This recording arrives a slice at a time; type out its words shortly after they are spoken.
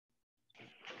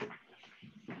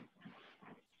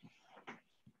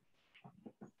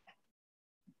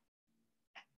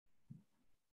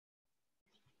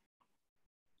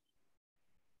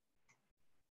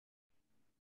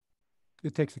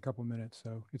It takes a couple minutes,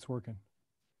 so it's working.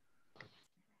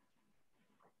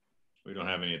 We don't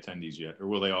have any attendees yet, or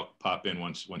will they all pop in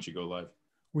once you go live?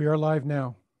 We are live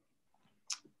now.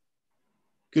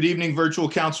 Good evening, virtual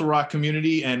Council Rock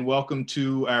community, and welcome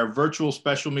to our virtual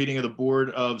special meeting of the Board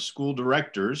of School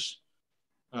Directors.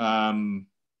 Mr.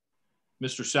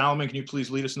 Salomon, can you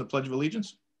please lead us in the Pledge of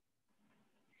Allegiance?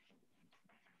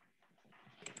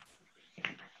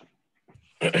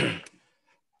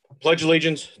 Pledge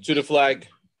allegiance to the flag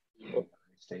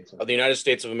of the United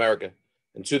States of America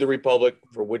and to the republic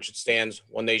for which it stands,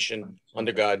 one nation,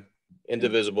 under God,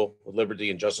 indivisible, with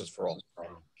liberty and justice for all.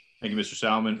 Thank you, Mr.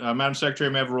 Salomon. Madam Secretary,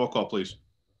 may I have a roll call, please?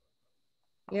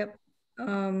 Yep.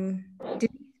 Denise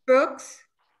Brooks.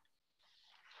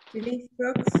 Denise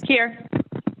Brooks. Here.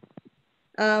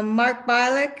 Mark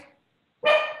Bialik.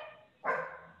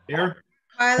 Here.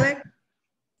 Bialik.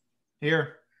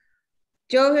 Here.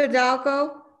 Joe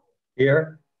Hidalgo.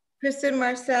 Here. Kristen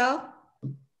Marcel.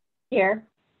 Here.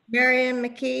 Marianne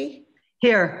McKee.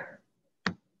 Here.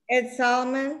 Ed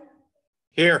Solomon.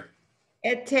 Here.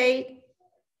 Ed Tate.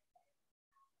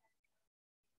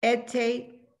 Ed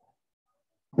Tate.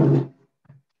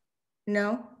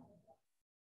 No.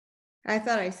 I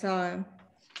thought I saw him.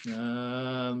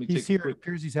 He's here. It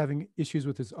appears he's having issues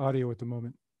with his audio at the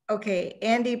moment. Okay.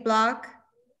 Andy Block.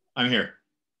 I'm here.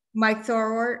 Mike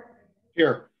Thorwart.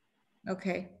 Here.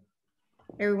 Okay.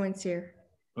 Everyone's here.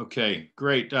 Okay,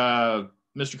 great.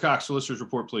 Mr. Cox, solicitor's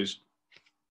report, please.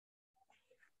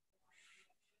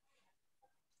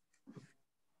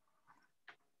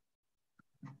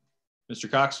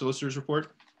 Mr. Cox, solicitor's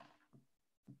report.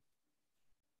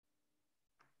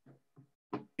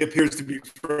 He appears to be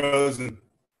frozen.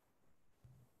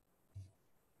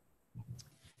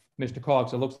 Mr.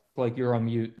 Cox, it looks like you're on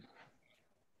mute.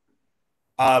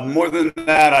 More than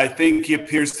that, I think he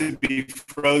appears to be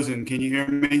frozen. Can you hear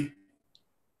me?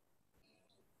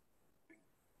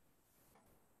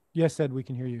 Yes, Ed, we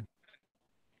can hear you.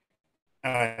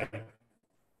 Let's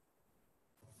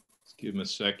give him a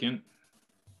second.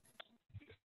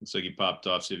 Looks like he popped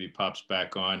off. See if he pops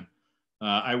back on.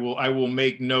 I will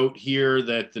make note here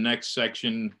that the next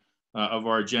section of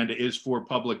our agenda is for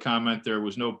public comment. There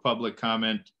was no public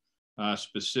comment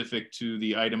specific to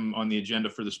the item on the agenda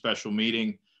for the special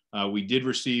meeting. We did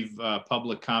receive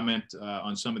public comment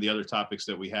on some of the other topics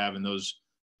that we have, and those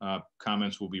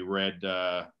comments will be read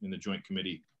in the joint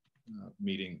committee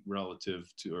meeting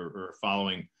relative to or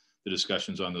following the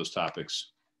discussions on those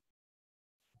topics.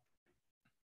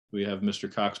 We have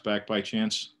Mr. Cox back by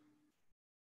chance.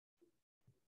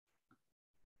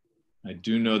 I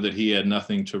do know that he had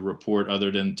nothing to report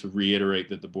other than to reiterate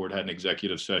that the board had an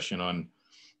executive session on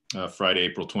Friday,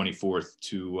 April 24th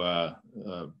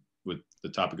with the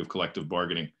topic of collective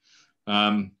bargaining.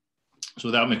 So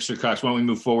without Mr. Cox, why don't we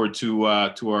move forward to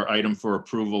our item for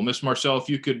approval. Ms. Marcel, if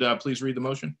you could please read the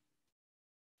motion.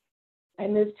 I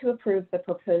move to approve the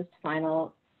proposed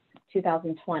final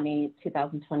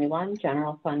 2020-2021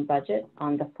 general fund budget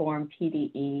on the form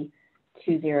PDE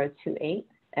 2028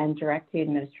 and direct the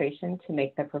administration to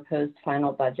make the proposed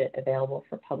final budget available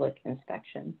for public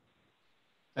inspection.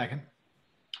 Second.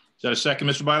 Is that a second,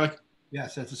 Mr. Bialik?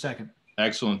 Yes, that's a second.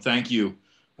 Excellent, thank you.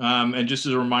 And just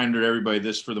as a reminder to everybody,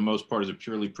 this for the most part is a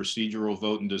purely procedural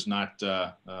vote and does not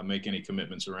make any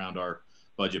commitments around our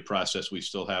budget process. We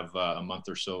still have a month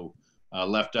or so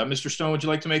left. Mr. Stone, would you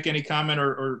like to make any comment,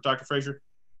 or Dr. Frazier?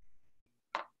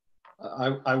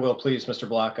 I will, please, Mr.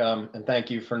 Block, and thank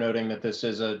you for noting that this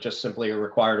is just simply a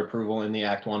required approval in the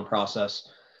Act 1 process.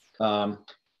 I'll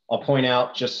point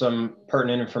out just some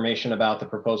pertinent information about the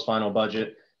proposed final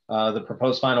budget. The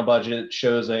proposed final budget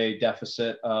shows a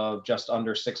deficit of just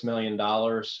under $6 million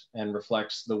and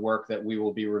reflects the work that we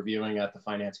will be reviewing at the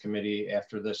Finance Committee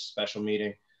after this special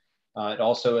meeting. It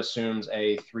also assumes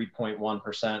a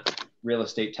 3.1% real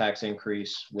estate tax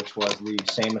increase, which was the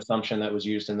same assumption that was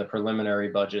used in the preliminary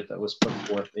budget that was put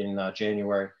forth in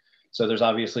January. So there's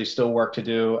obviously still work to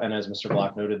do. And as Mr.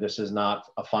 Block noted, this is not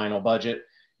a final budget.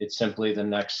 It's simply the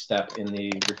next step in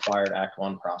the required Act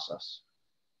 1 process.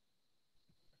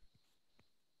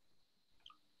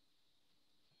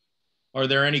 Are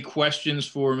there any questions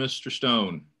for Mr.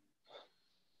 Stone?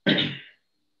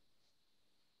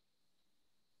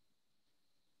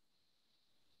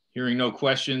 Hearing no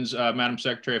questions, Madam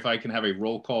Secretary, if I can have a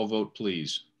roll call vote,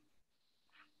 please.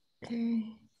 Okay.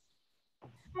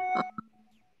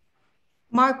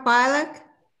 Mark Bialik?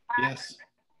 Yes.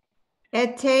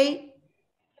 Ed Tate?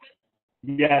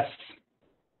 Yes.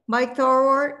 Mike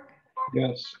Thorwart?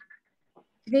 Yes.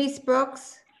 Denise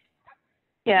Brooks?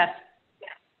 Yes.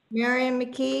 Marianne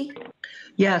McKee?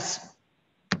 Yes.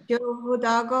 Joe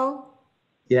Hidalgo?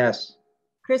 Yes.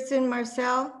 Kristen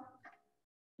Marcel,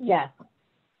 Yes.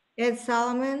 Ed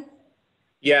Solomon,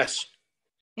 Yes.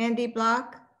 Andy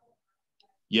Block.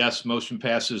 Yes, motion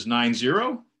passes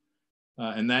 9-0.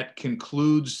 And that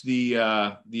concludes the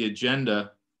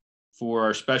agenda for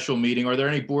our special meeting. Are there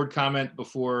any board comment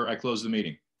before I close the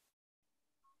meeting?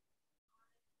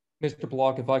 Mr.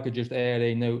 Block, if I could just add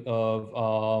a note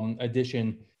of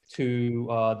addition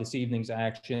to this evening's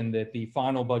action, that the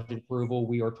final budget approval,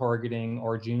 we are targeting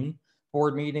our June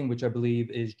board meeting, which I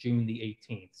believe is June the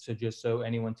 18th. So just so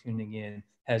anyone tuning in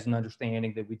has an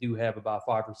understanding that we do have about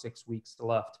 5 or 6 weeks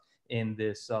left in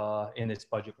this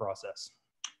budget process.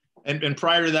 And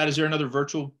prior to that, is there another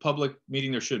virtual public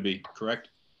meeting? There should be,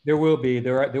 correct? There will be.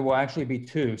 There will actually be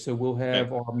 2. So we'll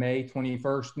have our May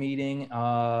 21st meeting,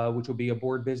 which will be a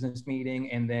board business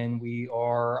meeting. And then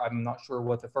I'm not sure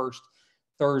what the first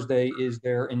Thursday is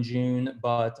there in June,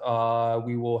 but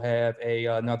we will have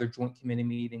another joint committee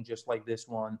meeting just like this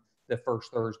one, the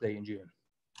first Thursday in June.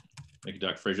 Thank you,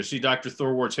 Dr. Frazier. See, Dr.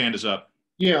 Thorwart's hand is up.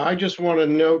 Yeah, I just want to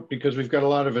note, because we've got a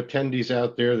lot of attendees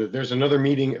out there, that there's another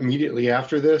meeting immediately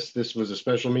after this. This was a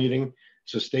special meeting,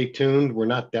 so stay tuned. We're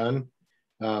not done.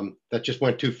 That just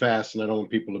went too fast, and I don't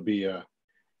want people to be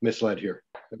misled here.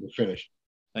 We're finished.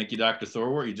 Thank you, Dr.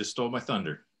 Thorwart. You just stole my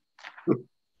thunder.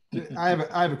 I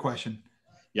have a question.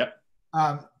 Yep.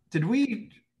 Did we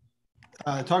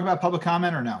talk about public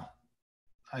comment or no?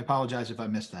 I apologize if I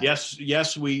missed that.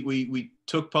 Yes, we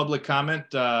took public comment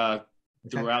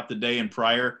throughout the day and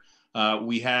prior.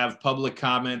 We have public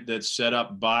comment that's set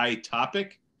up by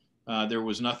topic. There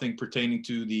was nothing pertaining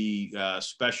to the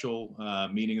special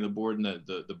meeting of the board and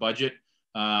the budget.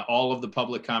 All of the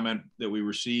public comment that we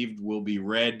received will be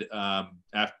read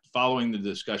following the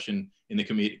discussion in the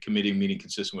committee meeting,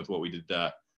 consistent with what we did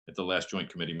at the last joint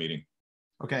committee meeting.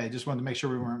 Okay, I just wanted to make sure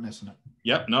we weren't missing it.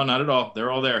 Yep, no, not at all.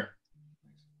 They're all there.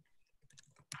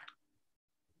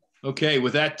 Okay,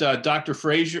 with that, Dr.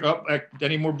 Frazier,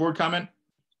 any more board comment?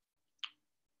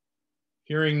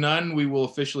 Hearing none, we will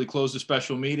officially close the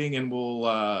special meeting and we'll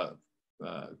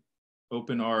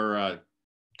open our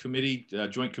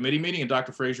joint committee meeting. And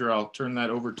Dr. Frazier, I'll turn that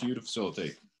over to you to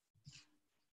facilitate.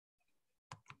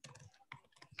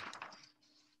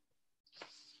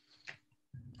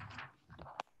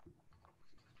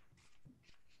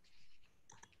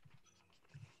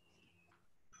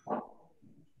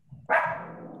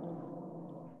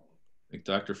 I think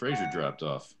Dr. Frazier dropped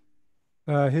off.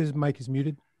 His mic is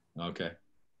muted. Okay.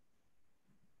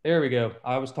 There we go.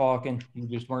 I was talking. You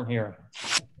just weren't hearing.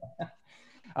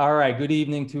 All right. Good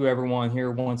evening to everyone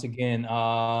here once again.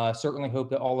 Certainly hope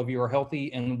that all of you are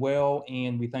healthy and well,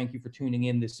 and we thank you for tuning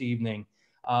in this evening.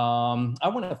 I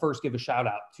want to first give a shout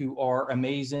out to our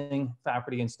amazing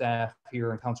faculty and staff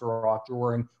here in Council Rock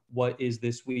during what is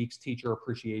this week's Teacher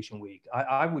Appreciation Week.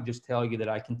 I would just tell you that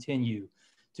I continue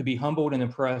to be humbled and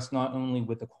impressed not only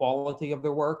with the quality of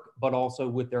their work, but also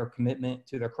with their commitment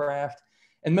to their craft,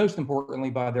 and most importantly,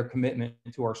 by their commitment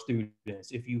to our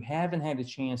students. If you haven't had a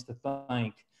chance to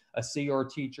thank a CR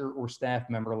teacher or staff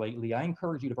member lately, I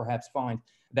encourage you to perhaps find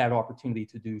that opportunity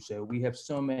to do so. We have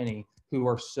so many who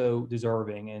are so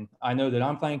deserving, and I know that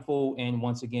I'm thankful, and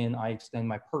once again, I extend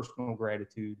my personal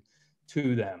gratitude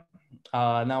to them.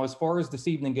 Now, as far as this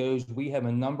evening goes, we have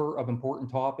a number of important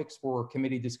topics for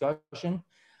committee discussion.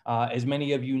 As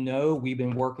many of you know, we've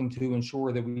been working to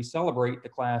ensure that we celebrate the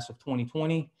class of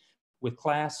 2020 with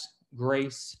class,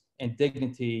 grace, and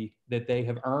dignity that they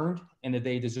have earned and that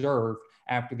they deserve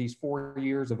after these 4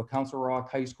 years of a Council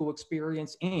Rock High School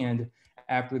experience and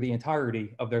after the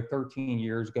entirety of their 13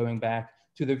 years going back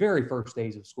to the very first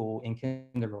days of school in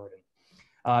kindergarten.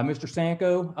 Mr.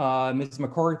 Sanko, Ms.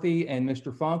 McCarthy, and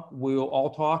Mr. Funk will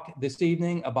all talk this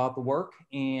evening about the work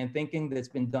and thinking that's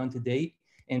been done to date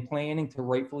and planning to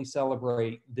rightfully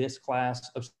celebrate this class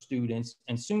of students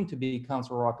and soon to be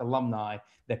Council Rock alumni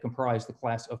that comprise the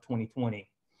class of 2020.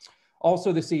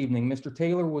 Also this evening, Mr.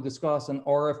 Taylor will discuss an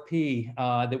RFP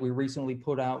that we recently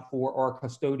put out for our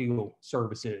custodial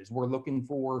services. We're looking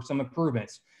for some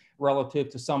improvements relative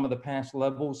to some of the past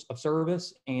levels of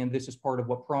service, and this is part of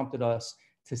what prompted us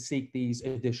to seek these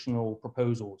additional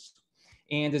proposals.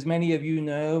 And as many of you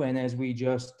know, and as we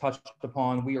just touched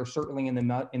upon, we are certainly in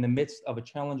the midst of a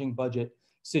challenging budget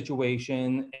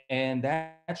situation. And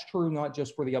that's true not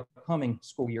just for the upcoming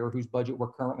school year, whose budget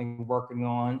we're currently working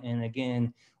on, and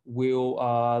again, will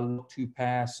look to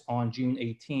pass on June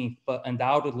 18th. But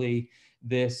undoubtedly,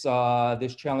 this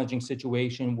challenging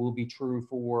situation will be true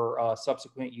for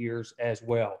subsequent years as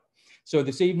well. So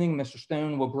this evening, Mr.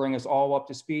 Stone will bring us all up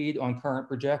to speed on current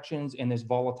projections in this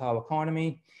volatile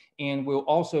economy, and we'll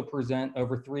also present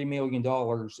over $3 million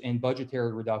in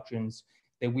budgetary reductions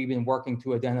that we've been working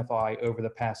to identify over the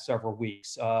past several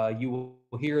weeks. You will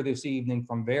hear this evening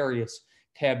from various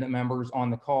cabinet members on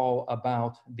the call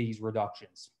about these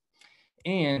reductions.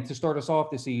 And to start us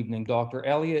off this evening, Dr.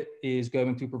 Elliott is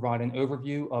going to provide an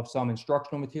overview of some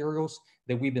instructional materials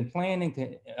that we've been planning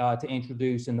to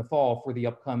introduce in the fall for the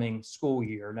upcoming school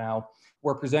year. Now,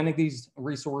 we're presenting these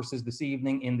resources this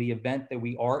evening in the event that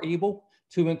we are able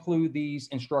to include these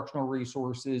instructional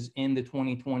resources in the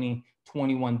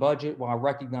 2020-21 budget, while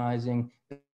recognizing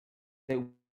that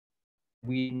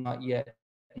we not yet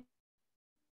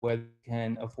whether we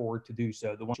can afford to do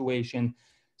so. The one situation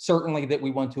certainly that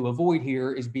we want to avoid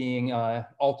here is being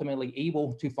ultimately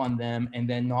able to fund them and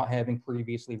then not having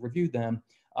previously reviewed them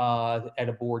at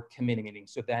a board committee meeting.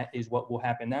 So that is what will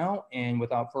happen now. And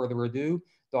without further ado,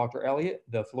 Dr. Elliott,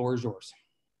 the floor is yours.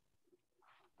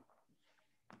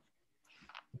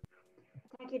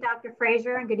 Thank you, Dr.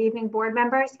 Fraser, and good evening, board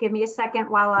members. Give me a second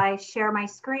while I share my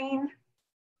screen.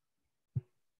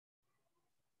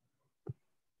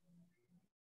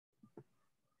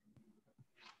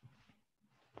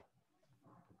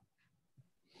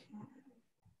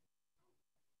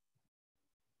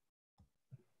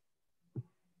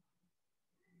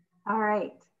 All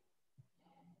right.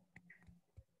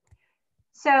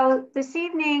 So this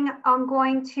evening, I'm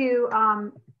going to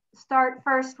start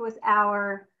first with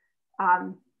our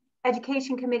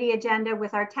Education Committee agenda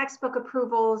with our textbook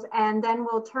approvals, and then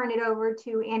we'll turn it over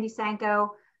to Andy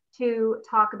Sanko to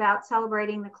talk about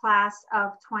celebrating the class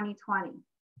of 2020.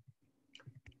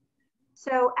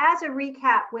 So as a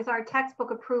recap with our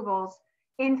textbook approvals,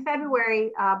 in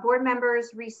February, board members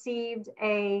received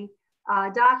a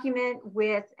document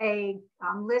with a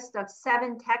list of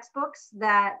 7 textbooks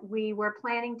that we were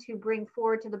planning to bring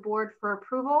forward to the board for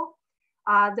approval.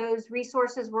 Those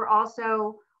resources were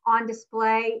also on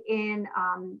display in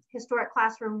Historic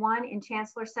Classroom 1 in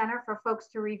Chancellor Center for folks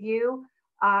to review.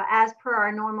 As per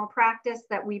our normal practice,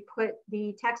 that we put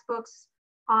the textbooks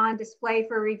on display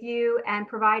for review and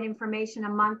provide information a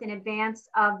month in advance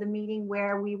of the meeting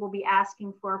where we will be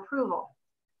asking for approval.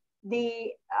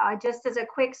 Just as a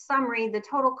quick summary, the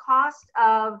total cost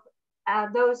of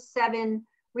those 7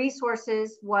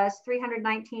 resources was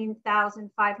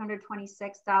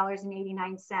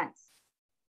 $319,526.89.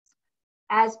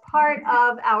 As part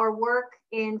of our work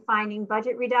in finding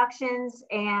budget reductions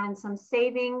and some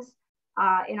savings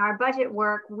in our budget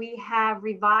work, we have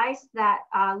revised that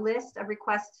list of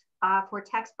requests for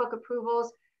textbook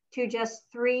approvals to just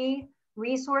 3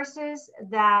 resources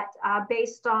that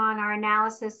based on our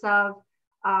analysis of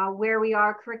where we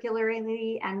are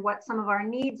curricularly and what some of our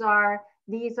needs are,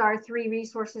 these are 3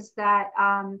 resources that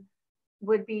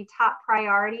would be top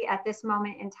priority at this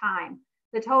moment in time.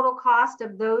 The total cost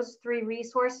of those 3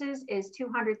 resources is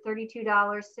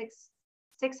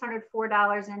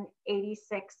 $232,604.86.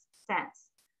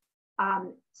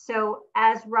 So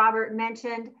as Robert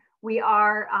mentioned, we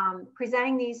are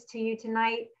presenting these to you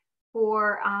tonight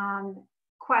for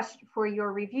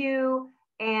your review,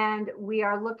 and we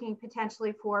are looking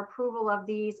potentially for approval of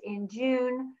these in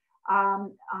June,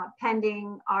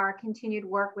 pending our continued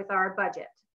work with our budget.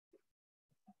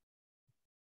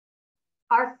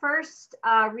 Our first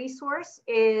resource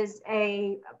is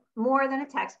more than a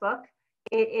textbook.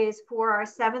 It is for our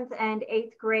 7th and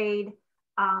 8th grade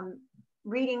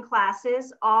reading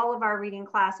classes, all of our reading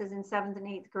classes in 7th and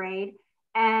 8th grade.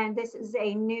 And this is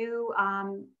a new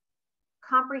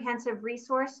comprehensive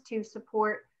resource to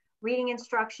support reading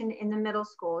instruction in the middle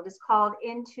school. It is called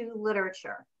Into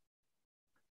Literature.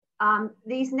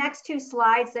 These next 2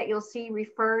 slides that you'll see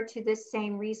refer to this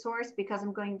same resource because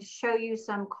I'm going to show you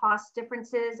some cost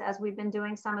differences as we've been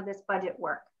doing some of this budget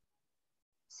work.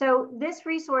 So this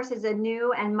resource is a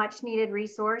new and much needed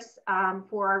resource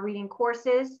for our reading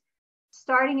courses.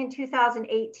 Starting in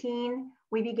 2018,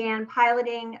 we began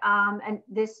piloting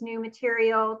this new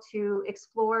material to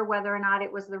explore whether or not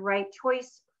it was the right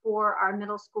choice for our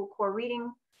middle school core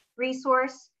reading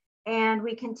resource. And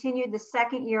we continued the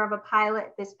 2nd year of a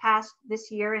pilot this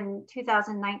year in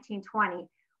 2019-20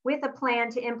 with a plan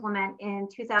to implement in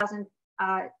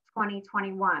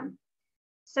 2020-21.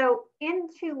 So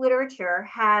Into Literature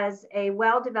has a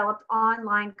well-developed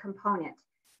online component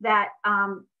that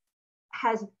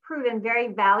has proven very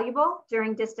valuable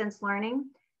during distance learning.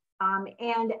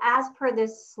 And as per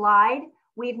this slide,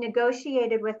 we've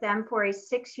negotiated with them for a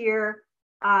 6-year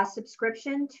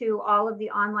subscription to all of the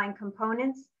online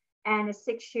components and a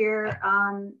 6-year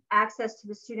access to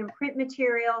the student print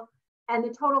material. And the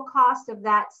total cost of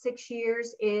that 6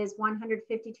 years is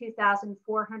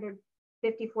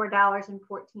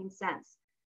 $152,454.14.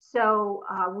 So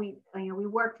we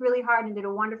worked really hard and did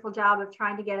a wonderful job of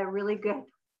trying to get a really good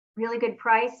really good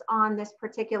price on this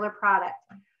particular product.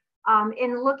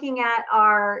 In looking at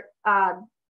our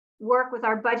work with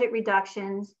our budget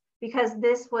reductions, because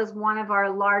this was one of our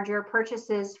larger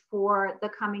purchases for the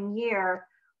coming year,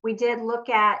 we did look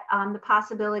at the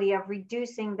possibility of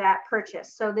reducing that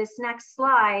purchase. So this next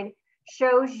slide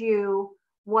shows you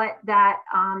what that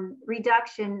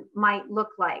reduction might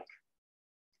look like.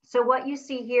 So what you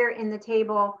see here in the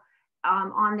table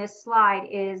on this slide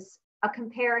is a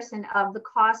comparison of the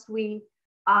cost we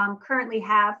currently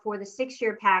have for the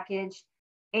 6-year package.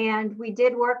 And we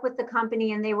did work with the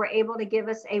company and they were able to give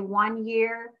us a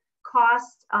 1-year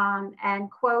cost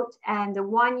and quote, and the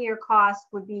 1-year cost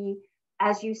would be,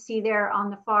 as you see there on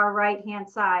the far right-hand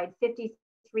side,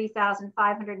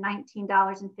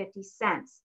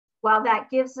 $53,519.50. While that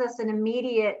gives us an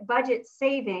immediate budget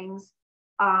savings,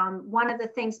 one of the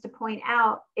things to point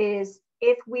out is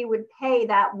if we would pay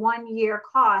that 1-year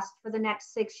cost for the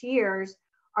next 6 years,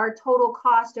 our total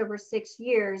cost over 6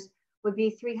 years would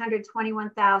be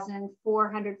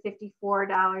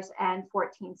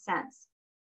 $321,454.14.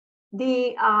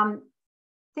 The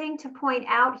thing to point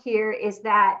out here is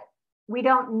that we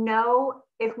don't know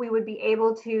if we would be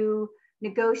able to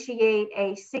negotiate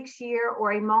a 6-year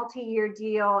or a multi-year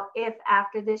deal if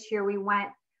after this year we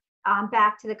went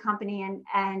back to the company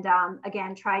and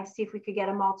again tried to see if we could get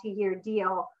a multi-year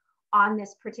deal on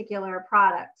this particular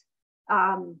product.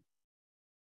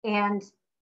 And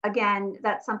again,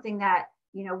 that's something that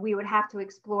we would have to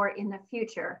explore in the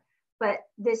future. But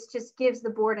this just gives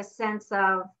the board a sense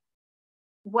of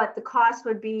what the cost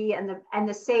would be and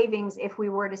the savings if we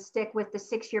were to stick with the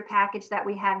 6-year package that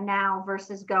we have now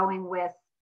versus going with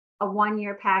a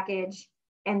 1-year package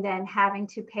and then having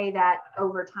to pay that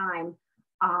over time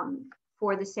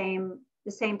for the same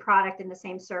product and the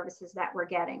same services that we're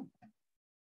getting.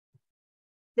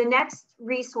 The next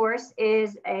resource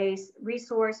is a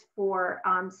resource for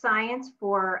science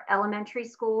for elementary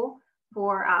school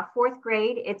for 4th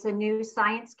grade. It's a new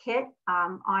science kit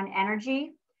on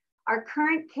energy. Our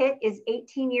current kit is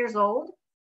 18 years old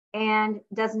and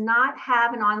does not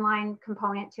have an online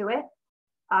component to it.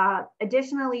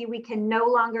 Additionally, we can no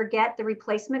longer get the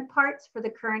replacement parts for the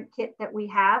current kit that we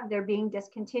have. They're being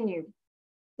discontinued.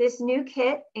 This new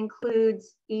kit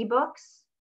includes ebooks,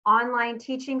 online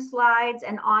teaching slides,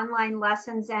 and online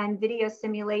lessons and video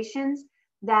simulations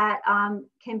that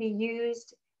can be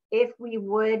used if we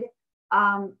would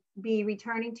be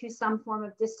returning to some form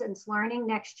of distance learning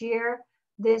next year.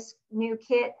 This new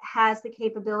kit has the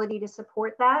capability to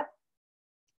support that.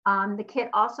 The kit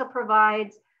also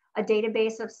provides a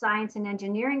database of science and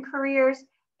engineering careers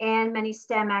and many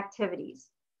STEM activities.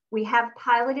 We have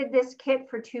piloted this kit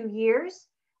for 2 years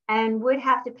and would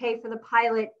have to pay for the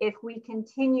pilot if we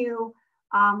continue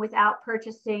without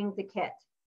purchasing the kit.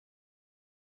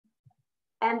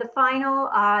 And the final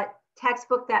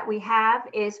textbook that we have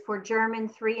is for German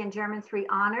 3 and German 3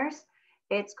 honors.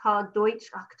 It's called Deutsch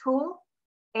Aktuell.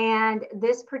 And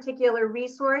this particular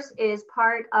resource is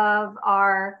part of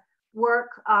our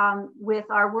work with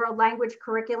our world language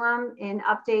curriculum in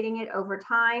updating it over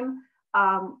time.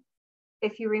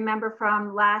 If you remember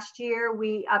from last year,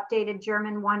 we updated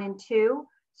German 1 and 2.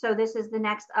 So this is the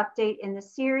next update in the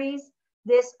series.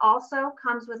 This also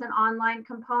comes with an online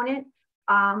component,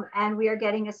 and we are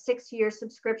getting a 6-year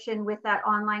subscription with that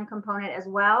online component as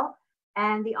well.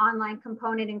 And the online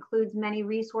component includes many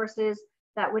resources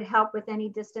that would help with any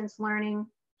distance learning,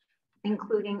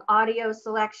 including audio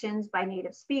selections by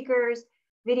native speakers,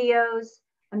 videos,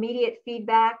 immediate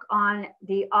feedback on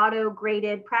the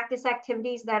auto-graded practice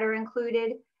activities that are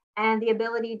included, and the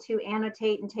ability to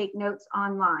annotate and take notes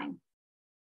online.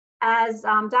 As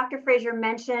Dr. Fraser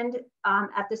mentioned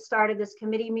at the start of this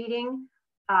committee meeting,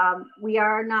 we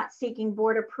are not seeking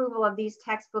board approval of these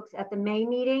textbooks at the May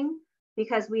meeting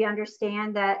because we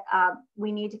understand that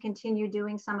we need to continue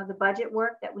doing some of the budget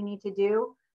work that we need to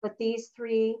do. But these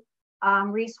 3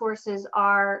 resources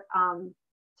are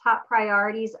top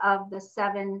priorities of the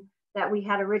 7 that we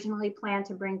had originally planned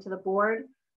to bring to the board.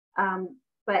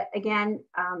 But again,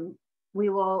 we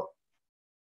will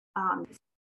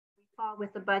fall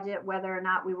with the budget whether or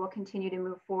not we will continue to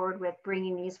move forward with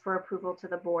bringing these for approval to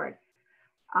the board.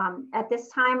 At this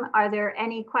time, are there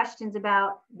any questions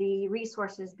about the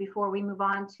resources before we move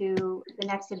on to the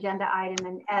next agenda item?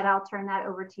 And Ed, I'll turn that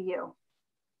over to you.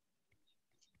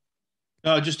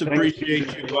 No, just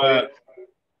appreciate you.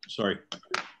 Sorry.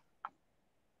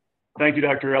 Thank you,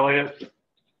 Dr. Elliott.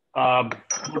 Board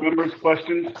members,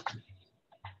 questions?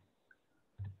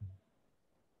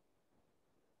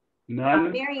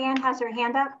 None? Mary Ann has her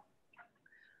hand up.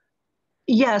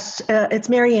 Yes, it's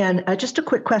Marianne. Just a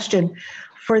quick question.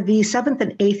 For the 7th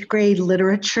and 8th grade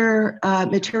literature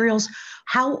materials,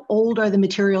 how old are the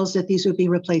materials that these would be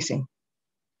replacing?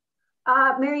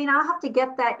 Marianne, I'll have to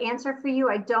get that answer for you.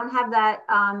 I don't have that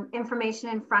information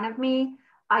in front of me.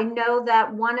 I know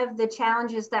that one of the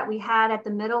challenges that we had at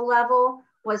the middle level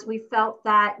was we felt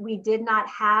that we did not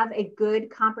have a good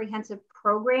comprehensive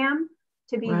program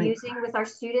to be using with our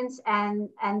students. And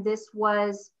this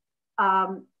was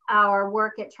our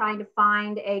work at trying to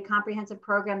find a comprehensive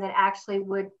program that actually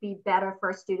would be better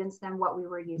for students than what we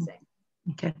were using.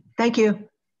 Okay, thank you.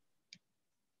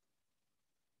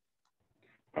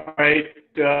 All right,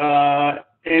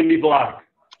 Andy Block.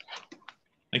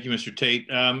 Thank you, Mr.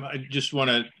 Tate. I just want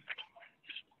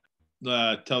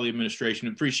to tell the administration,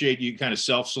 appreciate you kind of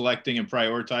self-selecting and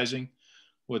prioritizing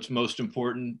what's most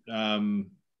important.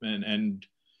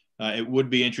 It would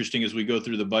be interesting as we go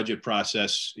through the budget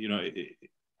process, you know,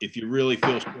 if you really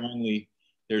feel strongly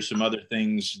there's some other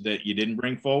things that you didn't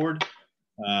bring forward.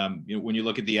 You know, when you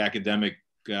look at the academic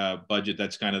budget,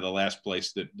 that's kind of the last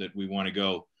place that we want to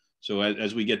go. So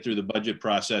as we get through the budget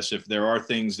process, if there are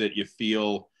things that you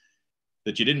feel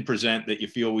that you didn't present that you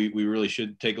feel we really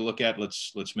should take a look at,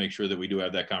 let's make sure that we do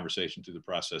have that conversation through the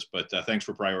process. But thanks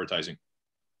for prioritizing.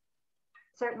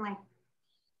 Certainly.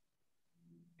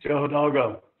 Joe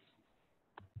Hidalgo.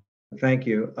 Thank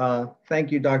you.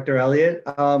 Thank you, Dr. Elliott.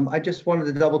 I just wanted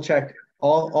to double check.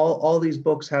 All these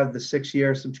books have the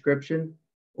 6-year subscription,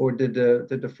 or did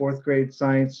the 4th grade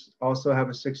science also have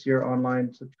a 6-year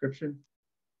online subscription?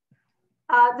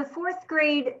 The 4th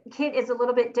grade kit is a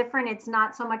little bit different. It's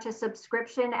not so much a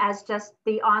subscription as just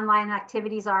the online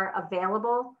activities are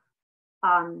available.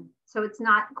 So it's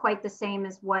not quite the same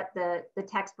as what the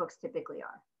textbooks typically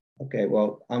are. Okay,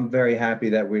 well, I'm very happy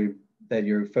that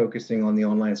you're focusing on the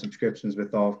online subscriptions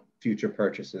with all future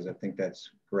purchases. I think that's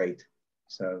great.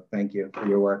 So thank you for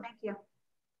your work. Thank you.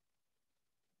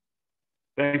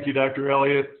 Thank you, Dr.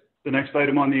 Elliott. The next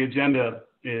item on the agenda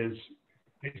is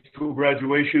high school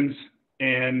graduations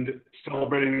and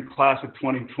celebrating the class of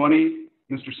 2020.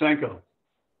 Mr. Senko.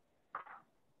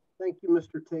 Thank you,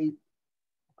 Mr. Tate.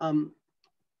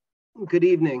 Good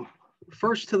evening.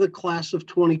 First, to the class of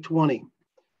 2020.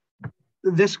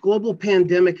 This global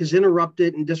pandemic has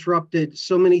interrupted and disrupted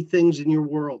so many things in your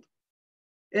world.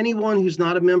 Anyone who's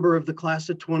not a member of the class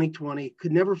of 2020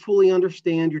 could never fully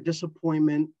understand your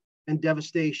disappointment and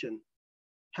devastation.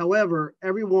 However,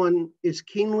 everyone is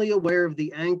keenly aware of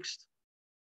the angst,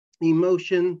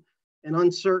 emotion, and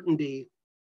uncertainty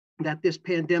that this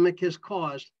pandemic has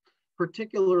caused,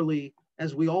 particularly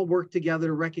as we all work together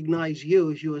to recognize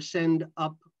you as you ascend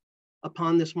up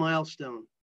upon this milestone.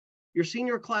 Your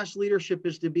senior class leadership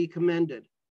is to be commended.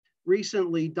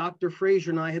 Recently, Dr.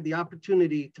 Frazier and I had the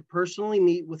opportunity to personally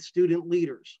meet with student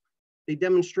leaders. They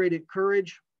demonstrated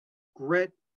courage,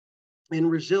 grit, and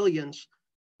resilience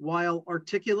while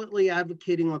articulately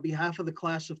advocating on behalf of the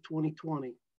class of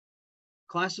 2020.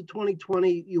 Class of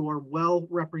 2020, you are well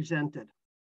represented.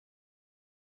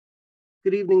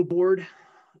 Good evening, board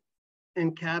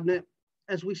and cabinet.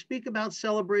 As we speak about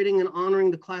celebrating and honoring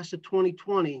the class of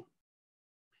 2020,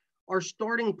 our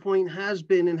starting point has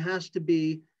been and has to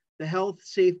be the health,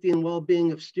 safety, and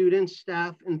well-being of students,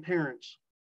 staff, and parents.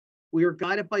 We are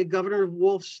guided by Governor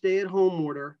Wolf's stay-at-home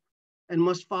order and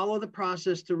must follow the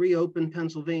process to reopen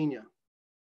Pennsylvania.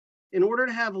 In order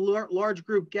to have large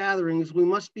group gatherings, we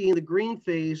must be in the green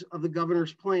phase of the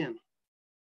governor's plan.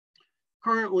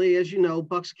 Currently, as you know,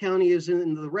 Bucks County is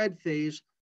in the red phase,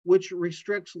 which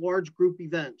restricts large group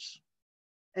events.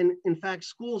 And in fact,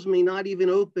 schools may not even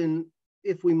open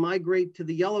if we migrate to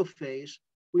the yellow phase.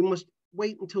 We must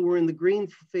wait until we're in the green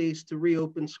phase to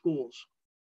reopen schools.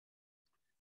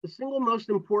 The single most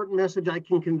important message I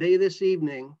can convey this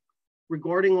evening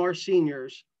regarding our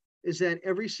seniors is that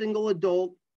every single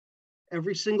adult,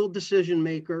 every single decision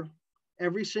maker,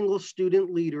 every single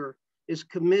student leader is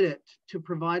committed to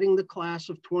providing the class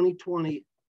of 2020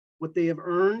 what they have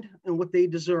earned and what they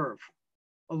deserve,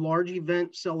 a large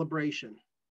event celebration.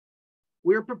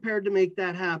 We're prepared to make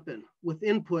that happen with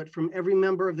input from every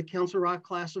member of the Council Rock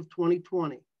class of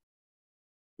 2020.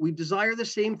 We desire the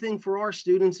same thing for our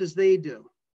students as they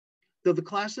do. Though the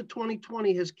class of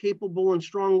 2020 has capable and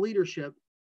strong leadership,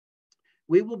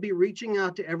 we will be reaching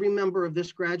out to every member of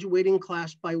this graduating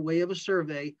class by way of a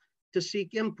survey to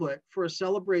seek input for a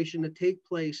celebration to take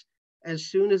place as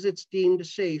soon as it's deemed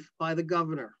safe by the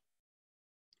governor.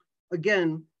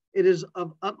 Again, it is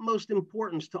of utmost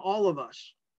importance to all of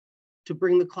us to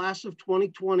bring the class of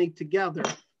 2020 together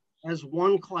as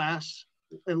one class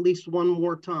at least one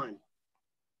more time.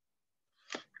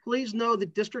 Please know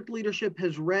that district leadership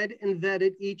has read and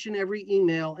vetted each and every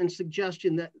email and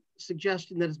suggestion that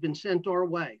has been sent our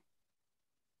way.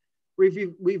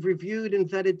 We've reviewed and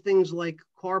vetted things like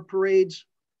car parades,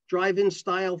 drive-in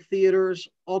style theaters,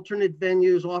 alternate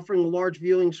venues offering a large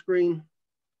viewing screen.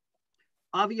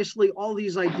 Obviously, all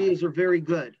these ideas are very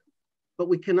good, but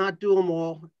we cannot do them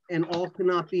all, and all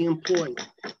cannot be employed.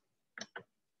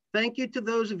 Thank you to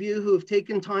those of you who have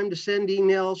taken time to send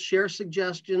emails, share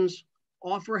suggestions,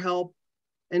 offer help,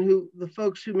 and the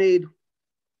folks who made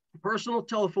personal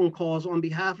telephone calls on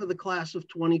behalf of the class of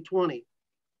 2020.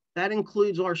 That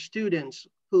includes our students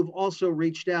who've also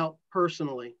reached out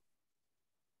personally.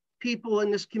 People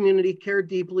in this community care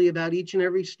deeply about each and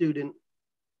every student,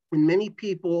 and many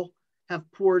people have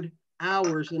poured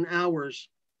hours and hours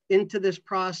into this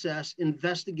process,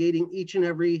 investigating each and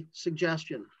every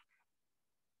suggestion.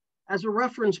 As a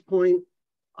reference point,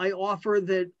 I offer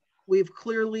that we've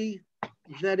clearly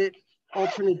vetted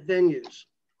alternate venues.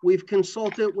 We've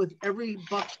consulted with every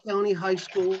Bucks County high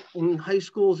school and high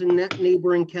schools in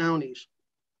neighboring counties.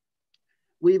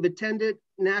 We've attended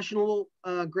national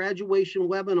graduation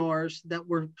webinars that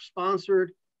were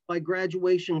sponsored by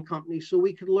graduation companies so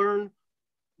we could learn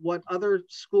what other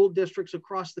school districts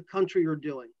across the country are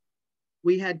doing.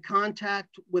 We had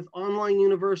contact with online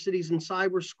universities and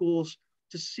cyber schools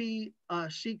to seek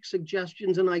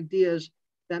suggestions and ideas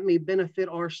that may benefit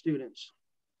our students.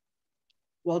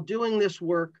 While doing this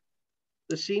work,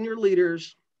 the senior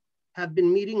leaders have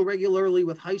been meeting regularly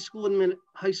with high school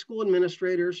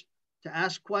administrators to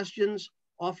ask questions,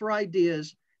 offer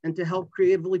ideas, and to help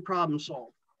creatively problem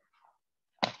solve.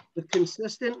 The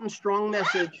consistent and strong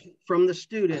message from the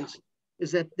students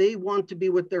is that they want to be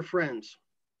with their friends.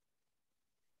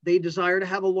 They desire to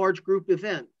have a large group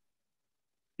event,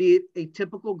 be it a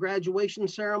typical graduation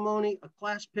ceremony, a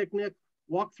class picnic,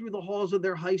 walk through the halls of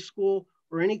their high school,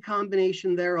 or any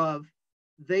combination thereof.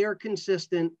 They are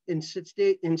consistent in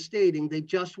stating they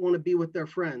just want to be with their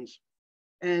friends.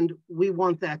 And we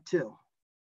want that too.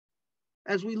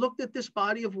 As we looked at this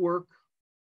body of work,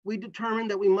 we determined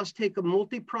that we must take a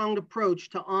multi-pronged approach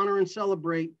to honor and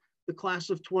celebrate the class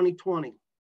of 2020.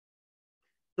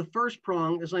 The first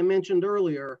prong, as I mentioned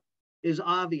earlier, is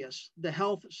obvious: the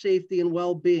health, safety, and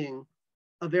well-being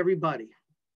of everybody.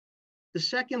 The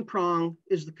second prong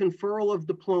is the conferral of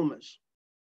diplomas.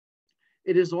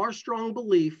 It is our strong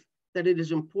belief that it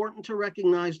is important to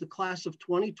recognize the class of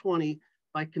 2020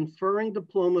 by conferring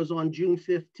diplomas on June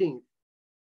 15th.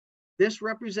 This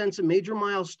represents a major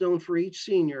milestone for each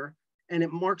senior, and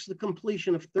it marks the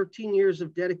completion of 13 years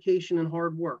of dedication and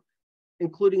hard work,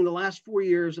 including the last 4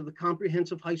 years of the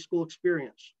comprehensive high school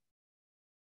experience.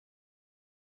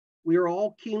 We are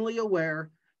all keenly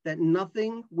aware that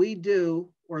nothing we do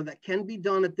or that can be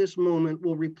done at this moment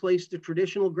will replace the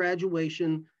traditional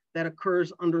graduation that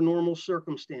occurs under normal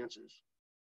circumstances.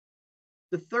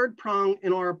 The third prong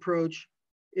in our approach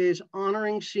is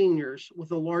honoring seniors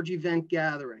with a large event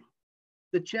gathering.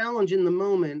 The challenge in the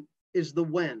moment is the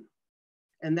when,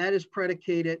 and that is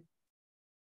predicated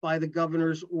by the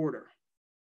governor's order.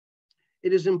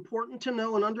 It is important to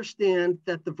know and understand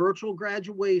that the virtual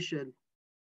graduation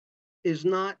is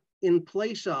not in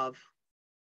place of,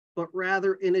 but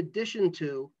rather in addition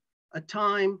to, a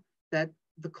time that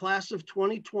the class of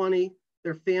 2020,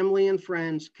 their family and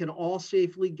friends can all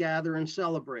safely gather and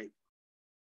celebrate.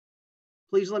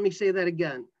 Please let me say that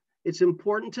again. It's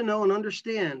important to know and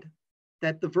understand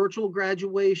that the virtual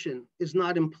graduation is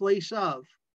not in place of,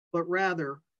 but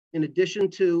rather in addition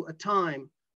to, a time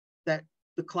that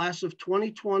the class of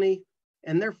 2020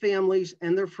 and their families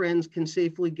and their friends can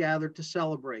safely gather to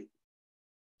celebrate.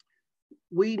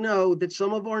 We know that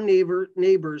some of our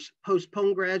neighbors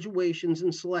postponed graduations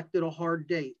and selected a hard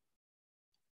date.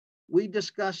 We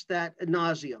discussed that ad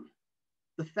nauseum.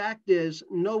 The fact is,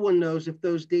 no one knows if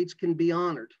those dates can be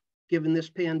honored given this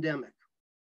pandemic.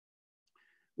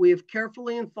 We have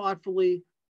carefully and thoughtfully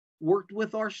worked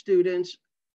with our students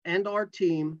and our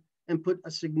team and put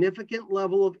a significant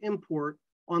level of import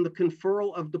on the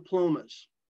conferral of diplomas.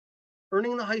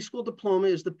 Earning the high school diploma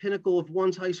is the pinnacle of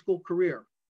one's high school career.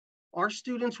 Our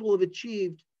students will have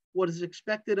achieved what is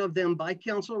expected of them by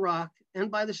Council Rock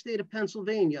and by the state of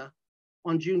Pennsylvania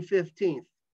on June 15th.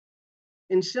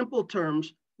 In simple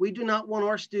terms, we do not want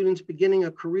our students beginning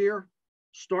a career,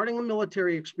 starting a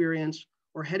military experience,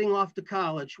 or heading off to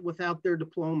college without their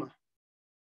diploma.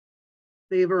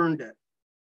 They've earned it.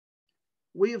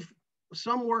 We have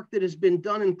some work that has been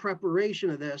done in preparation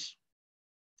of this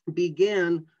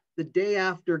began the day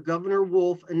after Governor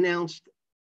Wolf announced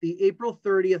the April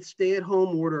 30th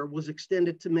stay-at-home order was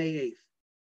extended to May 8th.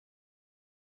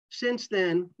 Since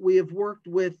then, we have worked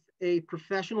with a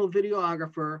professional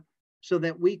videographer so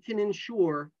that we can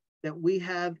ensure that we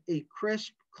have a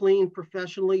crisp, clean,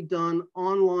 professionally done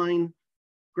online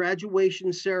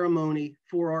graduation ceremony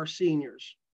for our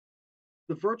seniors.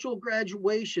 The virtual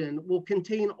graduation will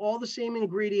contain all the same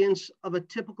ingredients of a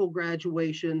typical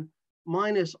graduation,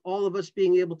 minus all of us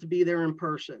being able to be there in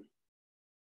person.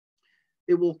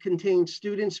 It will contain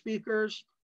student speakers,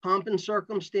 pomp and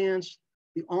circumstance,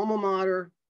 the alma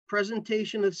mater,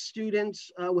 presentation of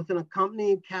students with an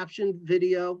accompanying captioned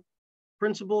video,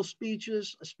 principal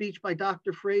speeches, a speech by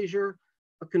Dr. Frazier,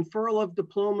 a conferral of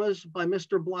diplomas by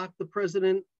Mr. Block, the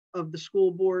president of the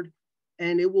school board,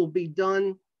 and it will be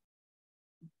done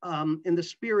in the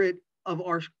spirit of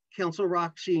our Council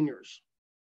Rock seniors.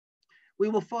 We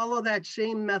will follow that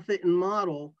same method and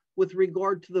model with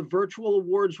regard to the virtual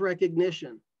awards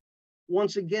recognition.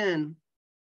 Once again,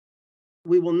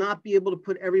 we will not be able to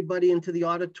put everybody into the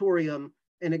auditorium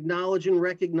and acknowledge and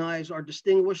recognize our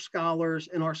distinguished scholars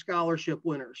and our scholarship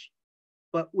winners.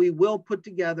 But we will put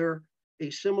together a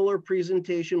similar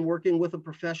presentation working with a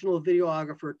professional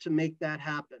videographer to make that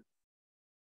happen.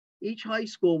 Each high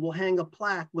school will hang a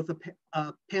plaque with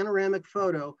a panoramic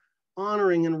photo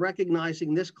honoring and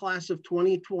recognizing this class of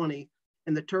 2020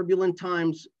 and the turbulent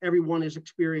times everyone is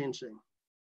experiencing.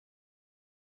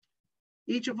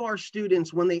 Each of our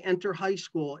students, when they enter high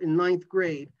school in 9th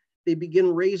grade, they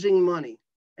begin raising money,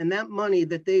 and that money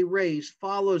that they raise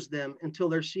follows them until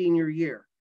their senior year.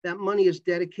 That money is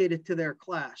dedicated to their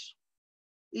class.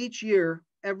 Each year,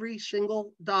 every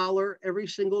single dollar, every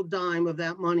single dime of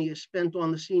that money is spent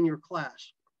on the senior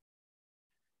class.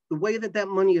 The way that that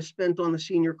money is spent on the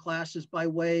senior class is by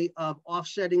way of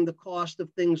offsetting the cost of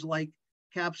things like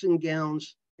caps and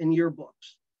gowns and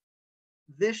yearbooks.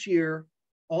 This year,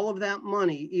 all of that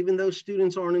money, even though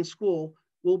students aren't in school,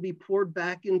 will be poured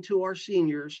back into our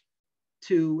seniors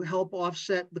to help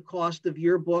offset the cost of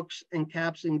yearbooks and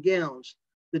caps and gowns.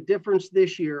 The difference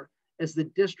this year is the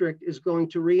district is going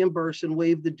to reimburse and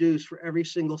waive the dues for every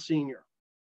single senior.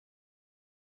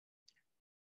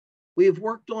 We have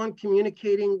worked on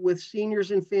communicating with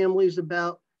seniors and families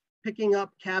about picking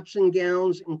up caps and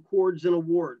gowns and cords and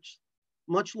awards.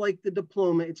 Much like the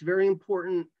diploma, it's very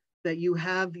important that you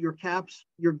have your caps,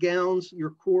 your gowns,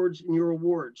 your cords, and your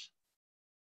awards.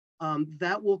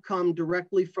 That will come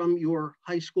directly from your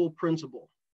high school principal.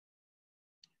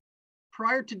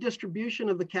 Prior to distribution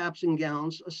of the caps and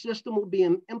gowns, a system will be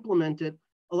implemented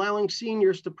allowing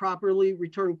seniors to properly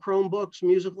return Chromebooks,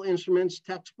 musical instruments,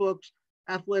 textbooks,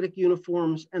 athletic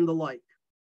uniforms, and the like.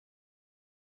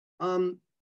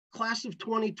 Class of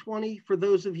 2020, for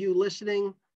those of you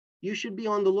listening, you should be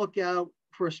on the lookout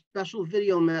for a special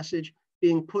video message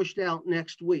being pushed out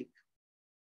next week.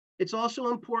 It's also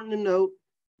important to note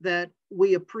that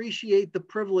we appreciate the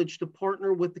privilege to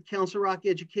partner with the Council Rock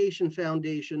Education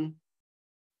Foundation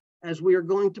as we are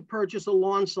going to purchase a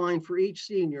lawn sign for each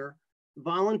senior.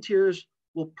 Volunteers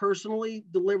will personally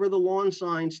deliver the lawn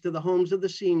signs to the homes of the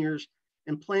seniors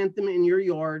and plant them in your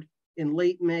yard in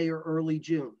late May or early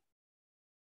June.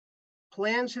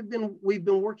 We've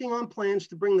been working on plans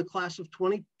to bring the class of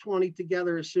 2020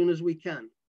 together as soon as we can.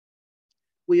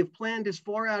 We have planned as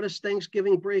far out as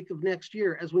Thanksgiving break of next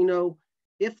year. As we know,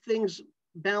 if things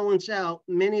balance out,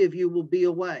 many of you will be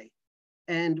away,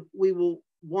 and we will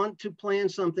want to plan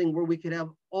something where we could have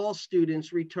all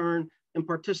students return and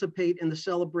participate in the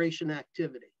celebration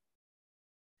activity.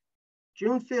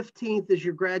 June 15th is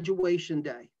your graduation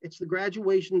day. It's the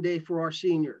graduation day for our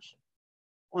seniors.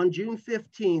 On June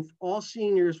 15th, all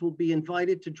seniors will be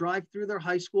invited to drive through their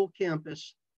high school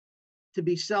campus to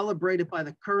be celebrated by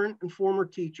the current and former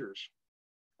teachers.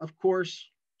 Of course,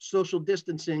 social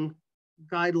distancing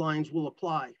guidelines will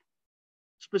apply.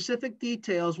 Specific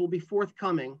details will be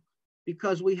forthcoming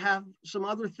because we have some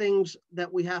other things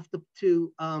that we have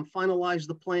to finalize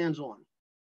the plans on.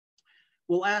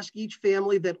 We'll ask each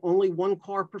family that only one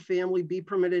car per family be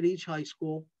permitted at each high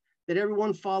school, that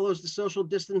everyone follows the social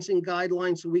distancing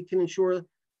guidelines so we can ensure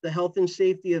the health and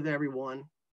safety of everyone.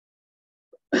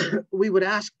 We would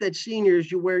ask that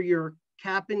seniors, you wear your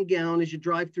cap and gown as you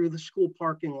drive through the school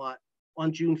parking lot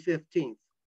on June 15th.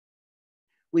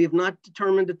 We have not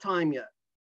determined a time yet.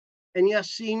 And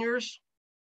yes, seniors,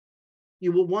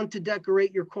 you will want to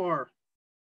decorate your car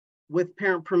with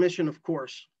parent permission, of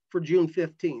course, for June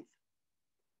 15th.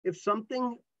 If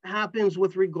something happens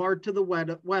with regard to the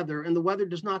weather and the weather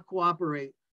does not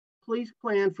cooperate, please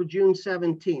plan for June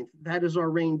 17th. That is our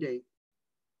rain date.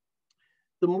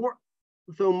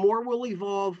 Though more will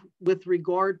evolve with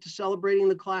regard to celebrating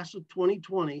the class of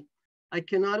 2020, I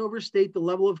cannot overstate the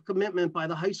level of commitment by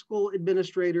the high school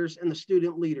administrators and the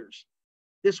student leaders.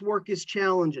 This work is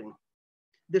challenging.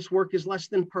 this work is less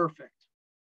than perfect.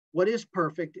 What is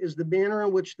perfect is the manner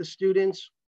in which the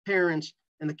students, parents,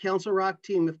 and the Council Rock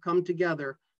team have come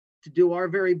together to do our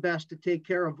very best to take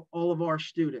care of all of our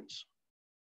students.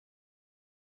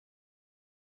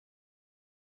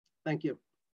 Thank you.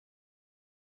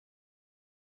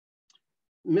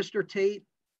 Mr. Tate,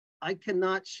 I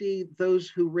cannot see those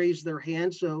who raised their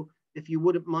hands, so if you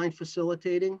wouldn't mind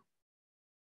facilitating.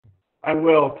 I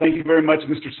will. Thank you very much,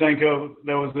 Mr. Senko.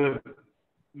 That was a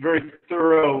very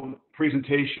thorough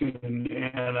presentation, and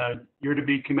you're to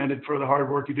be commended for the hard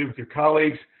work you do with your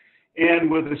colleagues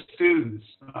and with the students.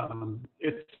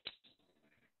 It's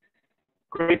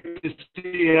great to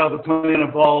see how the plan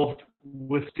evolved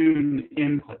with student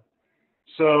input.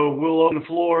 So we'll open the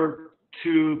floor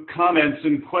to comments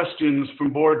and questions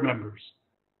from board members.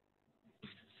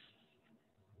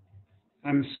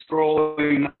 I'm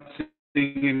scrolling, not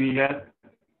seeing any yet.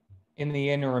 In the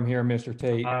interim here, Mr.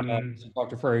 Tate,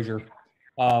 Dr. Frazier,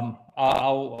 I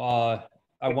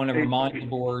want to remind the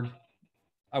board.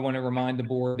 I want to remind the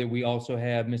board that we also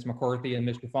have Ms. McCarthy and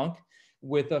Mr. Funk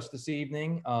with us this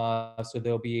evening, so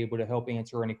they'll be able to help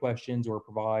answer any questions or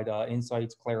provide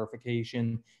insights,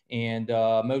 clarification, and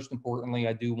most importantly,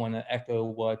 I do want to echo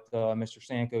what Mr.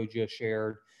 Sanko just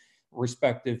shared,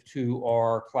 respective to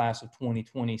our class of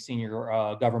 2020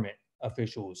 senior government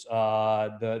officials.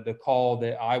 The call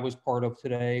that I was part of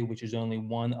today, which is only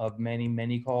one of many,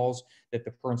 many calls that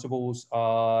the principals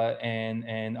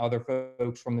and other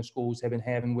folks from the schools have been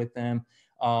having with them,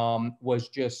 was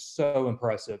just so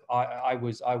impressive. I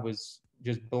was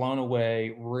just blown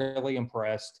away, really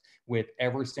impressed with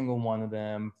every single one of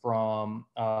them from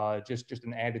just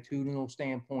an attitudinal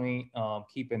standpoint,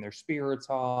 keeping their spirits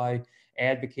high,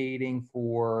 advocating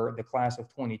for the class of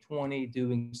 2020,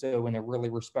 doing so in a really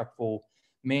respectful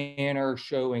manner,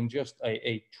 showing just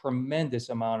a tremendous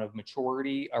amount of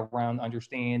maturity around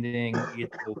understanding the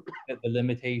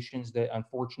limitations that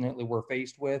unfortunately we're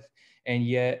faced with. And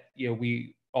yet,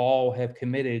 we all have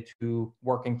committed to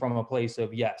working from a place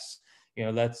of yes.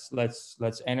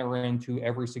 Let's enter into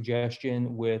every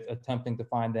suggestion with attempting to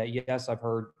find that yes. I've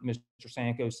heard Mr.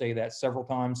 Sanko say that several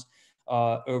times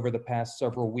over the past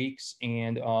several weeks,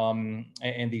 and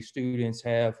these students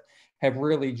have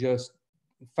really just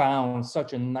found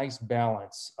such a nice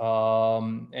balance.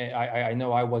 I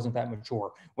know I wasn't that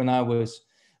mature when I was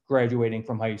graduating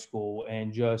from high school,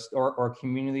 and just our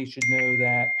community should know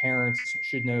that, parents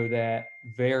should know that.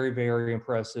 Very, very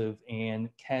impressive, and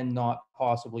cannot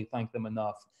possibly thank them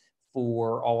enough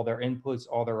for all their inputs,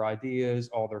 all their ideas,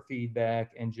 all their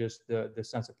feedback, and just the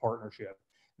sense of partnership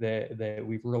that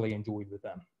we've really enjoyed with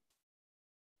them.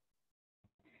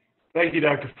 Thank you,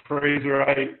 Dr. Fraser.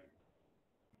 I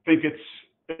think it's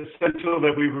essential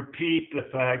that we repeat the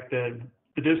fact that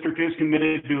the district is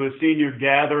committed to a senior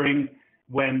gathering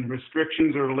when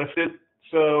restrictions are lifted.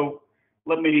 So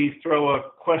let me throw a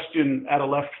question out of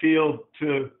left field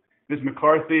to Ms.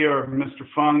 McCarthy or Mr.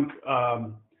 Funk.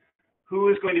 Who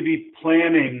is going to be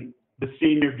planning the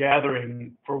senior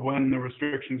gathering for when the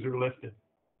restrictions are lifted?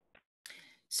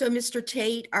 So, Mr.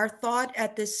 Tate, our thought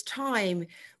at this time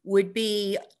would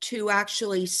be to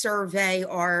actually survey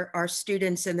our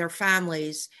students and their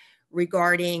families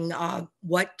regarding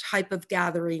what type of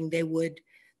gathering they would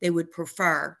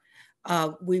prefer.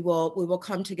 We will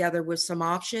come together with some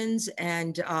options,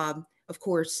 and of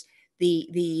course, the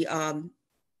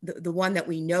one that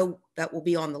we know that will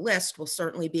be on the list will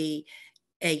certainly be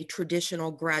a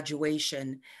traditional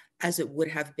graduation, as it would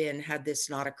have been had this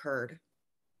not occurred.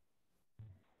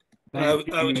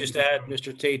 I would just add,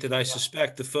 Mr. Tate, that I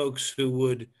suspect the folks who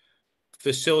would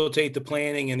facilitate the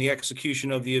planning and the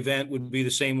execution of the event would be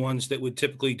the same ones that would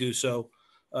typically do so: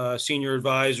 senior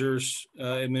advisors,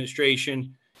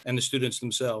 administration, and the students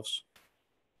themselves.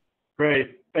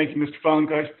 Great. Thank you, Mr.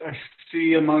 Funk. I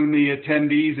see among the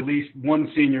attendees at least one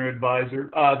senior advisor.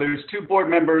 There's two board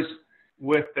members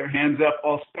with their hands up.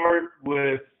 I'll start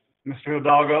with Mr.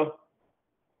 Hidalgo.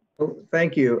 Oh,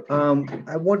 thank you.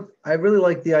 I really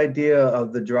like the idea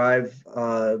of the drive,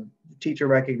 teacher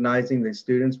recognizing the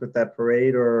students with that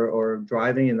parade or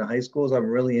driving in the high schools. I'm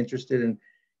really interested in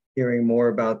hearing more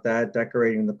about that,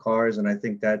 decorating the cars, and I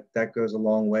think that goes a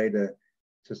long way to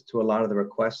a lot of the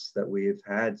requests that we've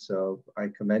had. So I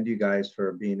commend you guys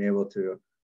for being able to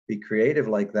be creative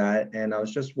like that. And I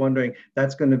was just wondering,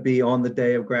 that's going to be on the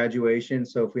day of graduation.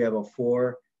 So if we have a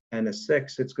 4 and a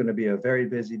 6, it's going to be a very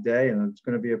busy day, and it's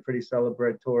going to be a pretty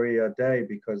celebratory day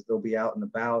because they'll be out and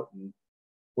about, and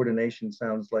coordination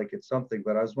sounds like it's something.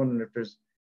 But I was wondering if there's,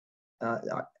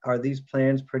 are these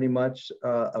plans pretty much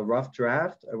a rough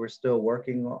draft? We're still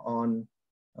working on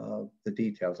the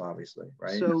details, obviously,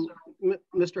 right? So,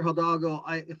 Mr. Hidalgo,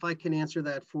 if I can answer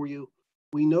that for you,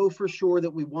 we know for sure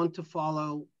that we want to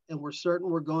follow, and we're certain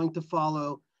we're going to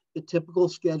follow the typical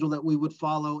schedule that we would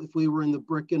follow if we were in the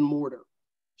brick and mortar.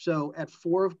 So at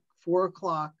 4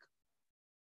 o'clock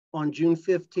on June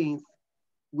 15th,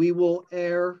 we will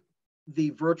air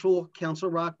the virtual Council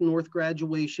Rock North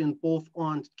graduation, both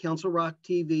on Council Rock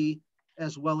TV,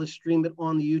 as well as stream it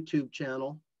on the YouTube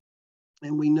channel.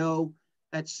 And we know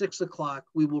at 6 o'clock,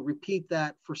 we will repeat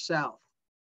that for South.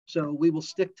 So we will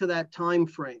stick to that time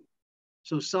frame.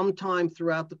 So sometime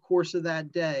throughout the course of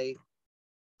that day,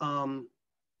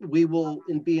 we will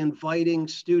be inviting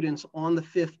students on the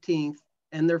 15th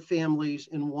and their families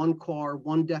in one car,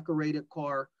 one decorated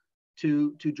car,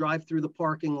 to drive through the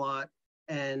parking lot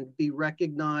and be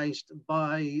recognized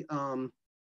by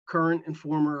current and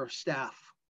former staff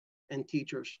and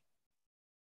teachers.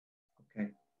 Okay.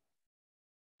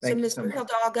 So, Mr.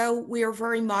 Hidalgo, we are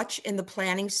very much in the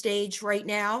planning stage right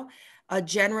now.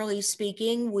 Generally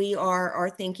speaking, we are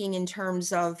thinking in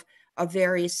terms of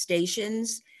various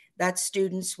stations that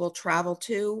students will travel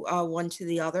to, one to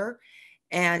the other,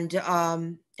 and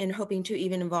hoping to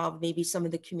even involve maybe some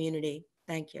of the community.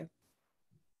 Thank you.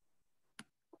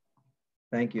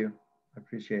 Thank you. I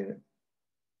appreciate it.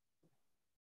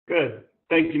 Good.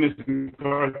 Thank you, Mr.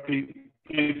 McCarthy.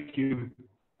 Thank you.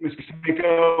 Mr.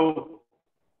 Sanko,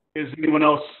 is anyone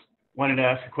else wanting to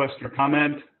ask a question or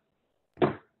comment?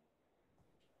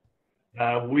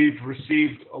 We've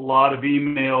received a lot of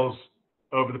emails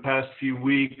over the past few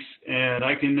weeks, and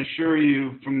I can assure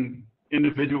you from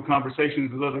individual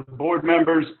conversations with other board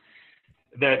members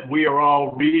that we are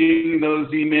all reading those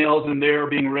emails, and they're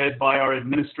being read by our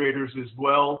administrators as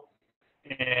well.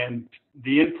 And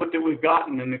the input that we've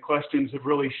gotten and the questions have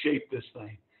really shaped this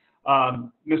thing.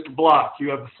 Mr. Block, you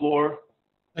have the floor.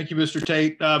 Thank you, Mr.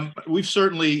 Tate. We've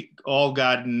certainly all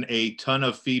gotten a ton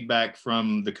of feedback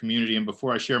from the community. And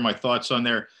before I share my thoughts on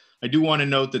there, I do want to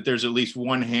note that there's at least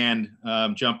one hand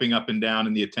jumping up and down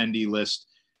in the attendee list.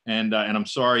 And I'm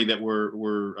sorry that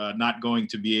we're not going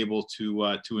to be able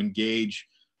to engage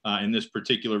in this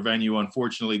particular venue,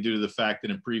 unfortunately, due to the fact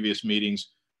that in previous meetings,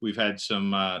 we've had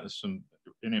some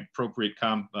inappropriate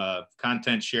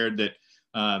content shared that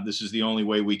this is the only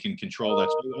way we can control that.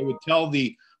 So I would tell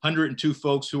the 102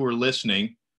 folks who are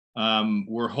listening,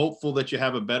 we're hopeful that you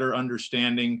have a better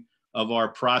understanding of our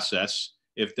process.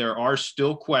 If there are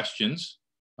still questions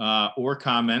or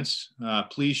comments,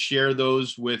 please share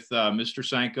those with Mr.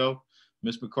 Sanko,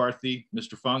 Ms. McCarthy,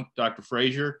 Mr. Funk, Dr.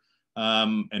 Frazier,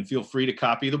 and feel free to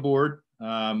copy the board.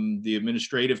 The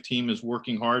administrative team is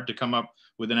working hard to come up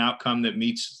with an outcome that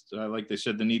meets, like they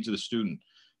said, the needs of the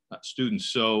students.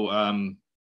 So,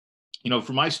 you know,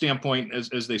 from my standpoint,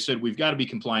 as they said, we've got to be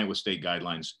compliant with state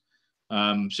guidelines.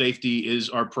 Safety is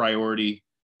our priority,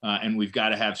 and we've got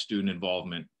to have student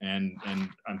involvement. And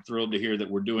I'm thrilled to hear that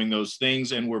we're doing those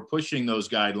things and we're pushing those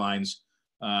guidelines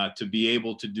to be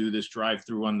able to do this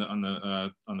drive-through on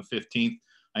the 15th.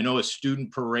 I know a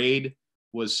student parade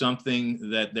was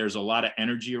something that there's a lot of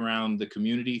energy around the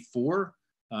community for.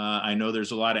 I know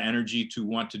there's a lot of energy to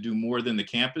want to do more than the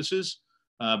campuses,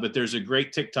 but there's a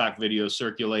great TikTok video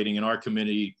circulating in our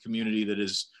community that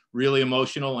is really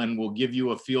emotional and will give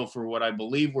you a feel for what I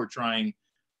believe we're trying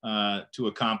to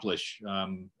accomplish.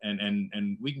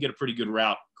 And we can get a pretty good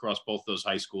route across both those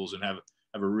high schools and have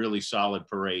a really solid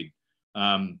parade.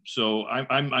 So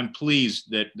I'm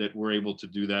pleased that we're able to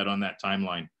do that on that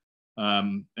timeline.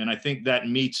 And I think that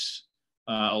meets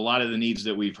a lot of the needs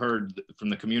that we've heard from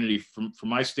the community. From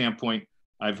my standpoint,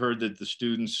 I've heard that the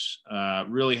students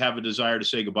really have a desire to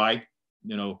say goodbye.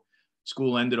 You know,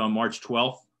 school ended on March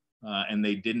 12th, and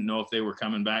they didn't know if they were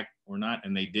coming back or not,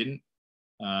 and they didn't.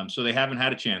 So they haven't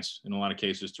had a chance in a lot of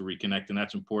cases to reconnect, and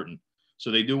that's important.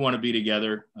 So they do want to be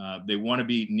together. They want to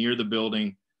be near the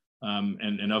building.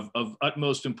 And of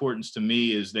utmost importance to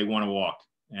me is they want to walk.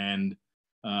 And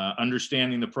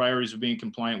understanding the priorities of being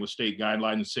compliant with state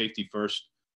guidelines and safety first,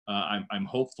 I'm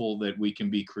hopeful that we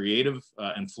can be creative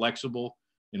and flexible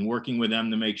in working with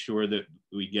them to make sure that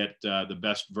we get the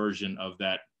best version of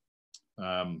that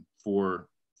for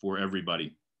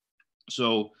everybody.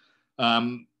 So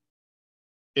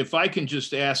if I can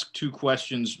just ask two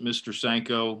questions, Mr.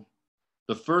 Sanko.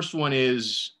 The first one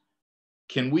is,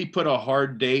 can we put a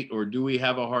hard date, or do we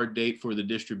have a hard date for the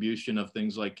distribution of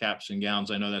things like caps and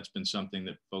gowns? I know that's been something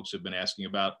that folks have been asking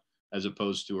about as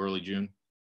opposed to early June.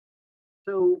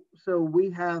 So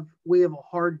we have a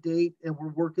hard date, and we're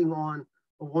working on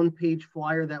a one-page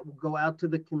flyer that will go out to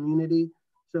the community.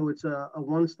 So it's a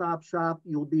one-stop shop.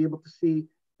 You'll be able to see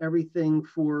everything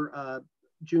for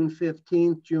June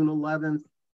 15th, June 11th,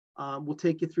 We'll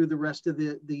take you through the rest of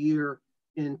the year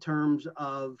in terms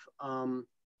of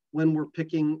when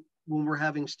we're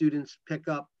having students pick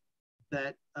up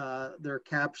that their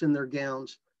caps and their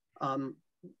gowns.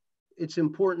 It's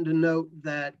important to note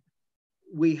that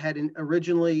we had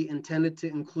originally intended to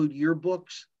include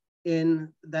yearbooks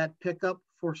in that pickup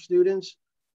for students,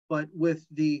 but with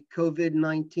the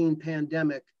COVID-19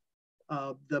 pandemic,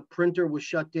 the printer was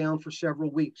shut down for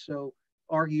several weeks. So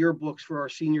our yearbooks for our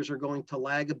seniors are going to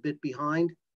lag a bit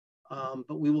behind,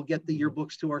 but we will get the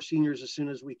yearbooks to our seniors as soon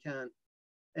as we can.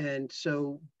 And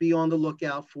so be on the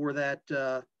lookout for that,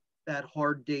 that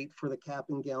hard date for the cap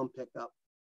and gown pickup.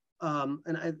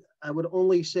 And I would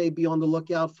only say be on the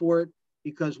lookout for it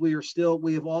because we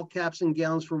have all caps and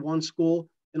gowns for one school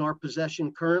in our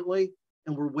possession currently,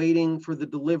 and we're waiting for the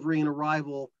delivery and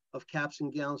arrival of caps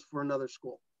and gowns for another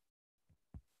school.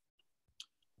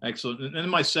 Excellent. And then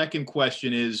my second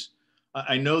question is,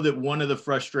 I know that one of the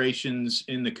frustrations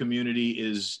in the community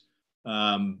is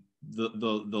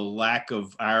the lack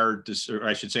of our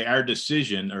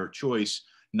decision or choice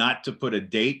not to put a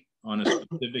date on a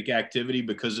specific activity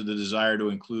because of the desire to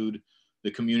include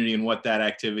the community and what that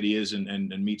activity is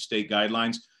and meet state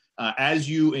guidelines. As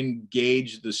you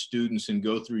engage the students and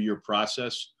go through your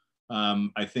process,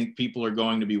 I think people are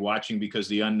going to be watching because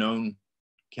the unknown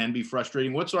can be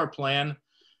frustrating. What's our plan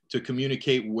to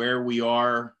communicate where we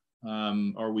are?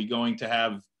 Are we going to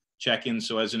have check-ins?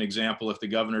 So as an example, if the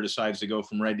governor decides to go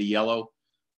from red to yellow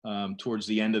towards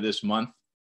the end of this month,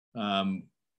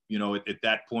 you know, at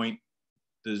that point,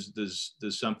 does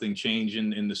something change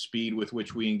in the speed with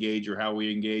which we engage or how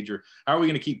we engage, or how are we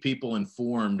going to keep people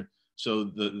informed so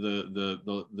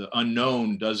the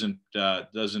unknown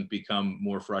doesn't become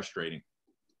more frustrating?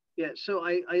 Yeah, so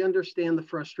I understand the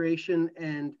frustration,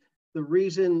 and the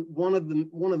reason, one of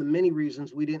the many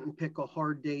reasons we didn't pick a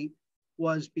hard date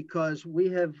was because we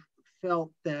have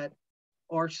felt that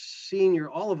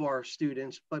all of our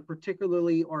students, but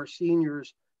particularly our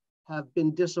seniors, have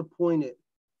been disappointed.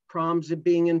 Proms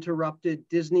being interrupted,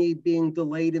 Disney being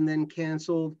delayed and then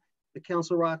canceled, the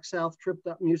Council Rock South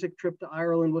music trip to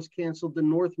Ireland was canceled, the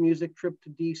North music trip to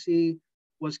DC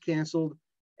was canceled,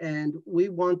 and we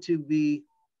don't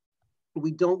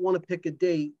want to pick a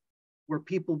date where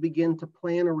people begin to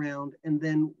plan around and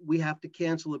then we have to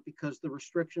cancel it because the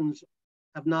restrictions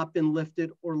have not been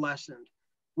lifted or lessened.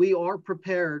 We are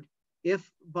prepared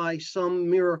if by some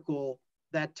miracle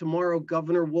that tomorrow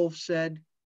Governor Wolf said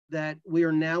that we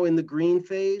are now in the green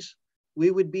phase, we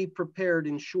would be prepared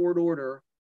in short order,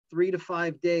 3 to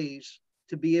 5 days,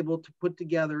 to be able to put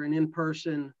together an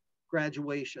in-person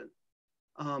graduation.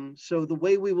 So the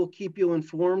way we will keep you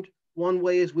informed, one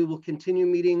way is we will continue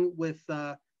meeting with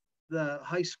the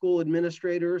high school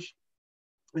administrators,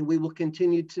 and we will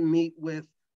continue to meet with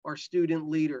our student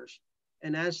leaders.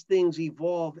 And as things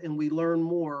evolve and we learn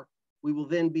more, we will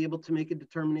then be able to make a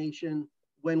determination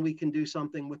when we can do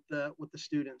something with the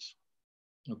students.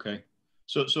 Okay,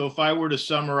 so if I were to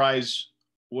summarize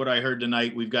what I heard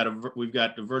tonight, we've got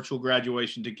the virtual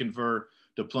graduation to confer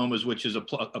diplomas, which is a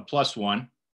 +1,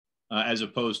 as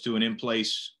opposed to an in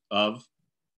place of.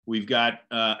 We've got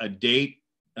a date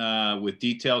with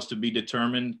details to be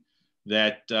determined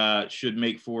that should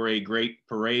make for a great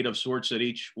parade of sorts at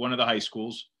each one of the high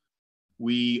schools.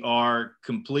 We are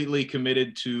completely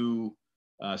committed to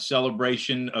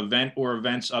celebration event or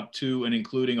events up to and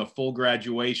including a full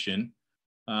graduation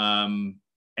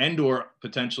and or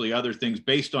potentially other things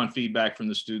based on feedback from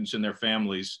the students and their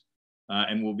families.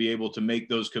 And we'll be able to make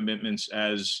those commitments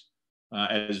as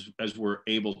we're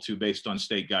able to based on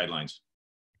state guidelines.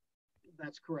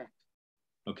 That's correct.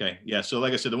 Okay, yeah, so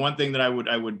like I said, the one thing that I would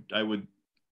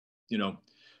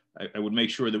make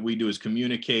sure that we do is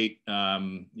communicate,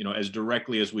 as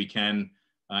directly as we can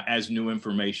as new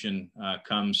information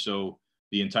comes, so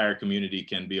the entire community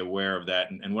can be aware of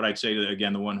that. And what I'd say to,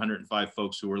 again, the 105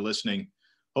 folks who are listening,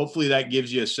 hopefully that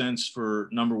gives you a sense for,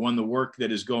 number one, the work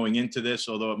that is going into this,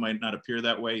 although it might not appear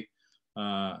that way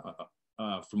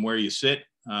from where you sit.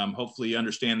 Hopefully you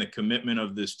understand the commitment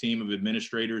of this team of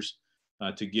administrators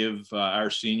to give our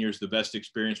seniors the best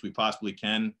experience we possibly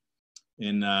can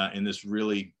in this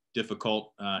really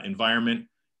difficult environment.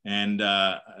 And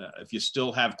if you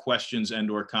still have questions and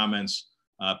or comments,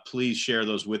 please share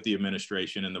those with the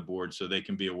administration and the board so they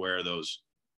can be aware of those.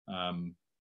 And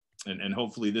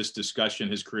hopefully this discussion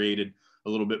has created a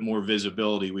little bit more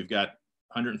visibility. We've got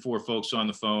 104 folks on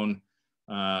the phone.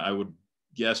 I would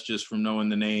guess just from knowing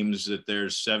the names that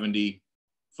there's 70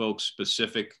 folks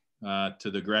specific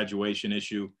to the graduation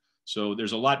issue. So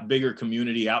there's a lot bigger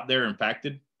community out there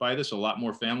impacted by this, a lot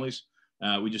more families.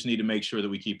 We just need to make sure that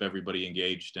we keep everybody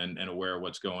engaged and aware of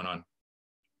what's going on.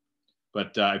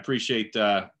 But I appreciate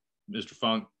Mr.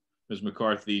 Funk, Ms.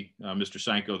 McCarthy, Mr.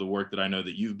 Sanko, the work that I know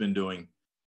that you've been doing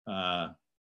to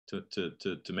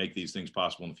make these things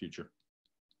possible in the future.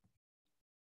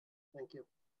 Thank you.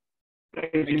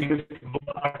 Thank you, Mr.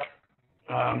 Black.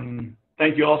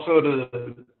 Thank you also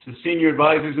to senior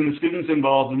advisors and the students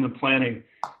involved in the planning.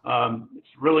 It's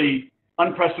really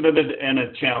unprecedented and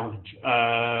a challenge.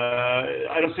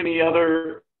 I don't see any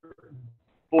other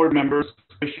board members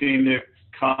wishing to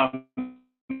comment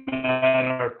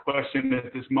or question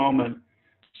at this moment.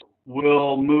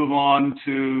 We'll move on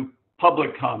to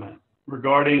public comment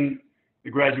regarding the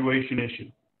graduation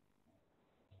issue.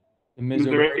 Ms.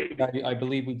 I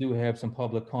believe we do have some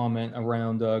public comment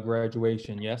around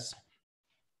graduation, yes?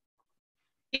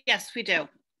 Yes, we do.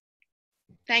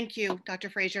 Thank you, Dr.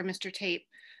 Frazier, Mr. Tate.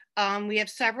 We have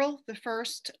several. The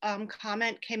first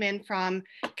comment came in from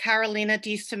Carolina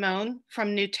D. Simone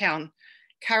from Newtown.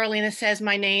 Carolina says,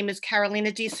 my name is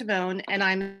Carolina D. Simone, and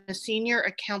I'm a senior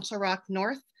at Council Rock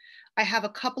North. I have a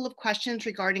couple of questions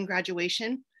regarding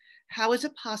graduation. How is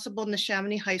it possible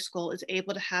Neshaminy High School is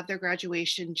able to have their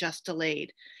graduation just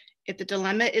delayed? If the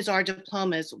dilemma is our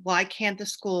diplomas, why can't the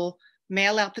school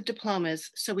mail out the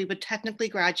diplomas so we would technically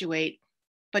graduate,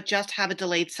 but just have a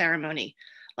delayed ceremony?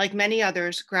 Like many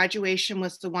others, graduation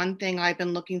was the one thing I've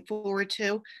been looking forward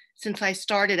to since I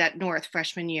started at North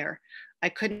freshman year. I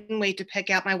couldn't wait to pick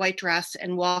out my white dress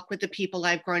and walk with the people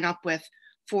I've grown up with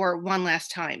for one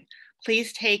last time.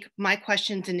 Please take my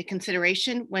questions into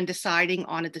consideration when deciding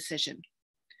on a decision.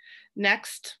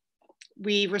 Next,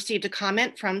 we received a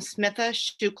comment from Smitha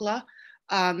Shukla.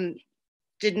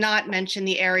 Did not mention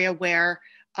the area where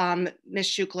Ms.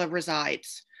 Shukla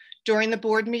resides. During the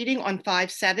board meeting on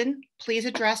 5/7, please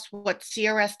address what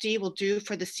CRSD will do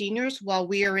for the seniors while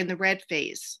we are in the red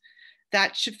phase.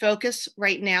 That should focus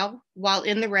right now. While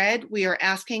in the red, we are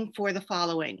asking for the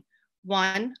following.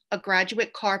 1, a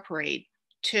graduate car parade.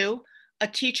 2, a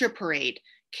teacher parade.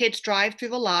 Kids drive through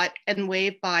the lot and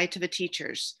wave bye to the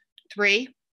teachers. 3,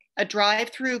 a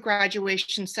drive-through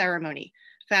graduation ceremony.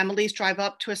 Families drive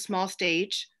up to a small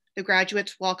stage. The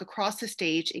graduates walk across the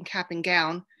stage in cap and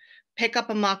gown, pick up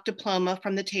a mock diploma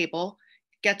from the table,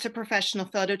 gets a professional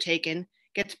photo taken,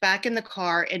 gets back in the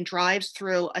car and drives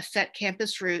through a set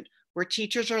campus route where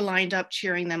teachers are lined up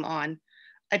cheering them on.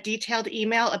 A detailed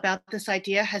email about this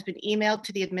idea has been emailed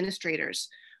to the administrators.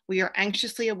 We are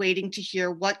anxiously awaiting to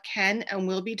hear what can and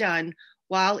will be done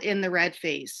while in the red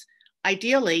phase.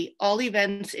 Ideally, all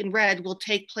events in red will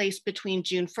take place between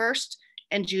June 1st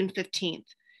and June 15th.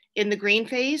 In the green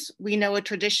phase, we know a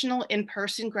traditional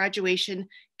in-person graduation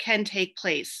can take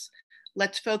place.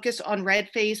 Let's focus on red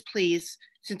phase, please,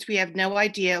 since we have no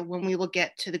idea when we will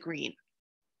get to the green.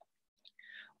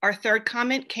 Our third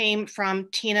comment came from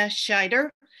Tina Scheider,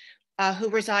 who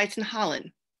resides in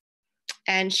Holland.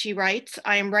 And she writes,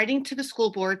 I am writing to the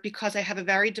school board because I have a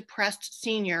very depressed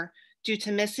senior due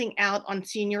to missing out on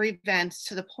senior events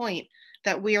to the point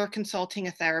that we are consulting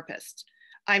a therapist.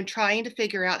 I'm trying to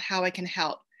figure out how I can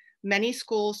help. Many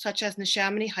schools, such as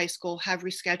Neshaminy High School, have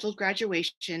rescheduled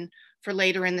graduation for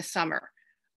later in the summer.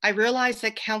 I realize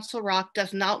that Council Rock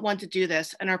does not want to do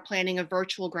this and are planning a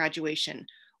virtual graduation,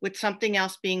 with something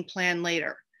else being planned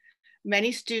later.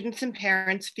 Many students and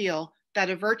parents feel that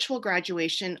a virtual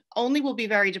graduation only will be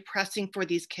very depressing for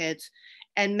these kids,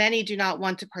 and many do not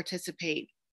want to participate.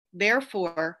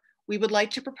 Therefore, we would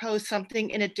like to propose something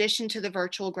in addition to the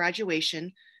virtual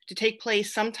graduation to take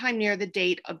place sometime near the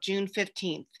date of June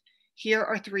 15th. Here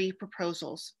are 3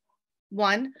 proposals.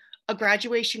 1, a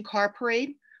graduation car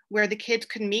parade where the kids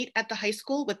could meet at the high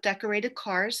school with decorated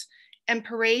cars and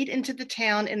parade into the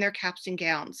town in their caps and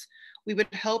gowns. We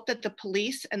would hope that the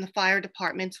police and the fire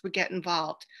departments would get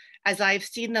involved, as I've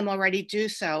seen them already do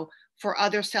so for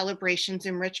other celebrations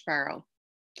in Richboro.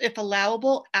 If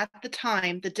allowable at the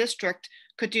time, the district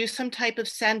could do some type of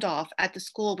send-off at the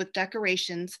school with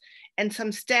decorations and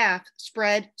some staff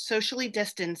spread socially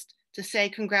distanced to say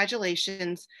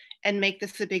congratulations and make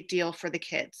this a big deal for the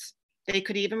kids. They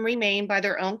could even remain by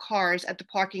their own cars at the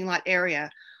parking lot area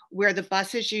where the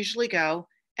buses usually go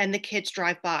and the kids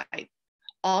drive by.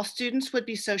 All students would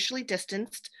be socially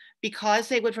distanced because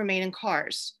they would remain in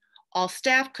cars. All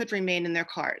staff could remain in their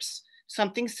cars.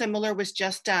 Something similar was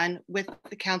just done with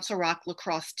the Council Rock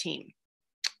lacrosse team.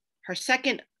 Her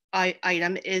second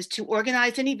item is to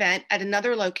organize an event at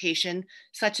another location,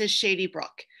 such as Shady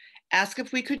Brook. Ask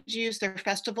if we could use their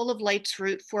Festival of Lights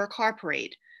route for a car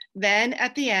parade. Then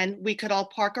at the end, we could all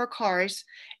park our cars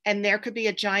and there could be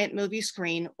a giant movie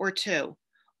screen or 2.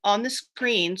 On the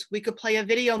screens, we could play a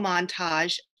video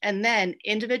montage and then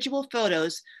individual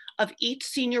photos of each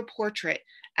senior portrait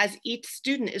as each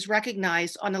student is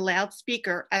recognized on a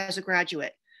loudspeaker as a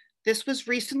graduate. This was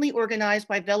recently organized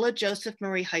by Villa Joseph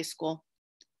Marie High School.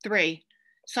 3,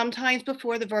 sometimes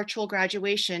before the virtual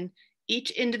graduation,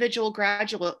 each individual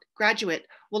graduate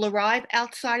will arrive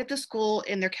outside of the school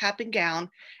in their cap and gown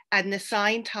at an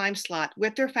assigned time slot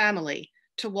with their family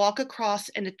to walk across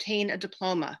and obtain a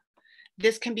diploma.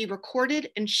 This can be recorded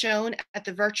and shown at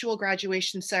the virtual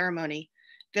graduation ceremony.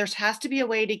 There has to be a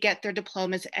way to get their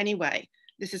diplomas anyway.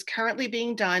 This is currently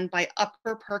being done by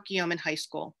Upper Perkiomen High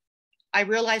School. I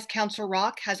realize Council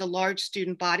Rock has a large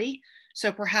student body,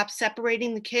 so perhaps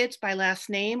separating the kids by last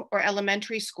name or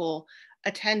elementary school,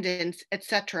 attendance,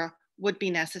 etc. would be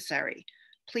necessary.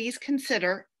 Please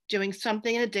consider doing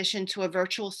something in addition to a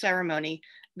virtual ceremony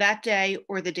that day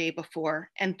or the day before,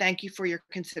 and thank you for your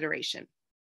consideration.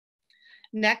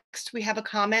 Next, we have a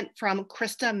comment from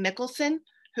Krista Mickelson,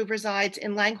 who resides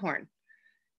in Langhorne.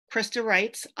 Krista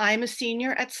writes, I'm a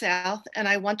senior at South and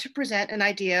I want to present an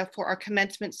idea for our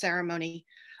commencement ceremony.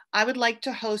 I would like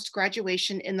to host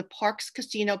graduation in the Parks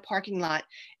Casino parking lot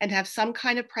and have some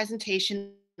kind of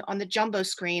presentation on the jumbo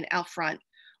screen out front.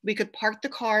 We could park the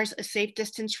cars a safe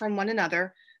distance from one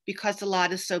another because the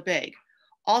lot is so big.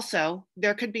 Also,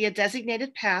 there could be a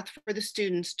designated path for the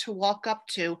students to walk up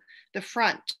to the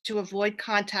front to avoid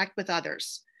contact with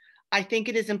others. I think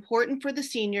it is important for the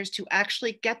seniors to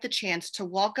actually get the chance to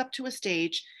walk up to a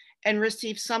stage and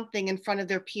receive something in front of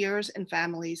their peers and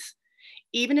families.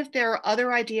 Even if there are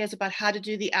other ideas about how to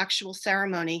do the actual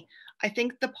ceremony, I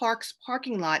think the park's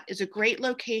parking lot is a great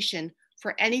location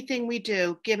for anything we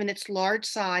do, given its large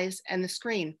size and the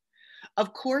screen.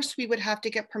 Of course, we would have to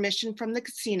get permission from the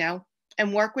casino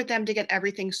and work with them to get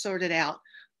everything sorted out,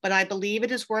 but I believe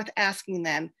it is worth asking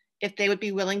them if they would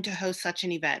be willing to host such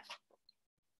an event.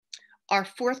 Our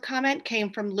fourth comment came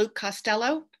from Luke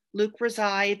Costello. Luke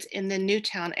resides in the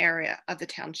Newtown area of the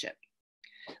township.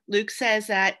 Luke says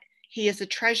that he is the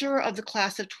treasurer of the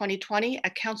class of 2020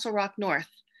 at Council Rock North.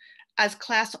 As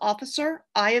class officer,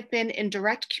 I have been in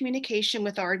direct communication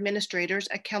with our administrators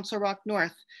at Council Rock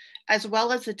North, as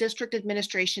well as the district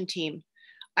administration team.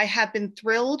 I have been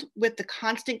thrilled with the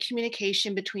constant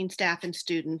communication between staff and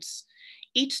students.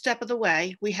 Each step of the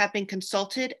way, we have been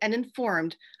consulted and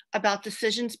informed about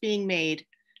decisions being made.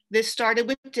 This started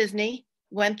with Disney,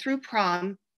 went through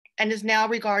prom, and is now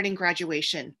regarding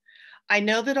graduation. I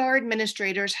know that our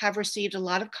administrators have received a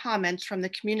lot of comments from the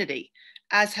community,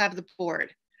 as have the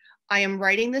board. I am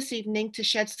writing this evening to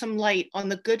shed some light on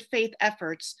the good faith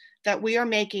efforts that we are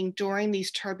making during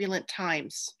these turbulent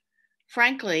times.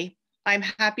 Frankly, I'm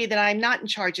happy that I'm not in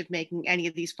charge of making any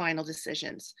of these final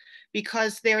decisions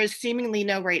because there is seemingly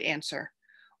no right answer.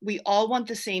 We all want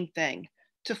the same thing,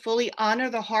 to fully honor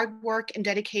the hard work and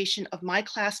dedication of my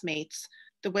classmates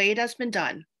the way it has been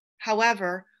done.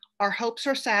 However, our hopes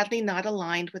are sadly not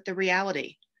aligned with the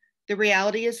reality. The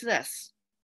reality is this: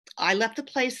 I left the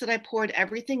place that I poured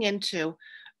everything into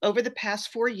over the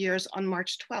past 4 years on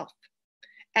March 12th,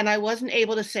 and I wasn't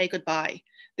able to say goodbye.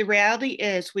 The reality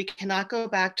is we cannot go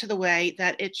back to the way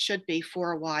that it should be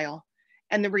for a while.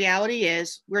 And the reality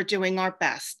is we're doing our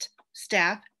best,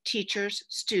 staff, teachers,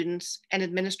 students, and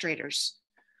administrators.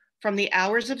 From the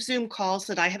hours of Zoom calls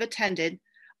that I have attended,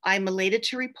 I am elated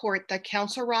to report that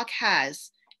Council Rock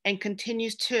has and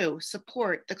continues to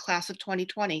support the class of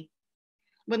 2020.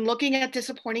 When looking at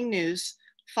disappointing news,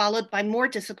 followed by more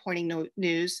disappointing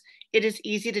news, it is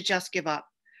easy to just give up.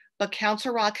 But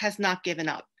Council Rock has not given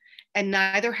up, and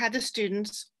neither have the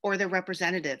students or their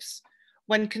representatives.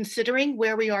 When considering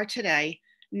where we are today,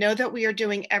 know that we are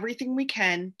doing everything we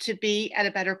can to be at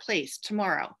a better place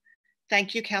tomorrow.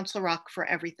 Thank you, Council Rock, for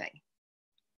everything.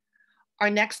 Our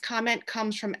next comment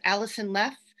comes from Allison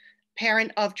Leff,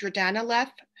 parent of Jordana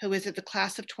Leff, who is at the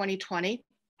class of 2020,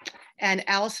 and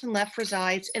Allison Leff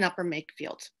resides in Upper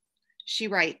Makefield. She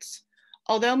writes,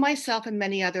 although myself and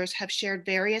many others have shared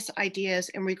various ideas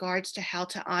in regards to how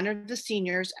to honor the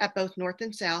seniors at both North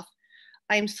and South,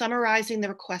 I am summarizing the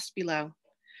request below,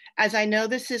 as I know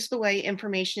this is the way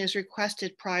information is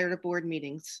requested prior to board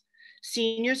meetings.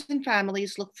 Seniors and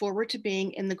families look forward to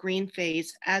being in the green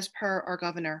phase as per our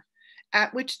governor,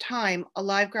 at which time a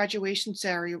live graduation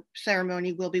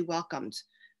ceremony will be welcomed.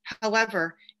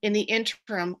 However, in the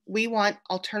interim, we want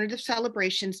alternative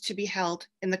celebrations to be held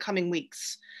in the coming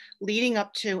weeks, leading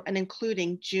up to and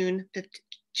including June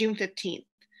 15th.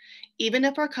 Even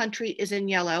if our country is in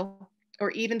yellow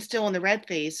or even still in the red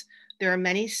phase, there are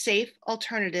many safe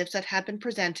alternatives that have been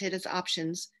presented as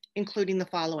options, including the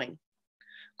following: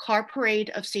 car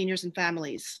parade of seniors and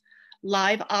families,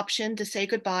 live option to say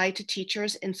goodbye to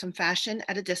teachers in some fashion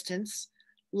at a distance,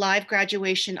 live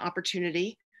graduation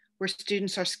opportunity where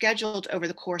students are scheduled over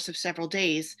the course of several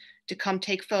days to come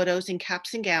take photos in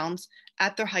caps and gowns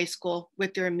at their high school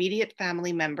with their immediate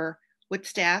family member, with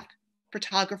staff,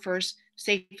 photographers,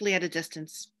 safely at a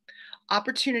distance.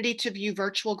 Opportunity to view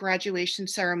virtual graduation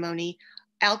ceremony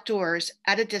outdoors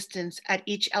at a distance at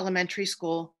each elementary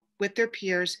school with their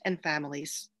peers and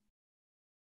families.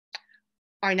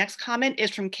 Our next comment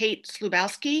is from Kate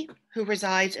Slubowski, who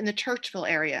resides in the Churchville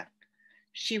area.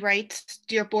 She writes,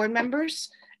 "Dear board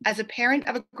members, as a parent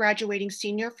of a graduating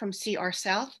senior from CR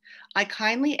South, I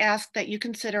kindly ask that you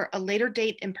consider a later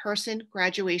date in-person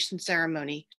graduation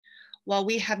ceremony. While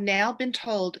we have now been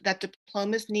told that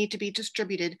diplomas need to be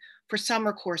distributed for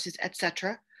summer courses,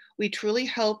 etc., we truly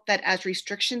hope that as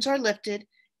restrictions are lifted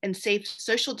and safe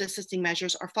social distancing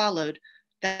measures are followed,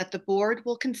 that the board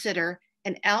will consider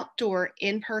an outdoor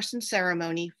in-person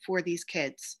ceremony for these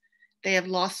kids. They have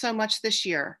lost so much this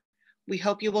year. We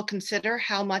hope you will consider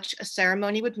how much a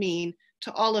ceremony would mean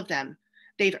to all of them.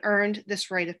 They've earned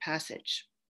this rite of passage."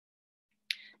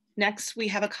 Next, we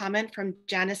have a comment from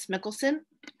Janice Mickelson,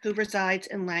 who resides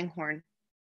in Langhorne.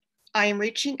 "I am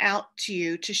reaching out to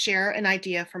you to share an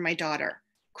idea for my daughter,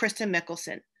 Kristen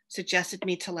Mickelson, suggested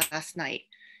me to last night.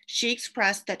 She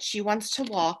expressed that she wants to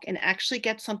walk and actually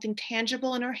get something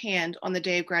tangible in her hand on the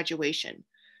day of graduation.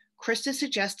 Krista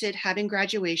suggested having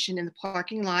graduation in the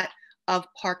parking lot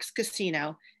of Parks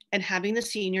Casino and having the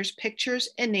seniors' pictures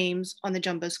and names on the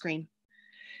jumbo screen.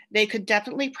 They could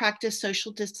definitely practice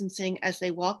social distancing as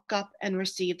they walk up and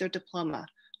receive their diploma.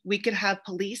 We could have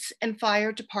police and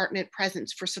fire department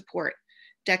presence for support,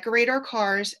 decorate our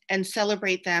cars, and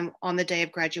celebrate them on the day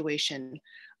of graduation.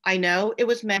 I know it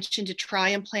was mentioned to try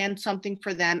and plan something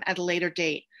for them at a later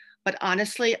date, but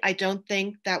honestly, I don't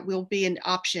think that will be an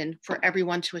option for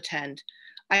everyone to attend.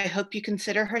 I hope you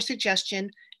consider her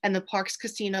suggestion, and the Parks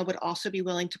Casino would also be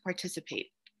willing to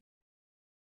participate."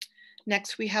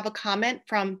 Next, we have a comment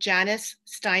from Janice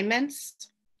Steinmetz.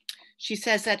 She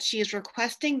says that she is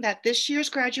requesting that this year's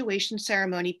graduation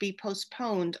ceremony be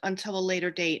postponed until a later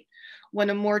date,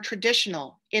 when a more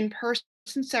traditional in-person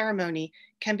ceremony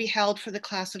can be held for the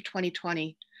class of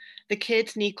 2020. The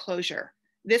kids need closure,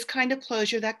 this kind of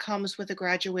closure that comes with a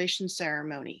graduation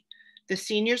ceremony. The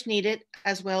seniors need it,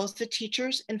 as well as the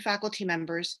teachers and faculty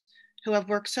members who have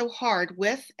worked so hard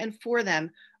with and for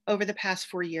them over the past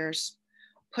 4 years.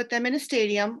 Put them in a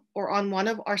stadium or on one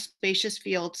of our spacious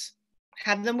fields.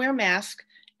 Have them wear masks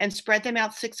and spread them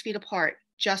out 6 feet apart,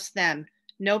 just them,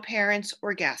 no parents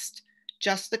or guests,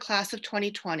 just the class of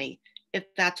 2020,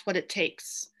 if that's what it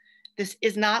takes. This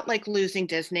is not like losing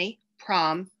Disney,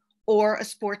 prom, or a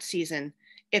sports season.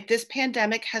 If this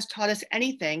pandemic has taught us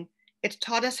anything, it's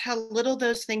taught us how little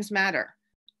those things matter.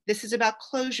 This is about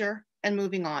closure and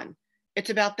moving on. It's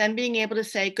about them being able to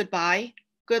say goodbye,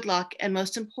 good luck, and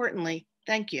most importantly,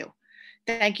 thank you.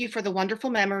 Thank you for the wonderful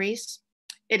memories.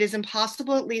 It is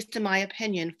impossible, at least in my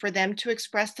opinion, for them to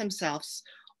express themselves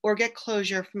or get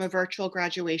closure from a virtual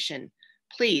graduation.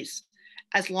 Please,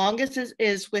 as long as it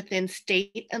is within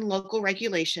state and local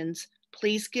regulations,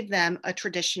 please give them a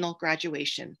traditional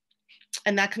graduation.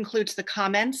 And that concludes the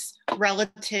comments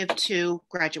relative to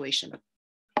graduation.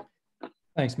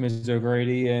 Thanks, Ms.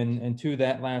 O'Grady. And to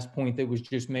that last point that was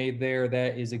just made there,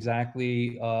 that is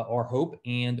exactly our hope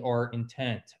and our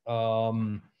intent.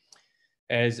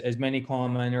 As many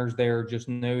commenters there just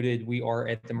noted, we are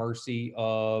at the mercy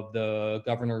of the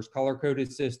governor's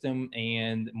color-coded system,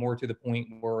 and more to the point,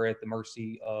 we're at the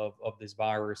mercy of this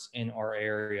virus in our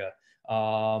area.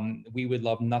 We would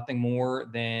love nothing more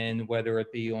than, whether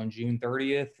it be on June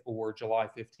 30th or July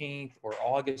 15th or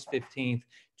August 15th,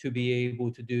 to be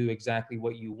able to do exactly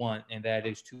what you want, and that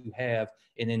is to have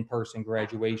an in-person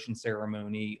graduation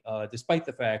ceremony, despite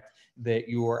the fact that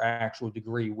your actual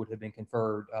degree would have been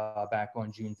conferred back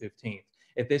on June 15th.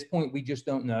 At this point, we just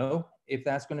don't know if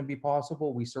that's going to be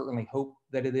possible. We certainly hope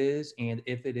that it is, and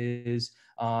if it is,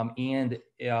 and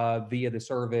via the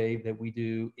survey that we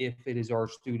do, if it is our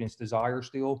students' desire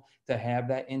still to have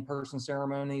that in-person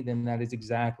ceremony, then that is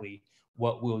exactly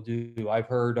what we'll do. I've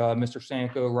heard Mr.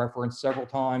 Sanko reference several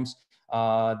times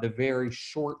the very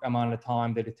short amount of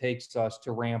time that it takes us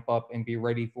to ramp up and be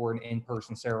ready for an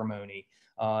in-person ceremony.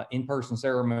 In-person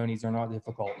ceremonies are not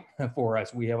difficult for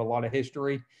us. We have a lot of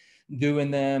history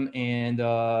doing them, and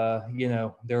you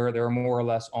know, they're more or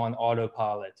less on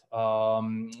autopilot.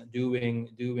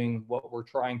 Doing what we're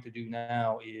trying to do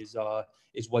now is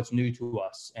what's new to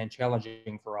us and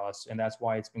challenging for us, and that's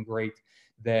why it's been great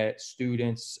that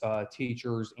students,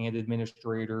 teachers, and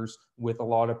administrators, with a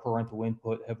lot of parental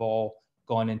input, have all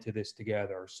gone into this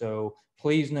together. So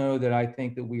please know that I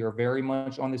think that we are very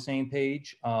much on the same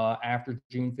page. After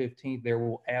June 15th, there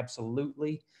will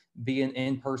absolutely be an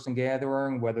in-person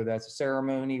gathering, whether that's a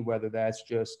ceremony, whether that's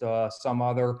just some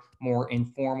other more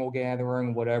informal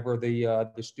gathering, whatever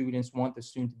the students want, the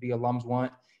soon-to-be alums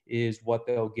want, is what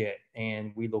they'll get.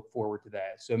 And we look forward to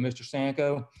that. So Mr.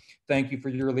 Sanko, thank you for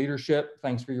your leadership.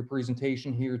 Thanks for your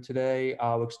presentation here today.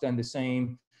 I'll extend the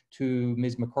same to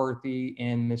Ms. McCarthy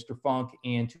and Mr. Funk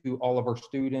and to all of our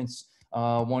students,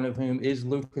 one of whom is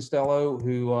Luke Costello,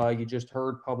 who you just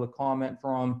heard public comment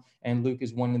from. And Luke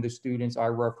is one of the students I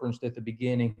referenced at the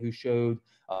beginning who showed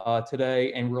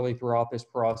today and really throughout this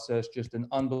process just an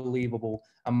unbelievable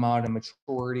amount of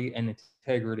maturity and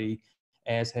integrity,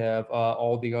 as have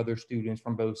all the other students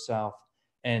from both South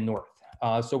and North.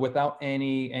 So without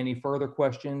any further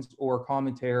questions or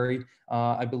commentary,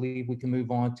 I believe we can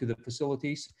move on to the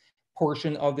facilities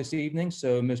portion of this evening.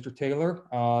 So Mr. Taylor,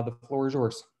 the floor is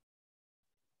yours.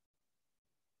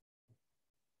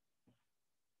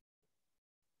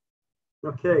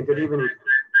 Okay, good evening.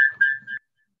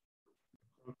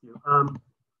 Thank you.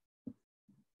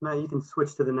 Matt, you can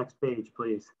switch to the next page,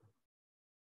 please.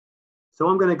 So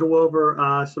I'm going to go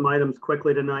over some items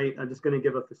quickly tonight. I'm just going to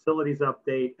give a facilities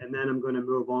update, and then I'm going to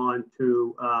move on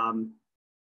to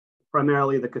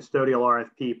primarily the custodial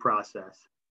RFP process.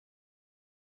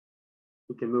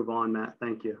 You can move on, Matt.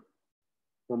 Thank you.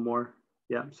 One more.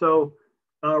 Yeah. So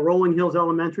Rolling Hills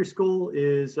Elementary School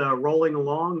is rolling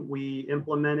along. We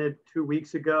implemented 2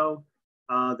 weeks ago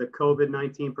the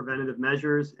COVID-19 preventative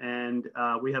measures, and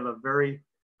we have a very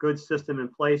good system in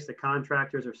place. The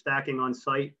contractors are stacking on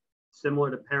site,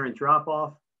 similar to parent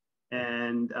drop-off,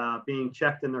 and being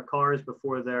checked in their cars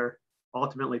before they're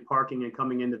ultimately parking and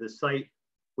coming into the site.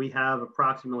 We have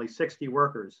approximately 60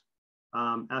 workers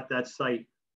at that site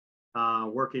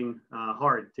working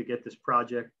hard to get this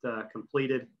project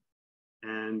completed.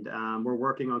 And we're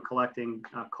working on collecting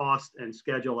cost and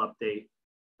schedule update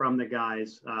from the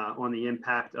guys on the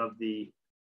impact of the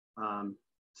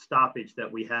stoppage that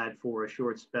we had for a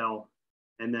short spell,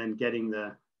 and then getting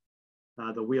the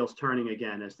wheels turning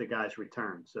again as the guys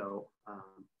return. So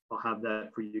I'll have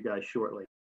that for you guys shortly.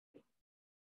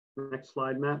 Next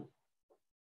slide, Matt.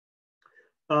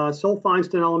 Sol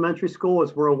Feinston Elementary School,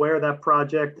 as we're aware, that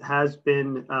project has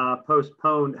been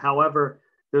postponed. However,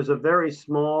 there's a very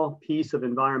small piece of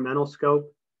environmental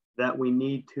scope that we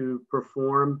need to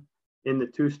perform in the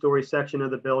two-story section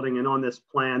of the building. And on this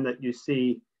plan that you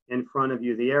see in front of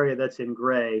you, the area that's in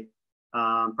gray,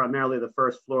 primarily the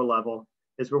first floor level,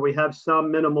 is where we have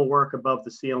some minimal work above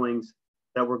the ceilings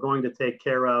that we're going to take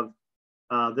care of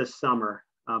this summer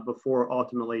before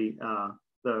ultimately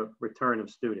the return of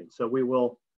students. So we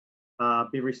will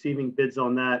be receiving bids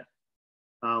on that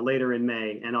later in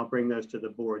May, and I'll bring those to the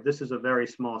board. This is a very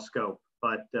small scope,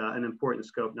 but an important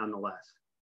scope nonetheless.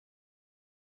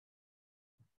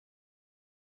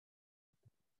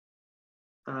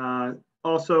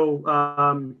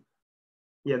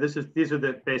 Yeah, these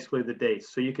are basically the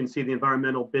dates. So you can see the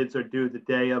environmental bids are due the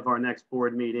day of our next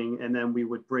board meeting, and then we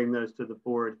would bring those to the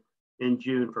board in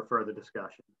June for further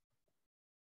discussion.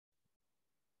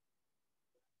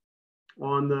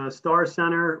 On the Star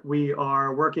Center, we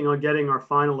are working on getting our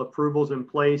final approvals in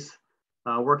place,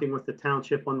 working with the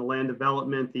township on the land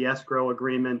development, the escrow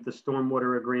agreement, the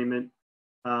stormwater agreement.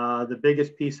 The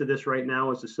biggest piece of this right now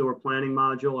is the sewer planning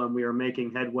module, and we are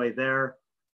making headway there.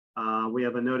 We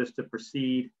have a notice to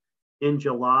proceed in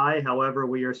July. However,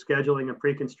 we are scheduling a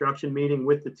pre-construction meeting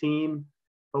with the team,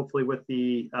 hopefully with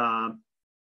the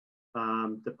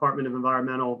Department of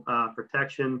Environmental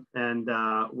Protection and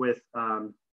with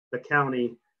the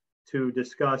county to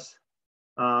discuss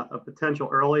a potential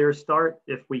earlier start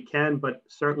if we can, but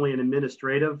certainly an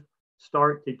administrative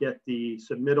start to get the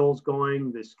submittals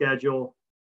going, the schedule,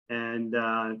 and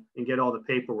get all the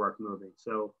paperwork moving.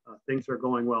 So things are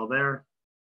going well there.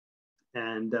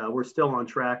 And we're still on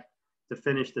track to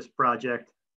finish this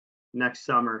project next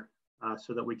summer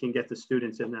so that we can get the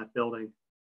students in that building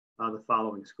the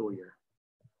following school year.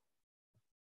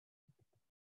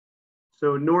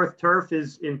 So North Turf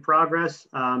is in progress.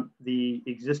 The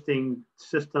existing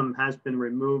system has been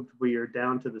removed. We are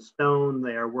down to the stone.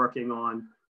 They are working on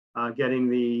getting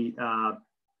the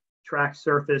track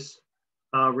surface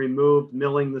removed,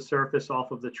 milling the surface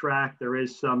off of the track. There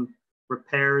is some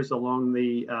repairs along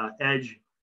the edge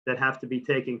that have to be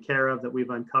taken care of that we've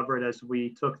uncovered as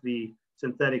we took the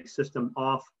synthetic system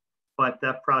off, but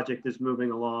that project is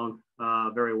moving along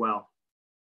very well.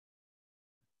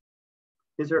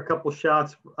 These are a couple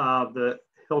shots of the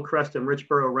Hillcrest and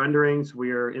Richboro renderings.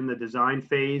 We are in the design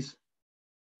phase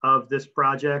of this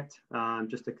project.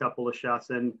 Just a couple of shots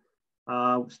in.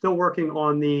 Still working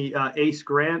on the ACE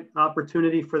grant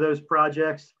opportunity for those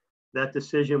projects. That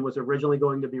decision was originally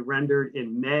going to be rendered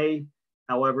in May.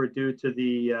 However, due to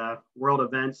the world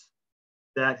events,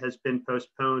 that has been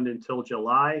postponed until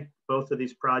July. Both of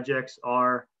these projects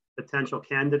are potential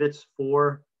candidates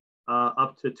for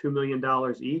up to $2 million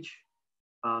each.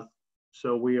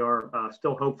 So we are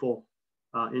still hopeful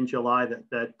in July that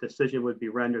that decision would be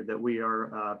rendered, that we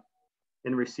are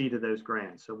in receipt of those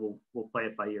grants. So we'll play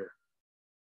it by ear.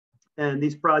 And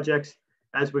these projects,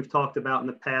 as we've talked about in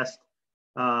the past,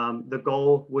 the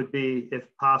goal would be, if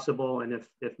possible, and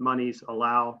if monies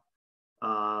allow,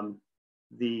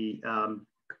 the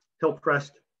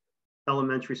Hillcrest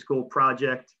Elementary School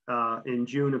project in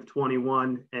June of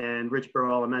 21 and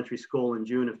Richboro Elementary School in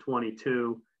June of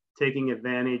 22, taking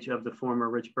advantage of the former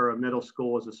Richboro Middle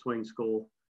School as a swing school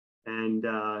and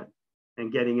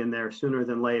getting in there sooner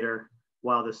than later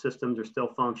while the systems are still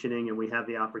functioning and we have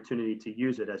the opportunity to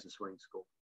use it as a swing school.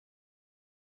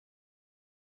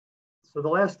 So the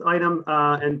last item,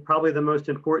 and probably the most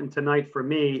important tonight for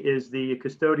me, is the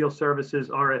custodial services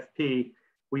RFP.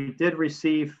 We did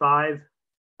receive 5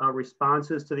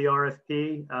 responses to the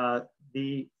RFP.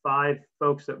 The 5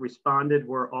 folks that responded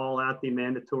were all at the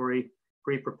mandatory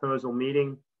pre-proposal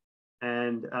meeting.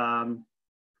 And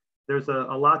there's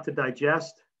a lot to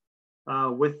digest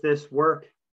with this work.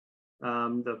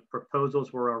 The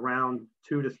proposals were around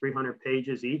 200 to 300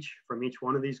 pages each from each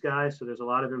one of these guys. So there's a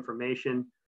lot of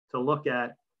information to look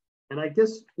at. And I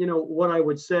guess, you know, what I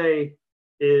would say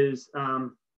is,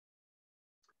 and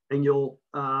you'll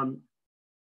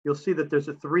see that there's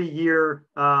a 3-year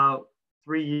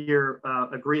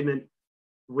agreement,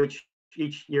 which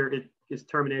each year it is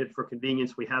terminated for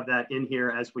convenience. We have that in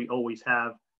here, as we always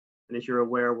have. And as you're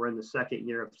aware, we're in the 2nd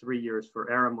year of 3 years for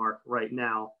Aramark right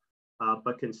now,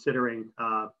 but considering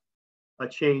a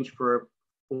change for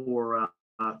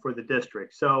the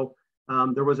district. So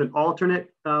there was an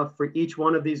alternate for each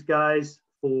one of these guys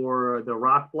for the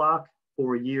rock block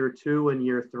for year 2 and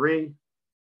year 3.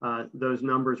 Those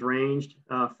numbers ranged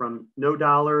from no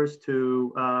dollars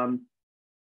to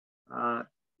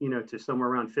to somewhere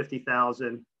around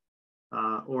 50,000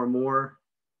 or more,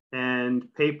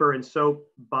 and paper and soap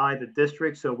by the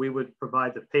district. So we would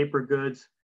provide the paper goods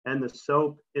and the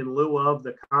soap in lieu of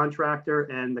the contractor,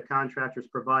 and the contractors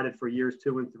provided for years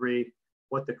 2 and 3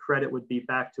 what the credit would be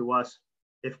back to us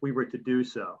if we were to do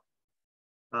so.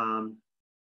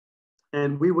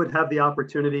 And we would have the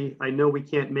opportunity, I know we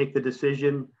can't make the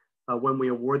decision when we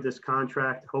award this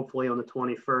contract, hopefully on the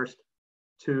 21st,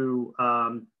 to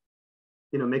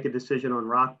make a decision on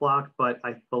rock block, but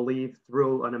I believe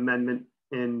through an amendment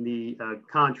in the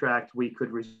contract, we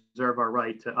could reserve our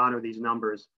right to honor these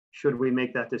numbers should we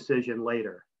make that decision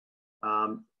later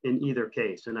in either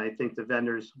case. And I think the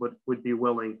vendors would be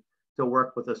willing to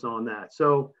work with us on that.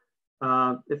 So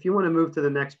if you want to move to the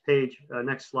next page,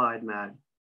 next slide, Matt.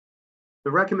 The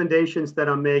recommendations that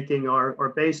I'm making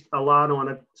are based a lot on,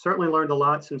 I've certainly learned a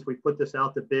lot since we put this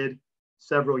out to bid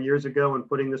several years ago and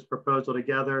putting this proposal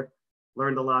together.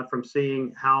 Learned a lot from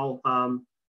seeing how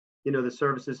the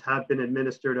services have been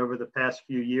administered over the past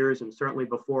few years, and certainly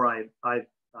before I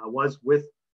was with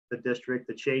the district,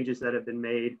 the changes that have been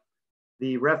made,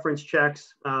 the reference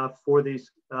checks for these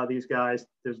guys.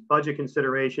 There's budget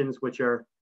considerations, which are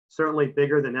certainly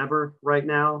bigger than ever right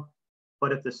now,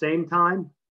 but at the same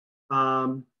time,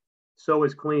 so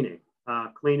is cleaning.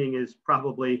 Cleaning is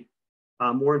probably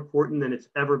more important than it's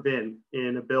ever been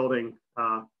in a building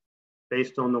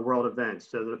based on the world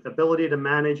events. So the ability to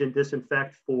manage and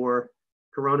disinfect for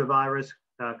coronavirus,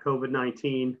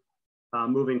 COVID-19,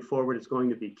 moving forward is going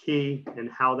to be key, and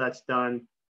how that's done.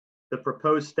 The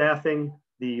proposed staffing,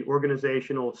 the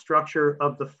organizational structure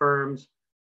of the firms,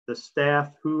 the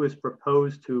staff who is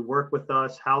proposed to work with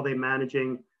us, how they're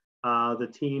managing the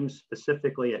teams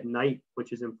specifically at night,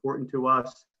 which is important to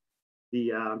us.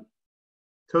 The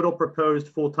total proposed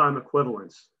full-time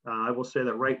equivalents. I will say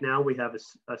that right now we have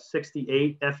a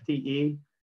 68 FTE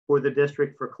for the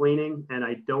district for cleaning, and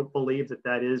I don't believe that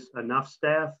that is enough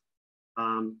staff.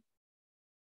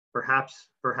 Perhaps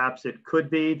it could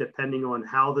be, depending on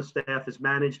how the staff is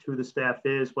managed, who the staff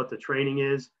is, what the training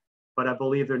is, but I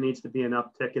believe there needs to be an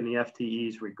uptick in the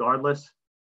FTEs regardless.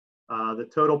 The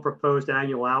total proposed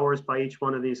annual hours by each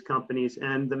one of these companies,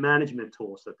 and the management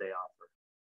tools that they offer.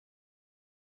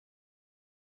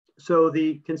 So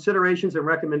the considerations and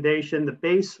recommendation, the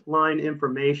baseline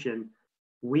information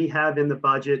we have in the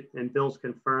budget, and Bill's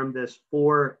confirmed this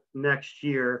for next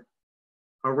year,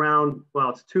 around, well,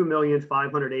 it's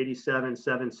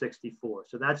 $2,587,764.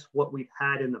 So that's what we've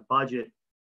had in the budget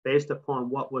based upon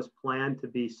what was planned to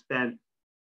be spent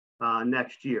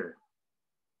next year.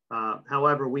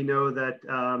 However, we know that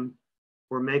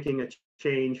we're making a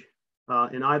change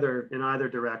in either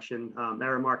direction.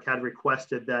 Aramark had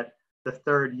requested that the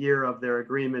third year of their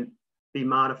agreement be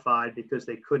modified because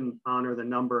they couldn't honor the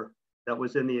number that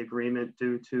was in the agreement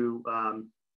due to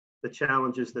the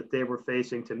challenges that they were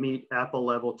facing to meet APA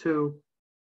level 2,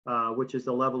 which is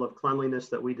the level of cleanliness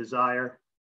that we desire.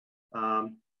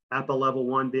 APA level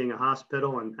 1 being a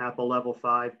hospital and APA level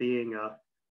 5 being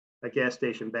a gas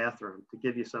station bathroom, to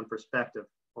give you some perspective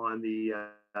on the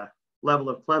level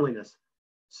of cleanliness.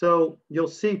 So you'll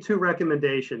see two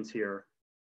recommendations here.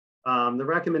 The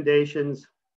recommendations,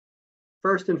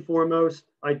 first and foremost,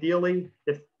 ideally,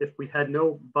 if we had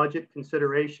no budget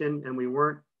consideration and we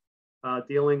weren't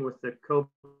dealing with the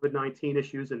COVID-19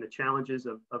 issues and the challenges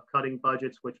of cutting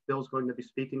budgets, which Bill's going to be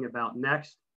speaking about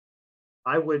next,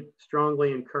 I would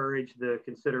strongly encourage the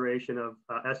consideration of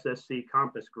SSC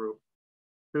Compass Group,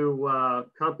 who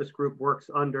Compass Group works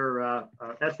under,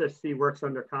 SSC works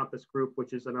under Compass Group,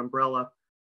 which is an umbrella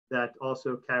that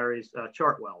also carries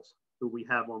Chartwells, who we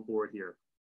have on board here.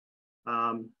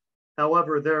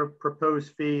 However, their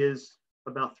proposed fee is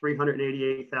about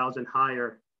 $388,000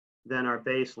 higher than our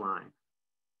baseline.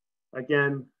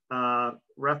 Again,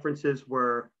 references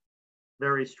were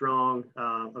very strong,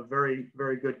 a very,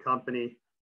 very good company.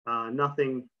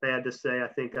 Nothing bad to say. I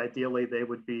think ideally they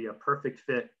would be a perfect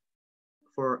fit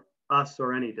for us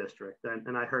or any district.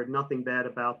 And I heard nothing bad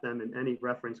about them in any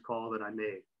reference call that I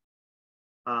made.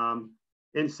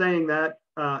 In saying that,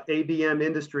 ABM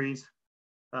Industries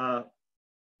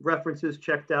references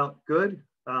checked out good.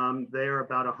 They are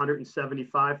about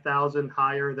 $175,000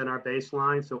 higher than our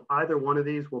baseline. So either one of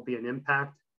these will be an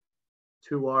impact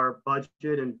to our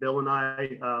budget, and Bill and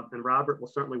I and Robert will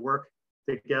certainly work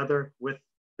together with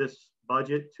this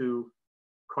budget to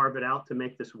carve it out to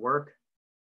make this work.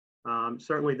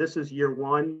 Certainly this is year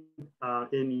one.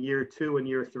 In year 2 and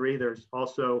year 3, there's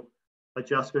also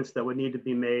adjustments that would need to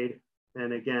be made.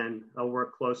 And again, I'll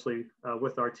work closely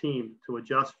with our team to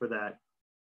adjust for that.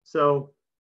 So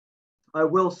I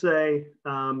will say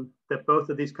that both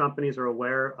of these companies are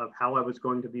aware of how I was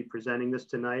going to be presenting this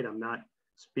tonight. I'm not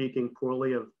speaking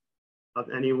poorly of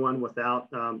anyone without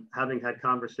having had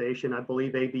conversation. I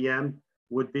believe ABM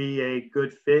would be a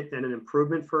good fit and an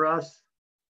improvement for us.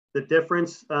 The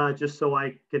difference, just so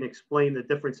I can explain the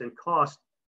difference in cost,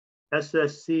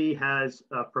 SSC has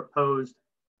proposed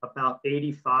about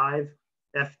 85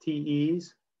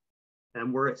 FTEs,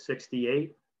 and we're at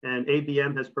 68, and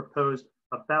ABM has proposed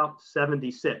about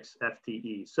 76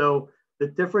 FTEs. So the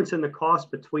difference in the cost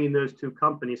between those two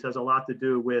companies has a lot to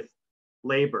do with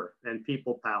labor and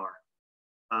people power.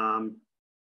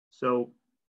 So,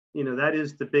 you know, that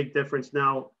is the big difference.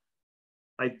 Now,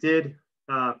 I did,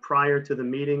 prior to the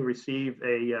meeting, receive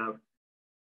a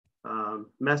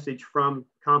message from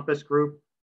Compass Group,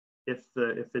 if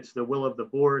it's the will of the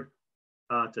board,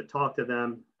 to talk to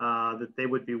them, that they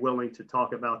would be willing to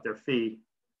talk about their fee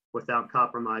without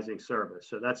compromising service.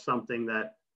 So that's something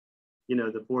that, you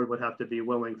know, the board would have to be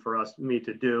willing for me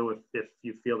to do if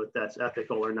you feel that that's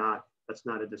ethical or not. That's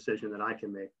not a decision that I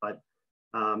can make, but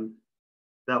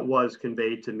that was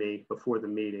conveyed to me before the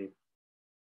meeting.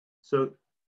 So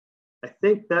I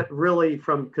think that really,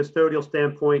 from custodial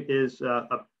standpoint, is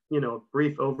a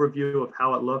brief overview of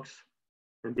how it looks,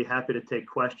 and be happy to take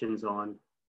questions on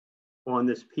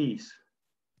this piece.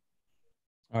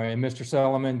 All right, Mr.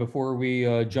 Solomon, before we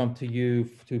jump to you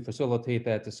to facilitate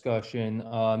that discussion,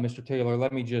 Mr. Taylor,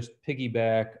 let me just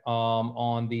piggyback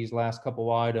on these last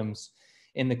couple items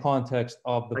in the context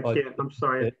of the budget. I'm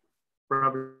sorry,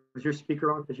 Robert, is your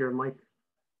speaker on? Is your mic?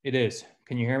 It is.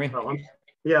 Can you hear me? Oh,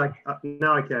 yeah,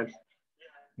 now I can.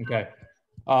 Okay.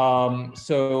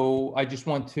 So I just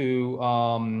want to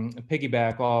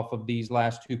piggyback off of these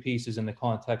last two pieces in the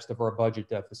context of our budget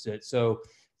deficit. So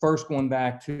first, going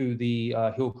back to the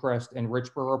Hillcrest and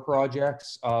Richboro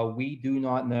projects, we do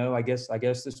not know. I guess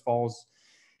this falls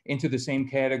into the same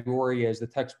category as the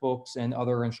textbooks and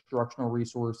other instructional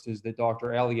resources that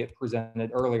Dr. Elliott presented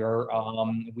earlier.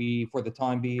 We, for the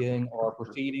time being, are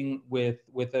proceeding with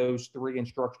those 3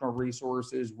 instructional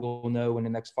resources. We'll know in the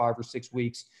next 5 or 6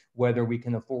 weeks whether we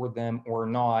can afford them or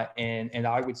not. And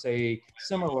I would say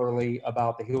similarly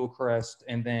about the Hillcrest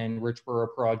and then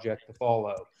Richboro project to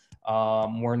follow.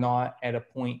 We're not at a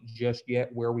point just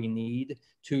yet where we need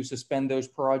to suspend those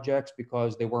projects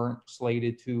because they weren't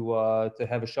slated to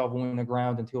have a shovel in the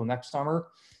ground until next summer.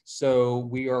 So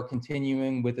we are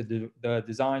continuing with the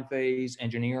design phase,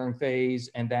 engineering phase,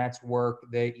 and that's work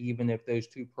that even if those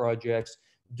 2 projects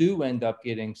do end up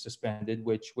getting suspended,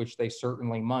 which they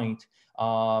certainly might,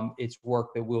 it's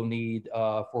work that we'll need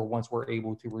for once we're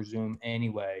able to resume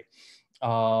anyway.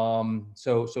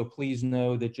 So please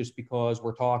know that just because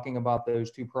we're talking about those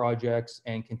two projects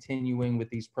and continuing with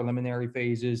these preliminary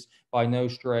phases, by no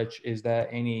stretch is that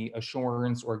any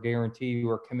assurance or guarantee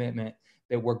or commitment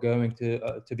that we're going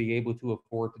to be able to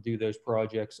afford to do those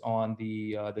projects on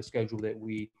the schedule that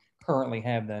we currently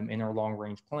have them in our long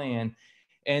range plan.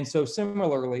 And so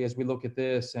similarly, as we look at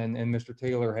this, and Mr.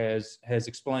 Taylor has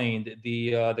explained,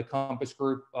 the Compass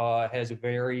Group has a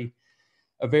very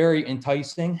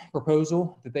enticing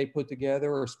proposal that they put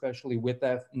together, especially with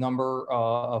that number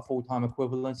of full-time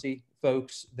equivalency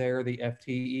folks there, the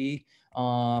FTE.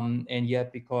 And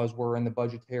yet, because we're in the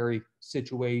budgetary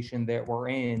situation that we're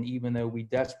in, even though we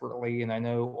desperately, and I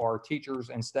know our teachers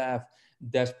and staff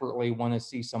desperately want to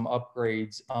see some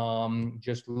upgrades,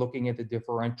 just looking at the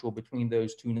differential between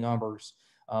those two numbers,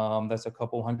 that's a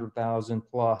couple $100,000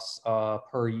 plus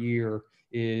per year,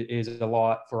 is a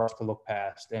lot for us to look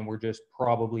past, and we're just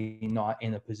probably not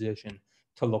in a position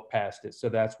to look past it. So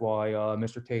that's why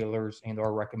Mr. Taylor's and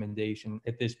our recommendation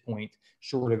at this point,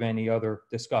 short of any other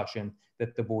discussion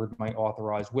that the board might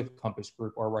authorize with Compass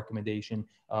Group, our recommendation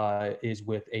is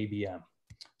with ABM.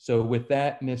 So with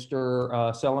that, Mr.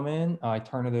 Seleman, I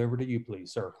turn it over to you,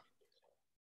 please, sir.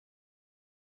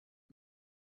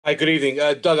 Hi, good evening.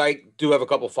 Doug, I do have a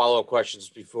couple follow-up questions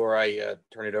before I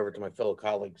turn it over to my fellow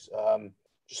colleagues.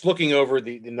 Just looking over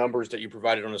the numbers that you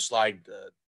provided on a slide,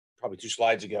 probably 2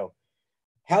 slides ago,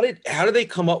 how did they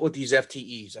come up with these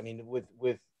FTEs? I mean,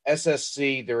 with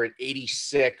SSC, they're at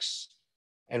 86,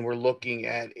 and we're looking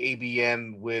at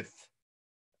ABM with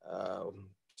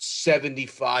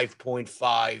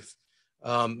 75.5.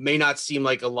 May not seem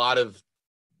like a lot of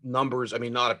numbers. I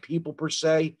mean, not of people per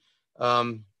se,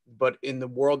 but in the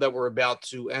world that we're about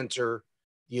to enter,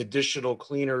 the additional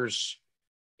cleaners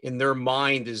in their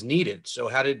mind is needed. So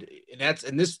how did,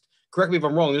 and this, correct me if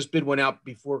I'm wrong, this bid went out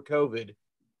before COVID,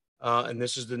 and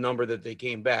this is the number that they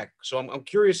came back. So I'm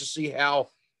curious to see how,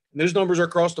 and those numbers are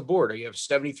across the board. You have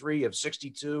 73, you have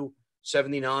 62,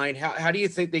 79. How do you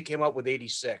think they came up with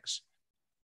 86?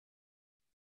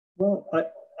 Well,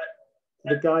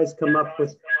 the guys come up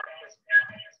with,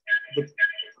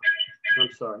 I'm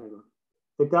sorry, hang on.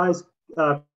 The guys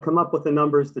come up with the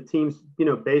numbers, the teams,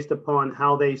 based upon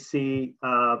how they see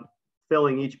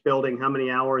filling each building, how many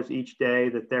hours each day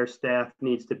that their staff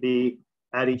needs to be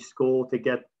at each school to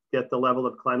get the level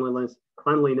of cleanliness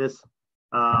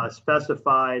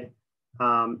specified,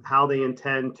 how they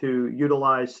intend to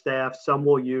utilize staff. Some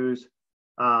will use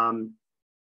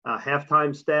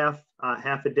half-time staff,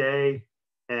 half a day,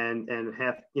 and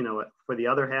half, for the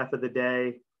other half of the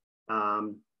day.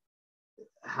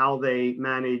 How they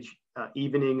manage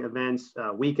evening events,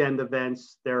 weekend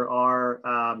events. There are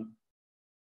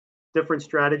different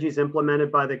strategies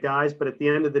implemented by the guys, but at the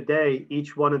end of the day,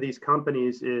 each one of these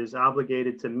companies is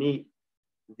obligated to meet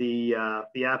the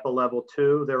APA level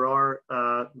 2.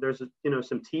 There's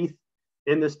some teeth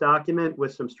in this document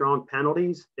with some strong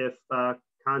penalties if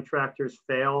contractors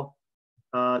fail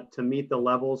to meet the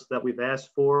levels that we've asked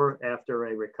for after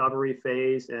a recovery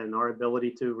phase, and our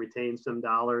ability to retain some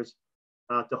dollars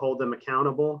to hold them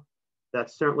accountable.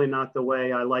 That's certainly not the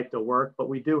way I like to work, but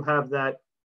we do have that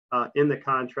in the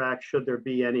contract should there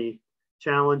be any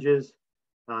challenges.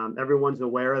 Everyone's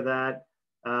aware of that.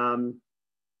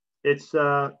 It's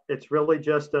really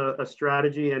just a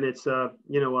strategy, and it's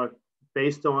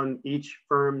based on each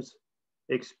firm's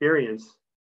experience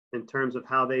in terms of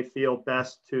how they feel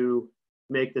best to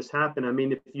make this happen. I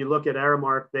mean, if you look at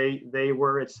Aramark, they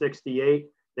were at 68.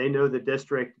 They know the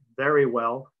district very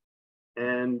well.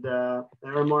 And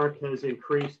Aramark has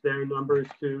increased their numbers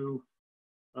to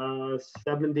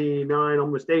 79,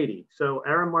 almost 80. So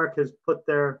Aramark has put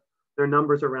their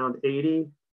numbers around 80.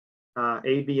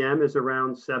 ABM is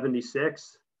around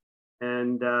 76,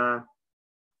 and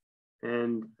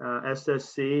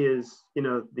SSC is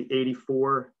the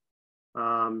 84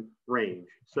 range.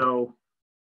 So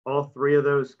all 3 of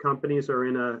those companies are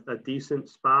in a decent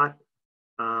spot.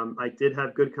 I did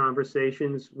have good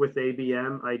conversations with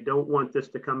ABM. I don't want this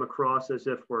to come across as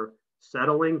if we're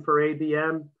settling for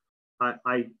ABM.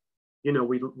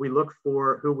 We look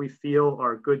for who we feel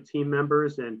are good team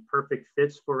members and perfect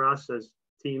fits for us as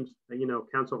teams,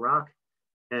 Council Rock.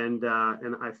 And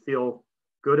I feel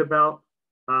good about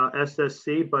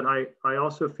SSC, but I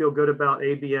also feel good about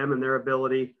ABM and their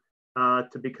ability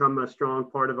to become a strong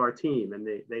part of our team. And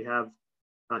they have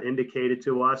indicated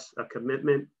to us a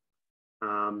commitment.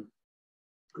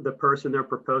 The person they're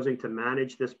proposing to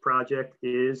manage this project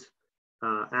is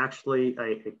actually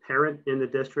a parent in the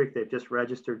district. They've just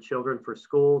registered children for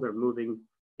school. They're moving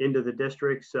into the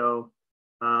district. So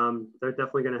they're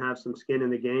definitely going to have some skin in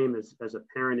the game as a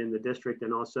parent in the district,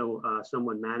 and also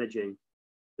someone managing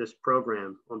this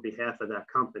program on behalf of that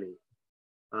company.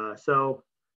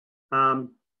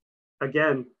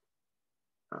 Again,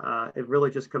 it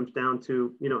really just comes down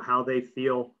to, you know, how they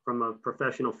feel from a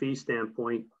professional fee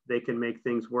standpoint. They can make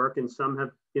things work, and some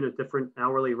have, you know, different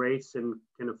hourly rates and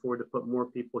can afford to put more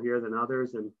people here than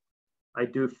others. And I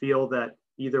do feel that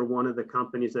either one of the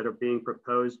companies that are being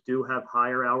proposed do have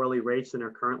higher hourly rates than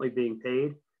are currently being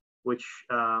paid, which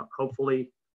hopefully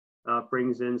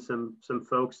brings in some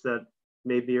folks that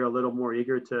maybe are a little more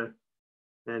eager to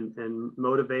and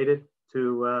motivated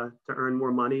to earn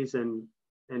more monies and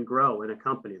grow in a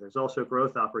company. There's also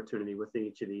growth opportunity within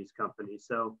each of these companies.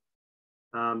 So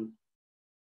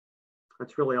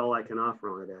that's really all I can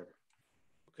offer on it, Ed.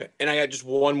 Okay. And I had just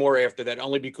one more after that,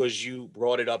 only because you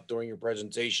brought it up during your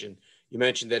presentation. You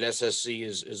mentioned that SSC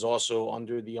is also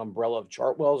under the umbrella of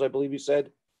Chartwells, I believe you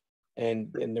said.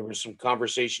 And there was some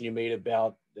conversation you made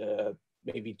about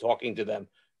maybe talking to them.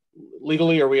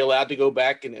 Legally, are we allowed to go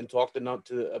back and talk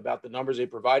about the numbers they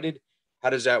provided? How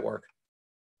does that work?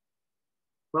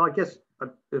 Well, I guess I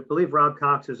believe Rob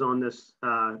Cox is on this.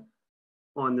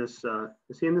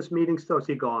 Is he in this meeting still? Is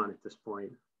he gone at this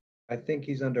point? I think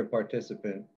he's under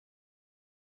participant.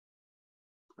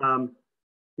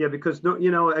 Yeah, because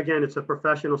you know, again, it's a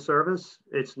professional service.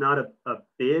 It's not a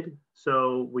bid,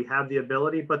 so we have the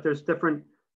ability, but there's different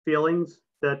feelings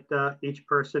that each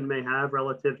person may have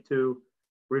relative to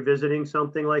revisiting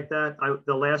something like that.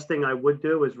 The last thing I would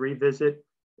do is revisit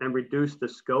and reduce the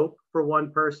scope for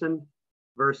one person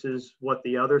versus what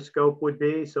the other scope would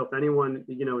be. So if anyone,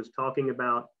 you know, is talking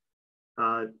about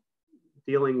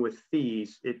dealing with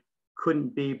fees, it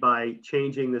couldn't be by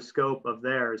changing the scope of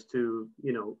theirs to,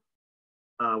 you know,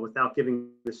 without giving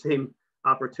the same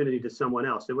opportunity to someone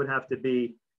else. It would have to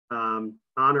be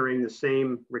honoring the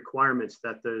same requirements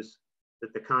that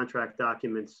the contract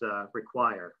documents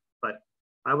require. But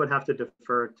I would have to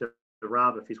defer to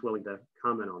Rob if he's willing to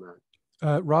comment on that.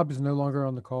 Rob is no longer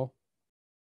on the call.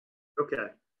 Okay.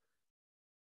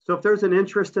 So if there's an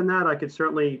interest in that, I could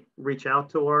certainly reach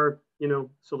out to our, you know,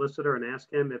 solicitor and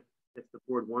ask him if the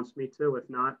board wants me to. If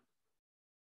not,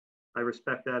 I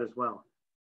respect that as well.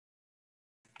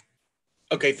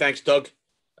 Okay, thanks, Doug.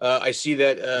 I see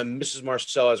that Mrs.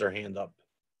 Marcel has her hand up.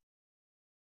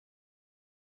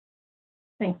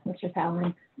 Thanks, Mr.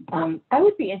 Fallon. I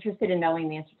would be interested in knowing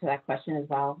the answer to that question as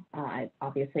well.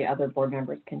 Obviously, other board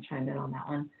members can chime in on that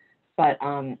one. But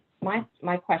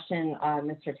my question,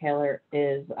 Mr. Taylor,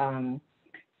 is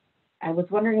I was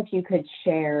wondering if you could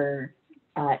share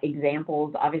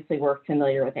examples. Obviously, we're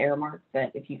familiar with Aramark,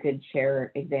 but if you could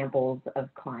share examples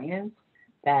of clients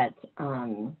that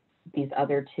these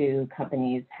other two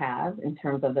companies have in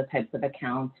terms of the types of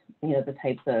accounts, you know, the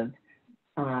types of,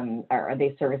 are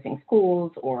they servicing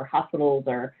schools or hospitals,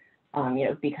 or, you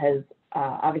know, because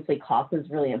obviously cost is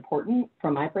really important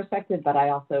from my perspective, but I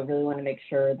also really want to make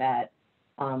sure that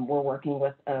we're working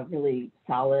with a really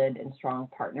solid and strong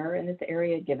partner in this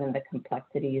area, given the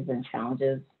complexities and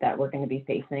challenges that we're going to be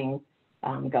facing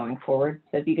going forward.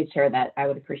 So if you could share that, I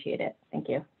would appreciate it. Thank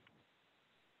you.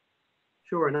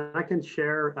 Sure, and I can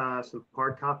share some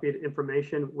hard copied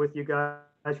information with you guys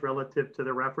relative to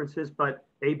the references, but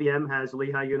ABM has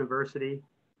Lehigh University.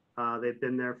 They've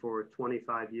been there for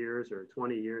 25 years or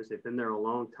 20 years. They've been there a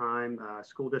long time.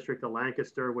 School District of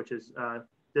Lancaster, which is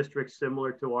districts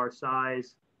similar to our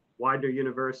size, Widener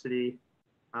University,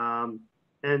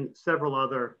 and several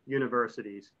other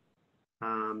universities.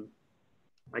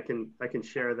 I can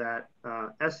share that.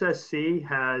 SSC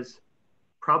has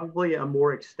probably a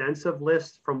more extensive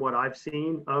list from what I've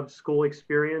seen of school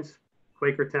experience,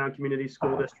 Quakertown Community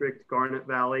School District, Garnet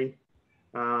Valley,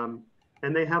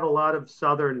 and they have a lot of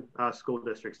southern school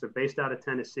districts. They're based out of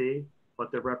Tennessee,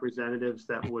 but the representatives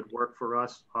that would work for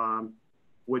us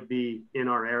would be in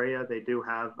our area. They do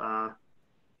have,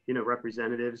 you know,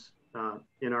 representatives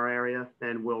in our area,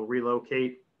 and will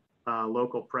relocate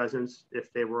local presence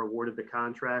if they were awarded the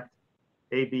contract.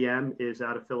 ABM is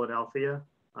out of Philadelphia,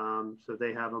 so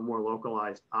they have a more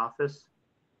localized office,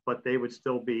 but they would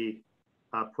still be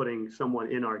putting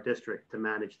someone in our district to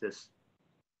manage this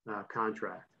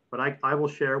contract. But I will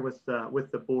share with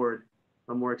the board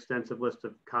a more extensive list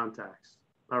of contacts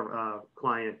or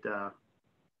client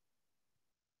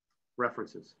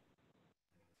references.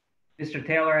 Mr.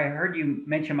 Taylor, I heard you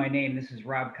mention my name. This is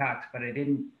Rob Cox, but I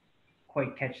didn't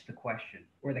quite catch the question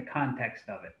or the context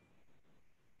of it.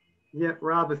 Yeah,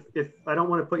 Rob, if I don't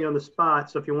want to put you on the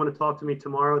spot, so if you want to talk to me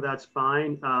tomorrow, that's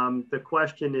fine. The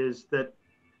question is that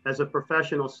as a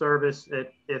professional service, if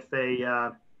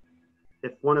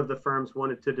one of the firms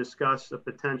wanted to discuss a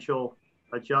potential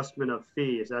adjustment of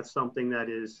fee, is that something that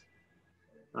is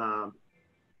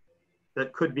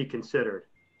that could be considered?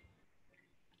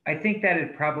 I think that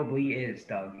it probably is,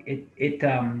 Doug.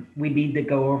 We need to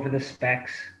go over the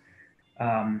specs,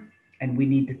 and we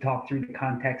need to talk through the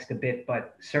context a bit,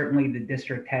 but certainly the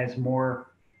district has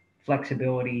more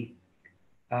flexibility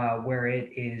where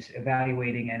it is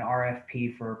evaluating an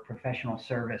RFP for professional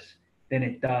service than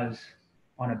it does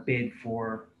on a bid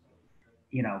for,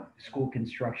 school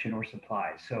construction or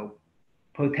supplies. So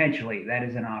potentially that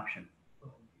is an option.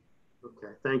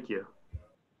 Okay, thank you.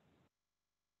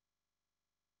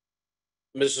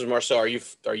 Mrs. Marceau, are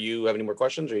you have any more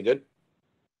questions? Are you good?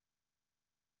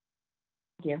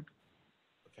 Thank you.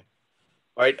 Okay.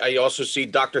 All right. I also see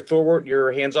Dr. Thorwart,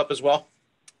 your hands up as well.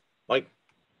 Mike?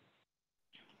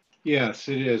 Yes,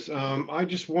 it is. I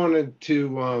just wanted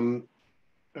to,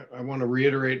 I want to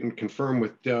reiterate and confirm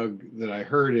with Doug that I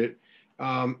heard it.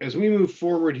 As we move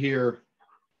forward here,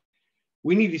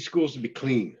 we need these schools to be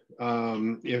clean.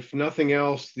 If nothing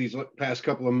else, these past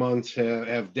couple of months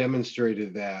have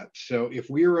demonstrated that. So if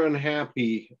we're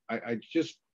unhappy, I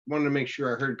just wanted to make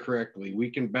sure I heard correctly.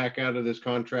 We can back out of this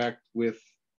contract with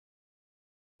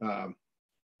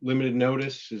limited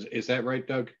notice. Is that right,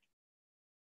 Doug?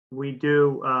 We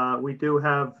do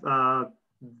have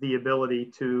the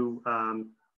ability to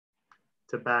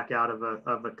back out of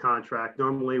a contract.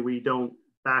 Normally, we don't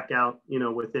back out,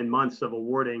 within months of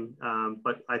awarding,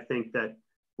 but I think that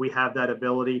we have that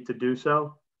ability to do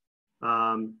so.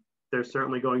 There's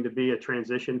certainly going to be a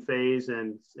transition phase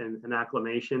and an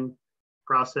acclimation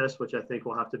process, which I think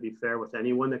will have to be fair with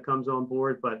anyone that comes on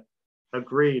board. But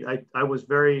agreed, I was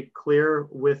very clear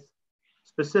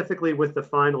specifically with the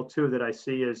final two that I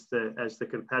see as the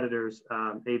competitors,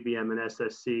 ABM and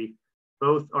SSC.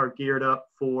 Both are geared up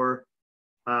for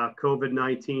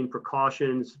COVID-19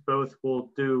 precautions. Both will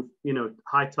do,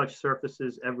 high touch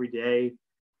surfaces every day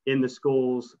in the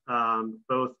schools.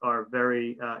 Both are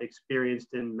very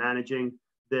experienced in managing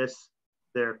this.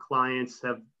 Their clients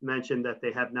have mentioned that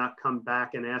they have not come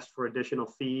back and asked for additional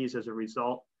fees as a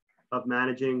result of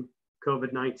managing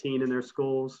COVID-19 in their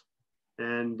schools.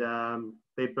 And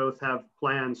they both have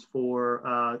plans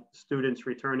for students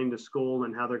returning to school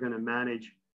and how they're going to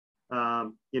manage,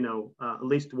 at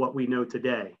least what we know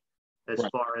today, as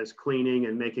far as cleaning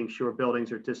and making sure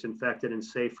buildings are disinfected and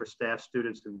safe for staff,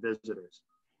 students, and visitors.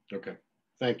 Okay,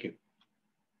 thank you.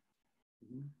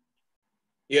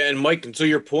 Yeah, and Mike, and to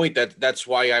your point, that's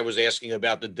why I was asking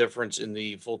about the difference in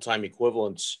the full-time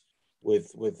equivalents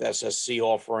with SSC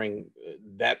offering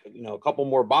that, a couple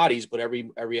more bodies, but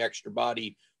every extra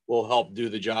body will help do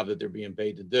the job that they're being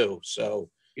paid to do. So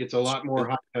it's a lot more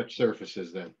high touch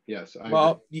surfaces then. Yes.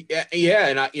 Yeah.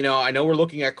 And I know we're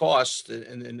looking at costs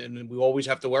and we always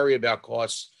have to worry about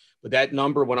costs, but that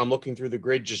number, when I'm looking through the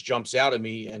grid, just jumps out at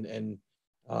me. And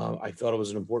I thought it was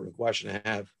an important question to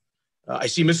have. I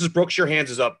see Mrs. Brooks, your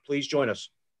hands is up. Please join us.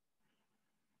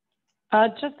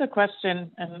 Just a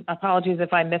question, and apologies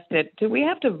if I missed it. Do we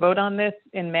have to vote on this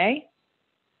in May?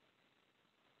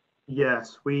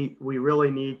 Yes, we really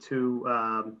need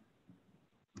to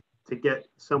get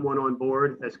someone on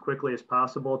board as quickly as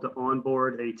possible to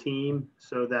onboard a team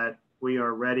so that we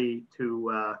are ready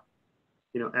to,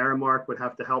 Aramark would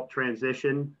have to help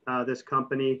transition this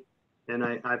company. And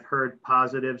I've heard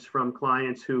positives from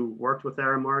clients who worked with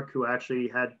Aramark who actually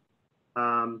had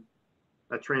a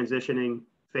transitioning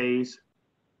phase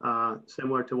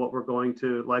similar to what we're going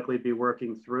to likely be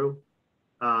working through,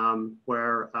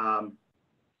 where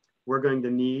we're going to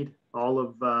need all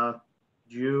of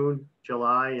June,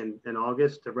 July, and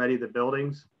August to ready the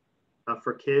buildings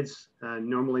for kids.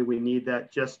 Normally we need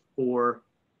that just for,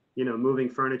 moving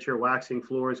furniture, waxing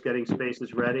floors, getting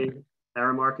spaces ready.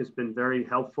 Aramark has been very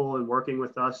helpful in working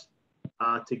with us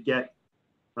to get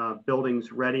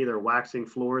buildings ready. They're waxing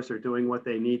floors, they're doing what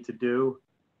they need to do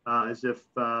as if,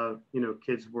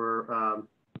 kids were,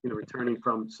 returning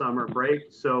from summer break.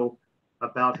 So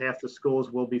about half the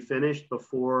schools will be finished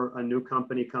before a new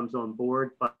company comes on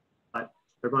board, but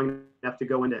they're going to have to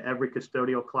go into every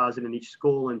custodial closet in each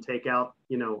school and take out,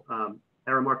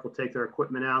 Aramark will take their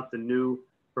equipment out. The new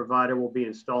provider will be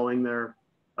installing their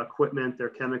equipment, their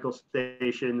chemical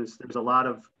stations. There's a lot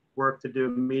of work to do,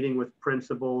 meeting with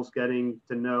principals, getting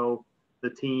to know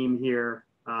the team here.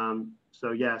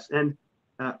 So yes, and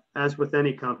as with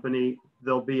any company,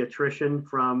 there'll be attrition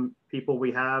from people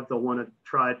we have. They'll want to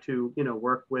try to,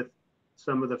 work with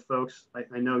some of the folks,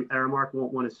 I know Aramark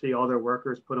won't want to see all their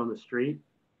workers put on the street.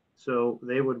 So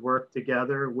they would work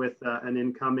together with an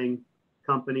incoming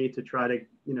company to try to,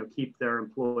 keep their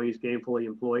employees gainfully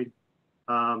employed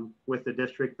with the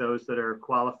district, those that are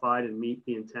qualified and meet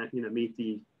the intent, meet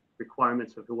the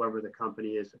requirements of whoever the company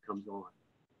is that comes on.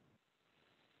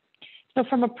 So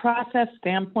from a process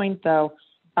standpoint, though,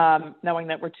 knowing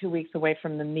that we're 2 weeks away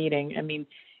from the meeting, I mean,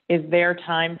 is there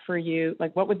time for you,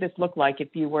 like what would this look like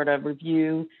if you were to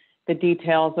review the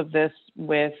details of this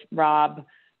with Rob,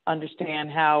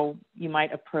 understand how you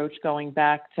might approach going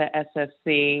back to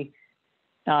SSC,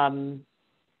 and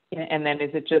then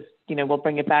is it just, we'll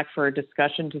bring it back for a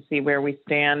discussion to see where we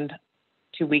stand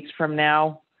 2 weeks from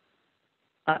now?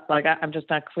 I'm just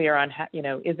not clear on how,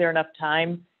 is there enough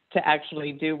time to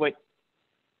actually do what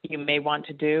you may want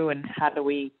to do, and how do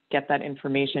we get that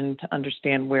information to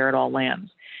understand where it all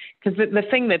lands? Because the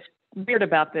thing that's weird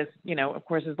about this, of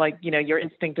course, is like, your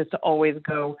instinct is to always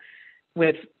go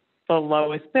with the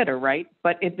lowest bidder, right?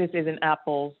 But this isn't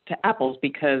apples to apples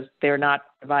because they're not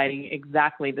providing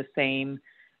exactly the same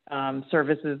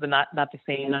services, and not the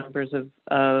same numbers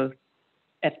of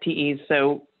FTEs.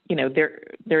 So,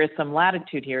 there is some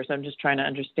latitude here. So I'm just trying to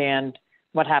understand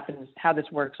what happens, how this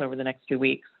works over the next 2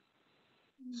 weeks.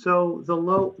 So the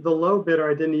low bidder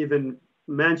I didn't even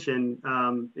mention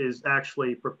is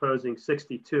actually proposing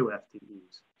 62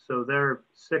 FTEs. So they're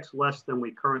 6 less than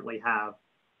we currently have.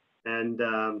 And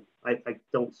I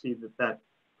don't see that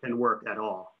can work at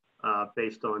all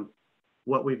based on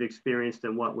what we've experienced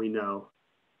and what we know.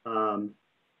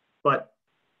 But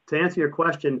to answer your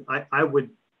question, I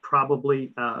would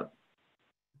probably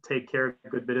take care of a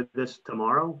good bit of this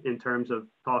tomorrow in terms of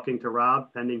talking to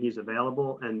Rob, pending he's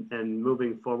available, and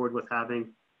moving forward with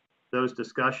having those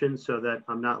discussions so that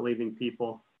I'm not leaving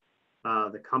people,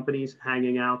 the companies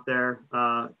hanging out there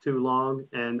too long.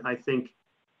 And I think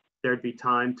there'd be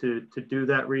time to do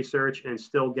that research and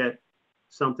still get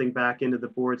something back into the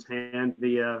board's hand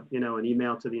via, an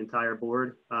email to the entire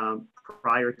board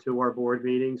prior to our board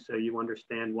meeting. So you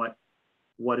understand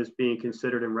what is being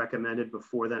considered and recommended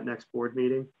before that next board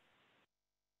meeting.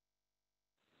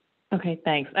 Okay,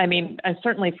 thanks. I mean,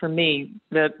 certainly for me,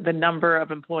 the number of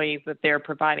employees that they're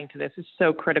providing to this is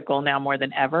so critical now more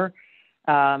than ever.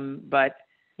 But,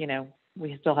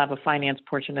 we still have a finance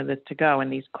portion of this to go,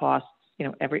 and these costs,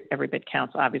 every bit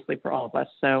counts, obviously, for all of us.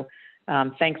 So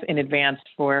thanks in advance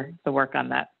for the work on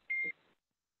that.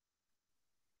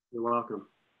 You're welcome.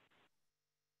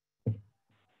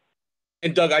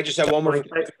 And Doug, I just have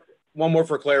one more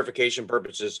for clarification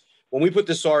purposes. When we put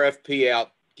this RFP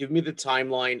out, give me the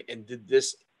timeline, and did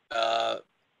this have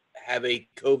a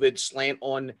COVID slant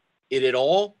on it at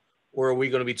all? Or are we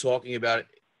going to be talking about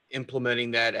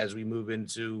implementing that as we move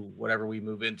into whatever we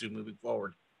move into moving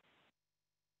forward?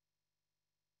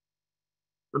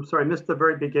 I'm sorry, I missed the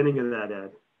very beginning of that,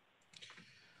 Ed.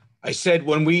 I said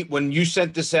when you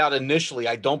sent this out initially,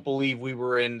 I don't believe we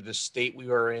were in the state we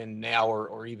are in now,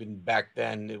 or even back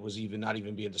then, it was not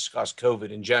even being discussed, COVID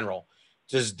in general.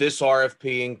 Does this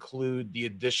RFP include the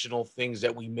additional things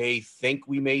that we may think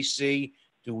we may see?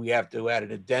 Do we have to add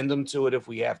an addendum to it if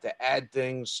we have to add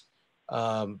things?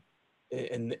 And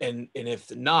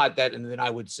if not, then I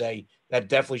would say that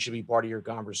definitely should be part of your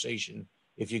conversation.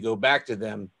 If you go back to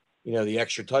them, the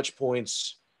extra touch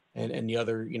points and the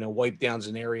other, wipe downs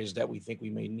in areas that we think we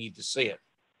may need to see it.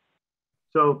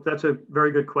 So that's a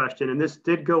very good question. And this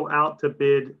did go out to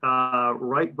bid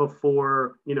right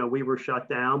before, we were shut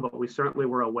down, but we certainly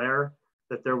were aware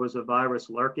that there was a virus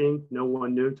lurking. No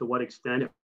one knew to what extent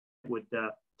it would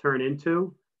turn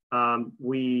into.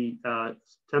 We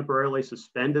temporarily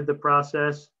suspended the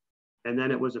process, and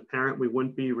then it was apparent we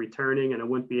wouldn't be returning, and I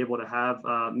wouldn't be able to have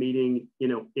a meeting,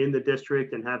 in the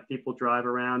district and have people drive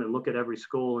around and look at every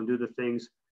school and do the things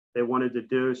they wanted to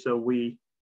do. So we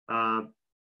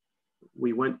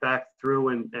went back through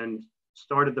and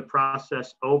started the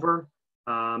process over.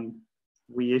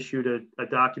 We issued a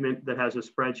document that has a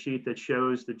spreadsheet that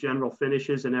shows the general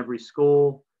finishes in every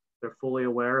school. They're fully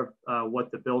aware of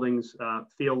what the buildings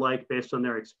feel like based on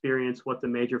their experience, what the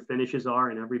major finishes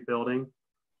are in every building.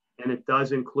 And it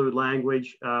does include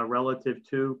language relative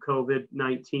to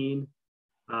COVID-19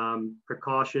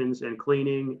 precautions and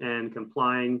cleaning and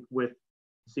complying with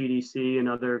CDC and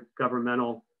other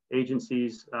governmental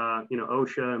agencies,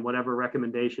 OSHA and whatever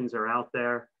recommendations are out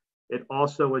there. It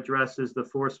also addresses the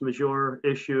force majeure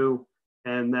issue,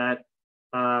 and that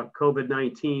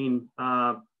COVID-19,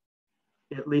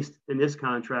 at least in this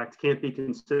contract, can't be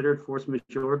considered force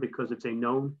majeure because it's a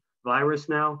known virus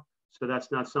now. So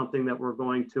that's not something that we're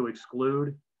going to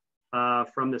exclude.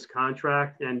 from this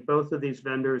contract. And both of these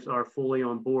vendors are fully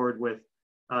on board with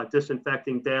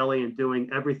disinfecting daily and doing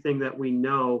everything that we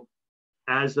know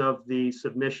as of the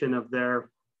submission of their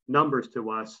numbers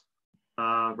to us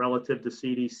relative to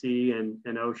CDC and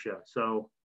OSHA. So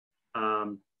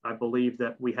I believe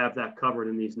that we have that covered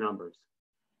in these numbers.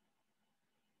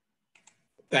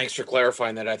 Thanks for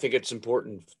clarifying that. I think it's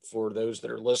important for those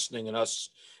that are listening and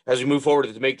us as we move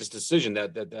forward to make this decision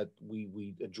that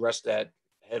we address that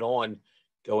head on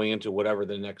going into whatever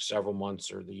the next several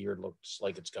months or the year looks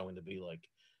like it's going to be like.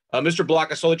 Mr. Block,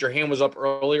 I saw that your hand was up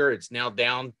earlier. It's now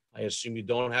down. I assume you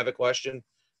don't have a question.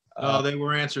 They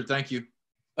were answered. Thank you.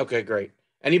 Okay, great.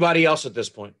 Anybody else at this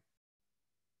point?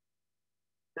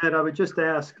 Ed, I would just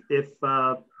ask if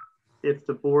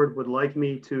the board would like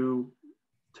me to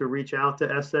reach out to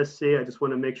SSC. I just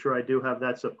want to make sure I do have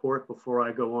that support before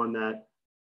I go on that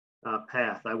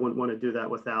path. I wouldn't want to do that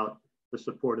without the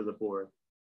support of the board.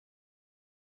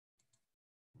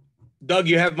 Doug,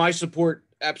 you have my support.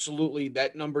 Absolutely.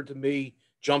 That number to me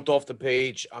jumped off the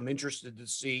page. I'm interested to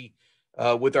see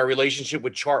with our relationship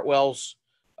with Chartwells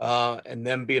and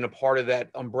them being a part of that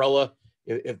umbrella,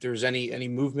 if there's any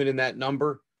movement in that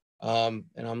number. And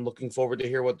I'm looking forward to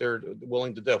hear what they're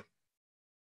willing to do.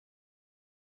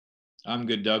 I'm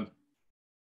good, Doug.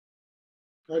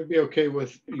 I'd be okay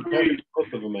with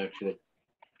both of them, actually.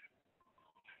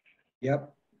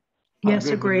 Yep. Yes,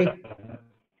 agree.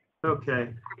 Okay.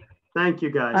 Thank you,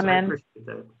 guys. I'm I in. appreciate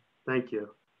that. Thank you.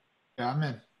 Yeah, I'm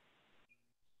in.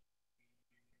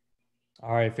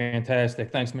 All right,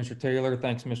 fantastic. Thanks, Mr. Taylor.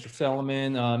 Thanks, Mr.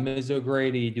 Solomon. Ms.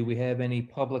 O'Grady, do we have any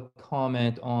public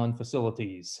comment on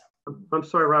facilities? I'm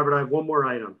sorry, Robert. I have one more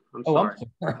item. I'm sorry.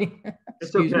 I'm sorry.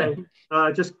 It's okay.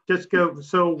 Just go.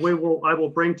 So I will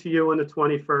bring to you on the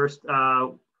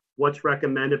 21st what's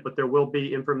recommended, but there will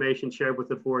be information shared with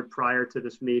the board prior to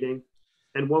this meeting.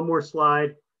 And one more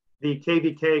slide. The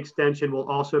KVK extension will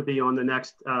also be on the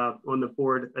next on the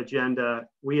board agenda.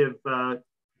 We have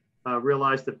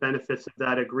realized the benefits of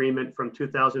that agreement from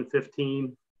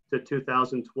 2015 to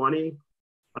 2020.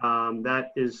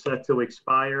 That is set to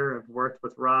expire. I've worked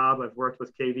with Rob. I've worked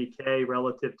with KVK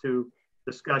relative to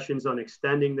discussions on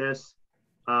extending this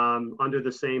under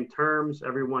the same terms.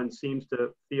 Everyone seems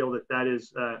to feel that that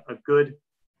is a good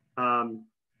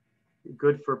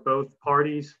for both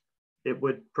parties. It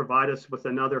would provide us with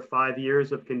another 5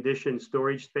 years of conditioned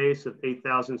storage space of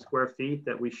 8,000 square feet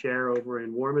that we share over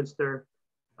in Warminster.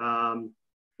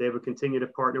 They would continue to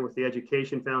partner with the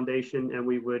Education Foundation, and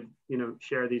we would,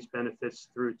 share these benefits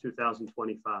through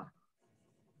 2025.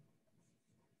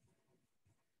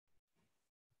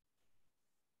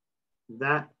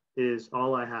 That is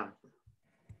all I have.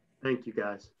 Thank you,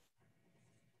 guys.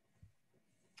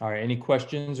 All right, any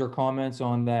questions or comments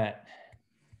on that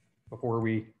before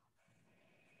we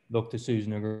look to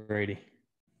Susan O'Grady?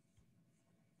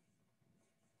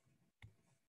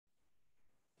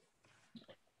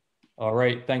 All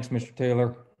right, thanks, Mr.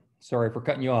 Taylor. Sorry for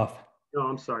cutting you off. No,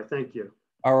 I'm sorry, thank you.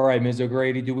 All right, Ms.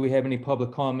 O'Grady, do we have any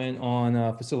public comment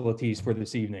on facilities for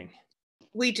this evening?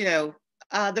 We do.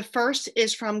 The first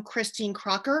is from Christine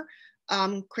Crocker.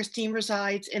 Christine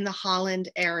resides in the Holland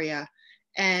area.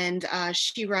 And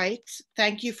she writes,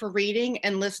 "Thank you for reading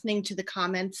and listening to the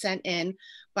comments sent in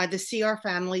by the CR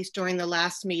families during the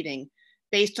last meeting.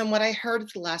 Based on what I heard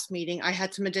at the last meeting, I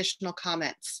had some additional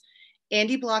comments.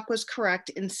 Andy Block was correct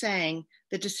in saying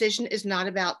the decision is not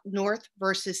about North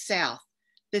versus South.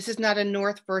 This is not a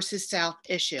North versus South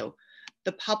issue.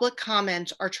 The public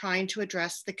comments are trying to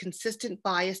address the consistent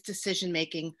biased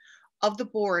decision-making of the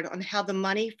board on how the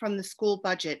money from the school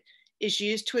budget is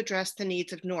used to address the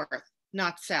needs of North,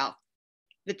 not South.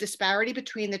 The disparity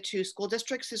between the two school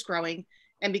districts is growing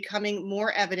and becoming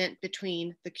more evident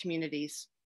between the communities.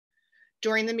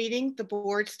 During the meeting, the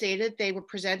board stated they were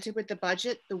presented with the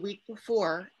budget the week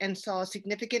before and saw a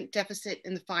significant deficit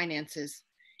in the finances.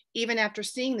 Even after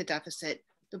seeing the deficit,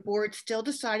 the board still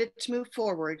decided to move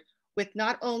forward with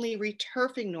not only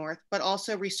returfing North, but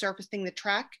also resurfacing the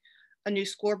track, a new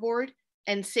scoreboard,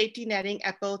 and safety netting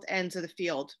at both ends of the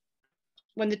field.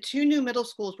 When the two new middle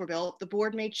schools were built, the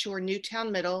board made sure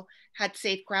Newtown Middle had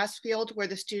safe grass field where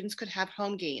the students could have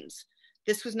home games.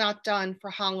 This was not done for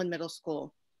Holland Middle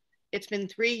School. It's been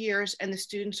 3 years and the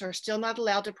students are still not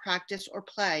allowed to practice or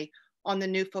play on the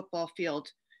new football field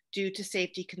due to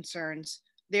safety concerns.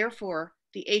 Therefore,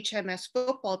 the HMS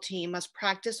football team must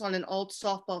practice on an old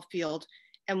softball field,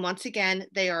 and once again,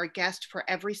 they are a guest for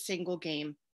every single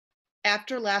game.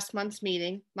 After last month's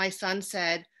meeting, my son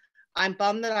said, "I'm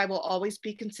bummed that I will always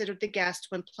be considered the guest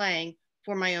when playing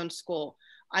for my own school.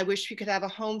 I wish we could have a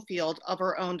home field of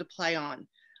our own to play on.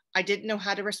 I didn't know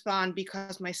how to respond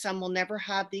because my son will never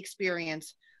have the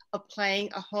experience of playing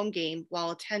a home game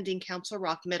while attending Council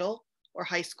Rock Middle or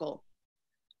high school.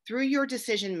 Through your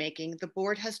decision-making, the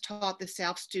board has taught the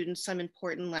South students some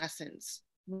important lessons.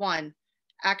 1,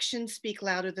 actions speak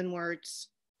louder than words.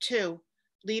 2,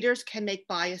 leaders can make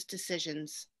biased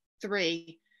decisions.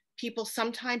 3, people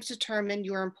sometimes determine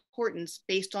your importance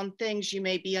based on things you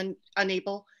may be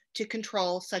unable to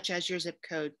control, such as your zip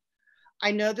code.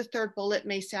 I know the third bullet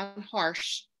may sound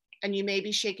harsh and you may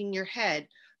be shaking your head,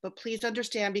 but please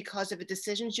understand, because of the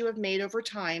decisions you have made over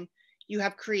time, you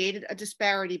have created a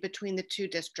disparity between the two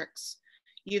districts.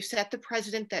 You've set the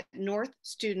precedent that North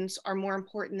students are more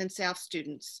important than South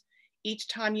students. Each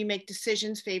time you make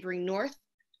decisions favoring North,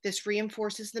 this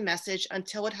reinforces the message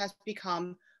until it has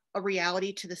become a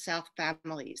reality to the South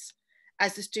families.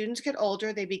 As the students get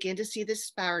older, they begin to see this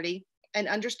disparity and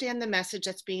understand the message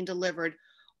that's being delivered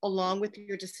along with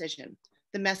your decision.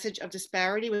 The message of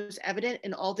disparity was evident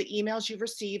in all the emails you've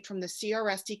received from the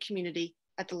CRSD community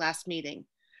at the last meeting.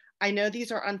 I know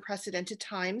these are unprecedented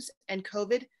times, and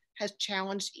COVID has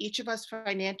challenged each of us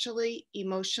financially,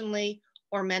 emotionally,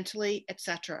 or mentally,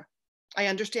 etc. I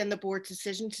understand the board's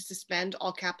decision to suspend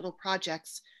all capital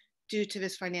projects due to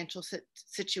this financial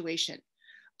situation.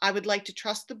 I would like to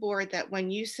trust the board that when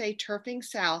you say Turfing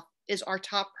South is our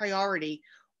top priority,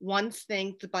 once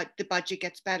the budget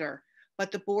gets better,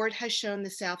 but the board has shown the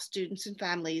South students and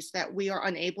families that we are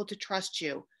unable to trust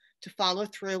you to follow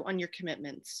through on your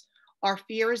commitments. Our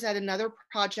fear is that another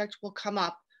project will come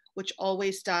up, which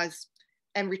always does,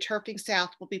 and Returfing South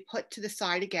will be put to the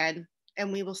side again,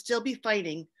 and we will still be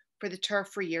fighting for the turf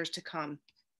for years to come.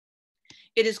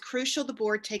 It is crucial the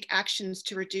board take actions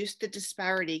to reduce the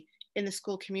disparity in the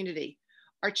school community.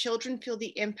 Our children feel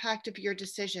the impact of your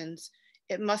decisions.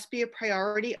 It must be a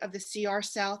priority of the CR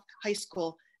South High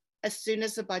School as soon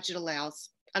as the budget allows.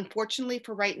 Unfortunately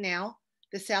for right now,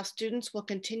 the South students will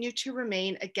continue to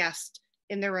remain a guest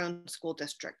in their own school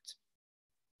district.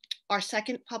 Our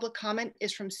second public comment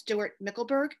is from Stuart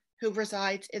Mickelberg, who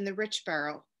resides in the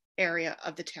Richboro area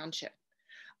of the township.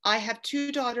 I have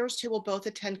 2 daughters who will both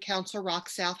attend Council Rock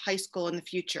South High School in the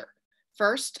future.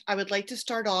 First, I would like to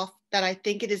start off that I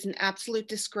think it is an absolute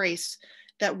disgrace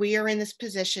that we are in this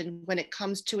position when it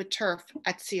comes to a turf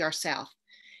at CR South.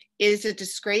 It is a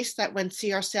disgrace that when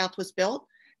CR South was built,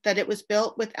 that it was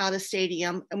built without a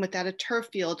stadium and without a turf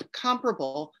field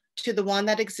comparable to the one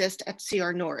that exists at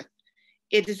CR North.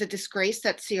 It is a disgrace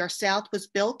that CR South was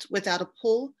built without a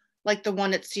pool like the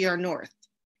one at CR North.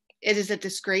 It is a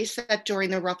disgrace that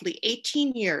during the roughly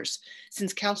 18 years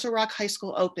since Council Rock High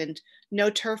School opened, no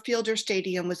turf field or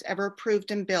stadium was ever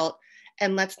approved and built.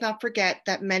 And let's not forget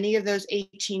that many of those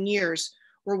 18 years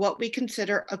were what we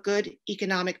consider a good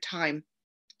economic time.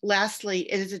 Lastly,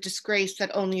 it is a disgrace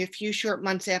that only a few short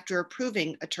months after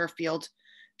approving a turf field,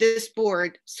 this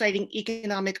board, citing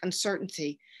economic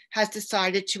uncertainty, has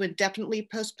decided to indefinitely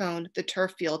postpone the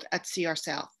turf field at CR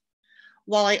South.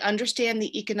 While I understand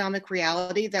the economic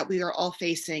reality that we are all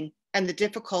facing and the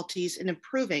difficulties in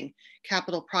improving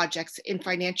capital projects in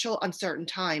financial uncertain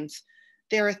times,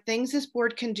 there are things this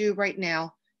board can do right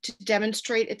now to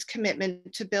demonstrate its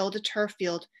commitment to build a turf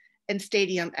field and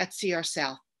stadium at CR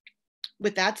South.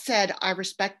 With that said, I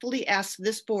respectfully ask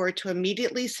this board to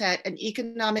immediately set an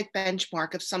economic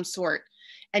benchmark of some sort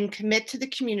and commit to the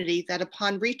community that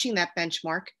upon reaching that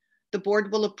benchmark, the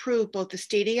board will approve both the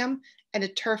stadium and a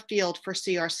turf field for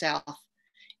CR South.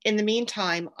 In the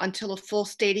meantime, until a full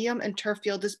stadium and turf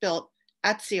field is built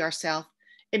at CR South,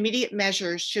 immediate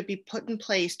measures should be put in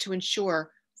place to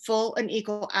ensure full and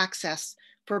equal access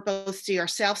for both CR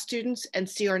South students and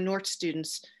CR North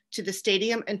students to the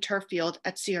stadium and turf field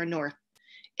at CR North.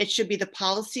 It should be the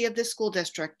policy of the school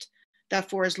district that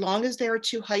for as long as there are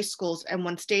 2 high schools and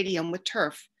 1 stadium with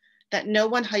turf, that no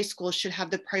one high school should have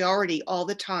the priority all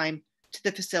the time to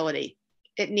the facility.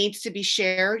 It needs to be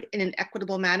shared in an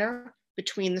equitable manner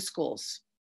between the schools.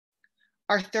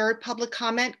 Our third public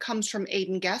comment comes from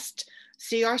Aiden Guest,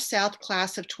 CR South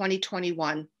class of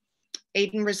 2021.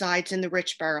 Aiden resides in the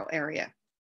Richboro area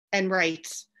and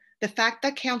writes, the fact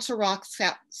that Council Rock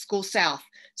School South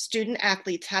student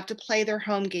athletes have to play their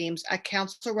home games at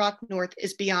Council Rock North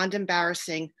is beyond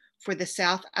embarrassing for the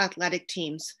South athletic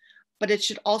teams, but it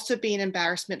should also be an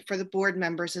embarrassment for the board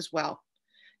members as well.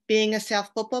 Being a South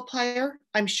football player,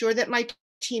 I'm sure that my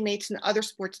teammates and other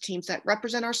sports teams that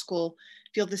represent our school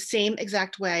feel the same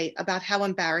exact way about how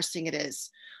embarrassing it is.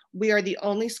 We are the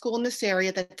only school in this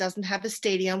area that doesn't have a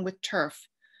stadium with turf.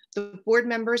 The board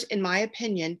members, in my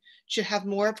opinion, should have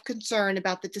more of concern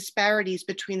about the disparities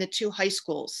between the 2 high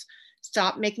schools.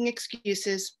 Stop making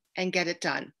excuses and get it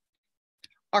done.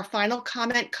 Our final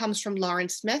comment comes from Lauren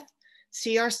Smith,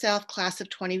 CR South class of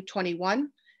 2021,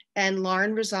 and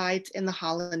Lauren resides in the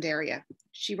Holland area.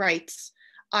 She writes,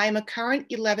 I am a current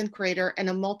 11th grader and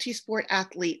a multi-sport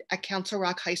athlete at Council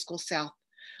Rock High School South.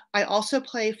 I also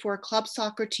play for a club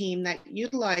soccer team that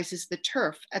utilizes the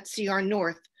turf at CR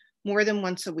North more than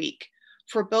once a week.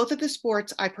 For both of the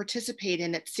sports I participate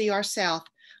in at CR South,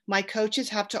 my coaches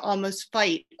have to almost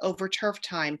fight over turf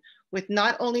time with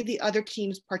not only the other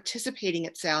teams participating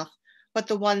at South, but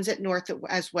the ones at North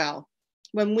as well.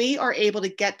 When we are able to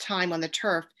get time on the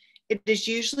turf, it is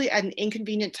usually at an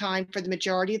inconvenient time for the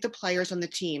majority of the players on the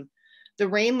team. The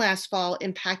rain last fall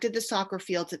impacted the soccer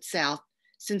fields at South,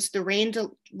 since the rain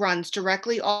runs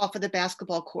directly off of the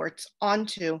basketball courts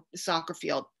onto the soccer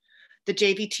field. The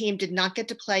JV team did not get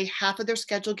to play half of their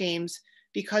scheduled games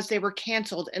because they were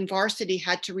canceled, and varsity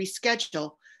had to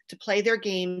reschedule to play their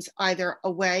games either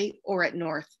away or at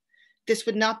North. This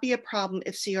would not be a problem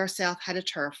if CR South had a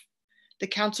turf. The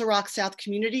Council Rock South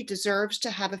community deserves to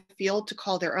have a field to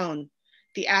call their own.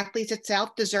 The athletes at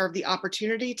South deserve the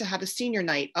opportunity to have a senior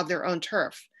night of their own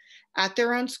turf, at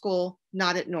their own school,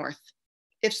 not at North.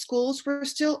 If schools were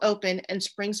still open and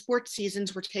spring sports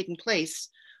seasons were taking place,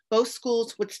 both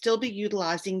schools would still be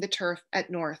utilizing the turf at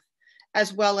North,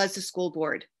 as well as the school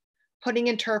board. Putting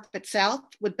in turf at South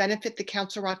would benefit the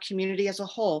Council Rock community as a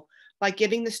whole by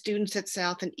giving the students at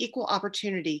South an equal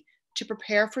opportunity to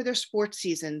prepare for their sports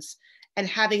seasons and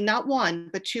having not one,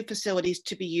 but two facilities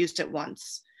to be used at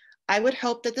once. I would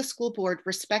hope that the school board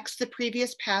respects the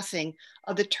previous passing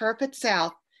of the turf at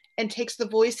South and takes the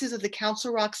voices of the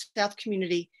Council Rock South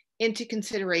community into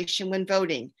consideration when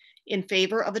voting in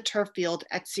favor of a turf field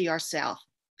at CR South.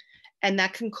 And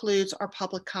that concludes our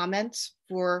public comments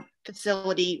for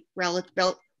facility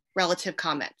relative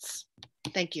comments.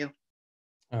 Thank you.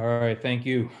 All right, thank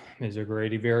you, Ms.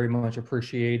 O'Grady. Very much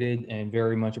appreciated, and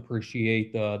very much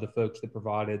appreciate the folks that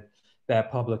provided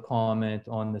that public comment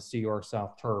on the CR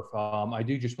South turf. I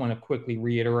do just want to quickly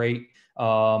reiterate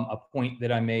a point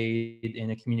that I made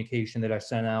in a communication that I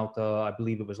sent out, I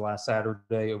believe it was last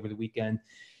Saturday over the weekend.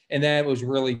 And that was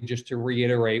really just to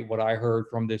reiterate what I heard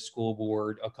from this school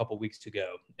board a couple weeks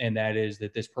ago. And that is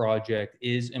that this project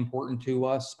is important to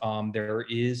us. There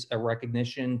is a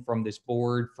recognition from this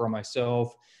board, from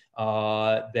myself,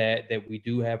 that we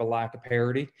do have a lack of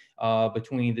parity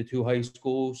between the two high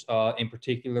schools, in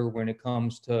particular when it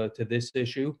comes to this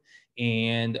issue.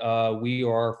 And we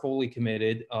are fully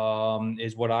committed,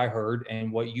 is what I heard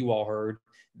and what you all heard,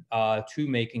 to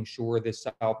making sure that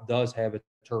South does have a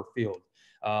turf field.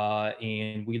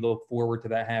 And we look forward to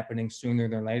that happening sooner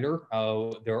than later.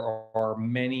 There are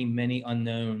many, many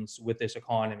unknowns with this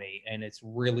economy, and it's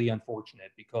really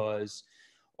unfortunate because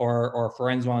our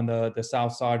friends on the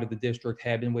south side of the district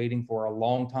have been waiting for a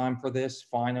long time for this.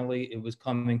 Finally, it was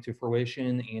coming to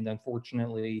fruition, and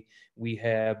unfortunately, we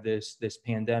have this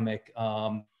pandemic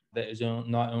that is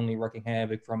not only wreaking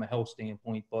havoc from a health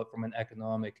standpoint, but from an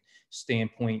economic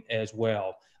standpoint as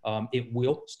well. It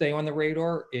will stay on the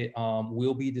radar. It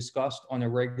will be discussed on a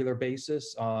regular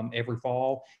basis every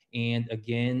fall and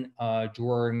again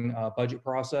during budget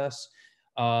process.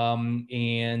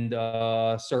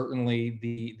 Certainly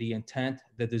the intent,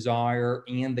 the desire,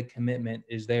 and the commitment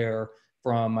is there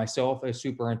from myself as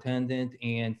superintendent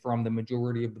and from the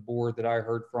majority of the board that I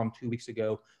heard from 2 weeks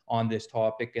ago on this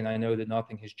topic. And I know that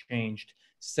nothing has changed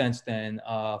since then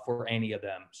for any of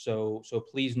them. So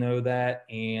please know that,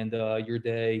 and your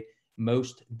day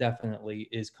most definitely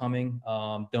is coming.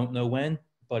 Don't know when,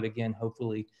 but again,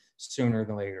 hopefully sooner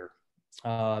than later.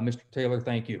 Mr. Taylor,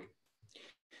 thank you.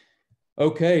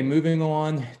 Okay, moving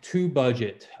on to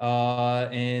budget.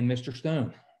 And Mr.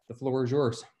 Stone, the floor is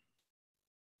yours.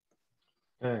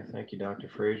 Okay, thank you, Dr.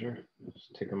 Frazier.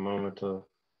 Just take a moment to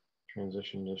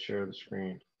transition to share the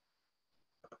screen.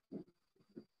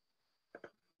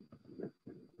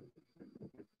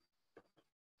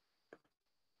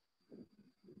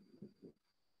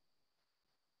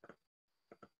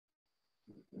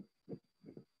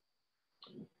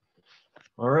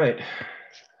 All right,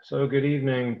 so good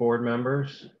evening, board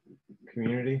members,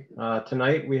 community.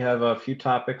 Tonight we have a few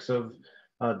topics of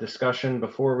discussion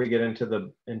before we get into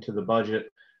the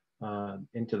budget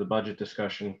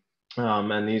discussion,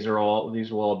 and these will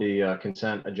all be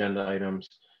consent agenda items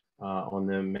on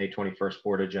the May 21st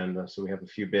board agenda. So we have a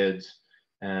few bids,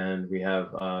 and we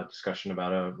have a discussion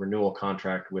about a renewal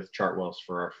contract with Chartwells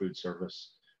for our food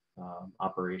service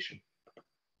operation.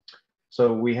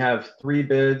 So we have 3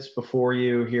 bids before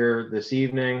you here this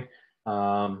evening.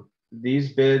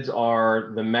 These bids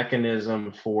are the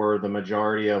mechanism for the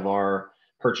majority of our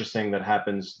purchasing that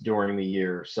happens during the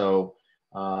year. So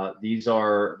These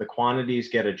are, the quantities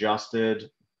get adjusted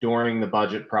during the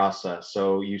budget process.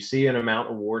 So you see an amount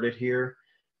awarded here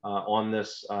on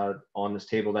this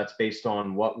table. That's based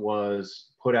on what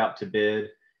was put out to bid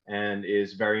and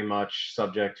is very much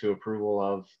subject to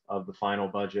approval of the final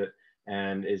budget,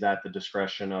 and is at the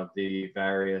discretion of the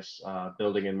various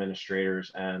building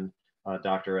administrators and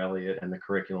Dr. Elliott and the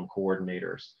curriculum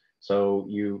coordinators. So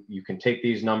you can take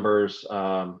these numbers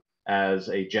as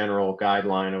a general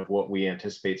guideline of what we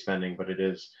anticipate spending, but it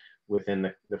is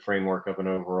within the framework of an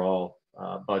overall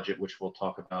budget, which we'll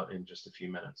talk about in just a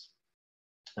few minutes.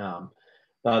 The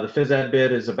phys ed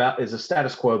bid is a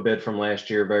status quo bid from last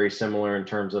year, very similar in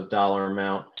terms of dollar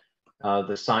amount.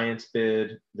 The science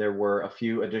bid, there were a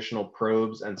few additional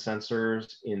probes and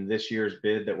sensors in this year's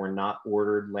bid that were not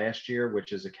ordered last year,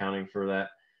 which is accounting for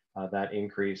that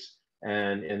increase.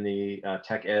 And in the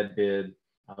tech ed bid,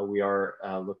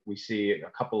 we see a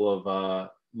couple of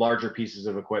larger pieces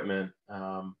of equipment,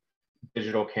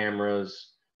 digital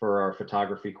cameras for our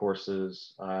photography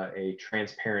courses, a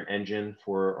transparent engine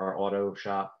for our auto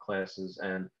shop classes,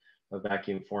 and a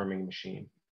vacuum forming machine.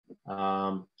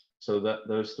 So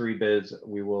those three bids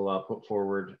we will put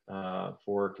forward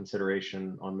for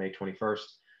consideration on May 21st.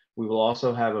 We will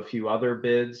also have a few other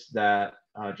bids that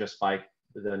just by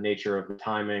the nature of the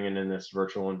timing and in this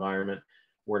virtual environment,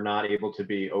 were not able to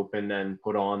be opened and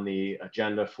put on the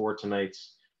agenda for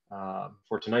tonight's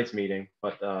meeting,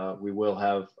 but we will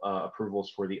have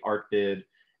approvals for the art bid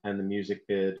and the music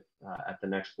bid at the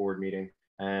next board meeting.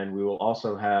 And we will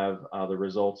also have the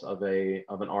results of an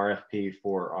RFP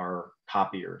for our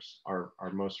copiers. Our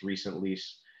most recent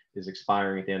lease is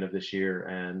expiring at the end of this year.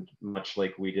 And much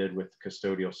like we did with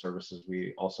custodial services,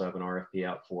 we also have an RFP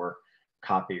out for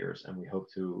copiers, and we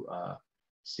hope to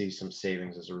see some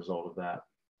savings as a result of that.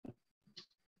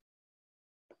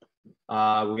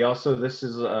 This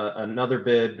is another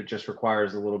bid, but just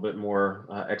requires a little bit more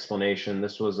explanation.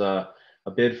 This was a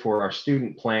bid for our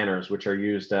student planners, which are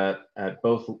used at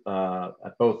both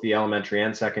the elementary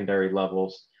and secondary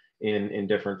levels in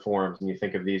different forms. And you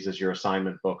think of these as your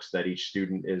assignment books that each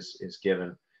student is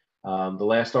given. The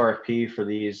last RFP for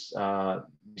these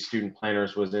student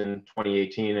planners was in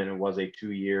 2018, and it was a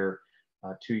two-year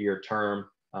term.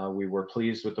 We were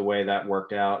pleased with the way that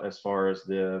worked out as far as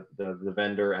the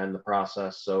vendor and the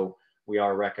process. So we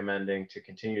are recommending to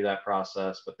continue that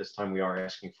process, but this time we are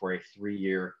asking for a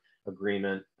 3-year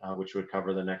agreement, which would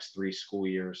cover the next 3 school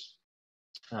years.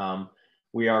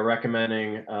 We are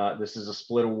recommending, this is a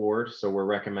split award, so we're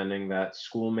recommending that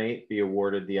Schoolmate be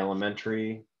awarded the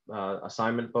elementary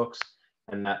assignment books,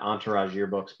 and that Entourage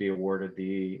yearbooks be awarded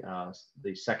the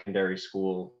secondary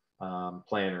school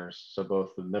planners, so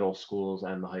both the middle schools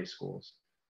and the high schools.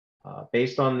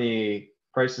 Based on the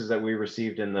prices that we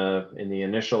received in the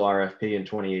initial RFP in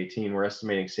 2018, we're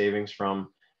estimating savings from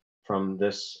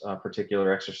this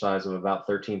particular exercise of about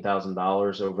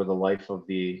 $13,000 over the life of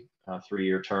the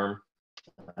 3-year term.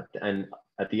 And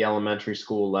at the elementary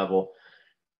school level,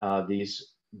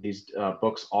 these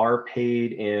books are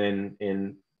paid in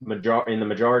the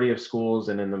majority of schools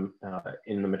and in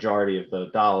the majority of the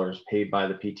dollars paid by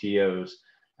the PTOs.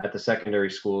 At the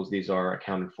secondary schools, these are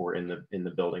accounted for in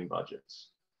the building budgets.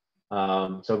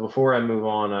 So before I move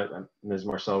on, Ms.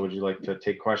 Marcel, would you like to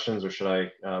take questions, or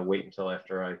should I wait until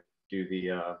after I do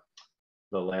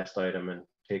the last item and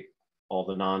take all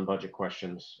the non-budget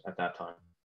questions at that time?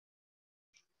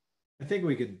 I think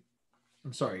we could.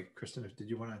 I'm sorry, Kristen, did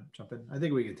you want to jump in? I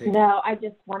think we could take. No, I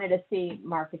just wanted to see,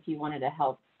 Mark, if you wanted to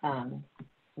help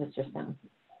Mr. Stone.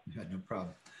 Yeah, no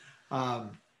problem.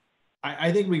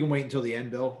 I think we can wait until the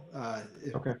end, Bill.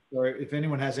 Okay. Or if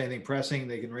anyone has anything pressing,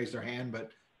 they can raise their hand,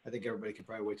 but I think everybody can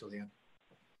probably wait till the end.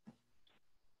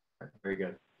 Very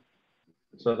good.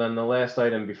 So then the last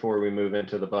item before we move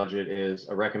into the budget is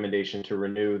a recommendation to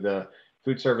renew the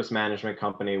food service management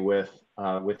company with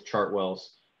Chartwells.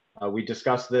 We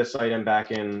discussed this item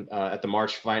back at the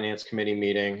March Finance Committee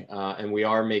meeting, and we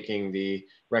are making the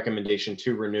recommendation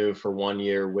to renew for 1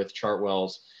 year with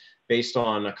Chartwells based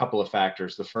on a couple of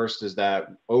factors. The first is that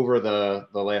over the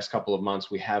last couple of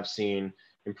months, we have seen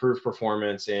improved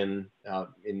performance in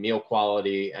meal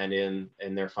quality and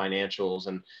in their financials,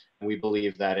 and we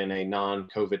believe that in a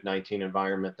non-COVID-19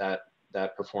 environment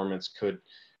that performance could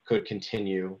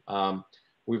continue.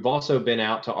 We've also been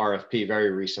out to RFP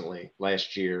very recently,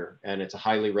 last year, and it's a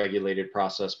highly regulated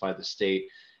process by the state.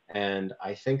 And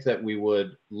I think that we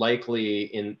would likely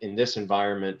in this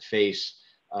environment face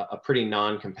a pretty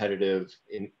non-competitive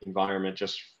environment,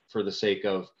 just for the sake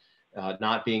of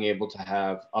not being able to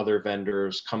have other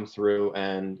vendors come through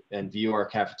and view our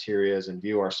cafeterias and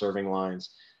view our serving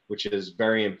lines. which is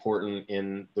very important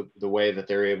in the way that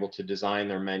they're able to design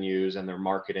their menus and their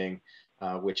marketing,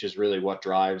 which is really what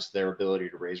drives their ability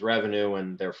to raise revenue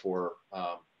and therefore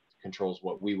controls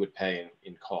what we would pay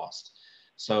in cost.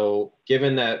 So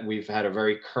given that we've had a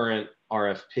very current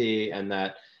RFP and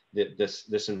that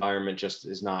this environment just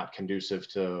is not conducive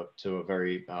to a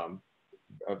very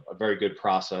good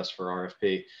process for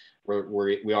RFP,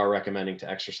 we are recommending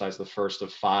to exercise the first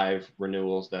of 5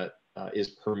 renewals that is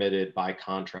permitted by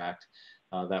contract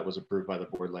that was approved by the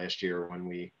board last year when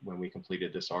we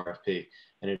completed this RFP.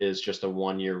 And it is just a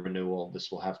 1-year renewal.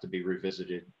 This will have to be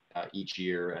revisited each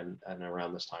year and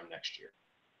around this time next year.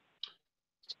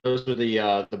 So those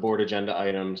are the board agenda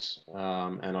items,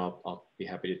 and I'll be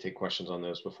happy to take questions on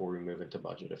those before we move into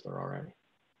budget if there are any.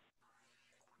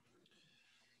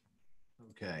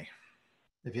 Okay.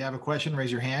 If you have a question,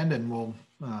 raise your hand and we'll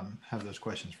have those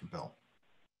questions for Bill.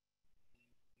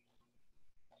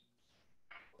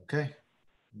 Okay.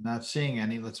 Not seeing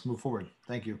any. Let's move forward.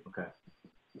 Thank you. Okay.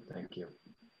 Thank you.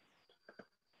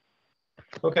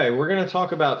 Okay, we're going to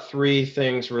talk about 3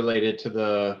 things related to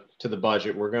the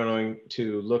budget. We're going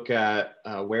to look at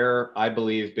where I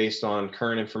believe, based on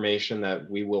current information, that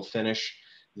we will finish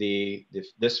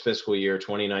this fiscal year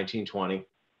 2019-20,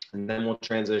 and then we'll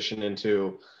transition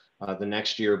into the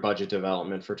next year budget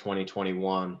development for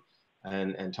 2021,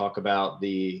 and talk about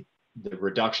the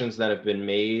reductions that have been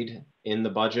made in the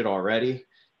budget already,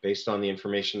 based on the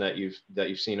information that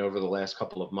you've seen over the last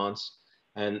couple of months.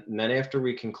 And then after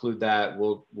we conclude that,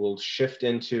 we'll shift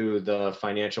into the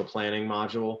financial planning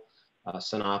module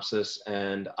synopsis,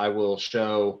 and I will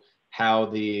show how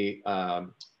the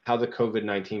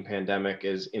COVID-19 pandemic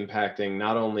is impacting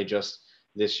not only just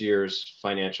this year's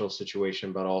financial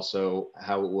situation, but also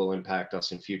how it will impact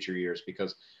us in future years,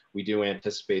 because we do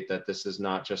anticipate that this is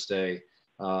not just a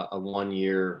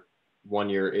one-year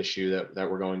issue that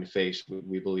we're going to face.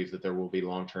 We believe that there will be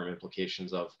long-term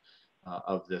implications of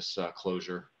this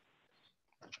closure.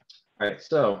 All right,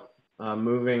 so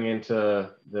moving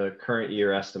into the current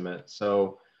year estimate.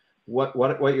 So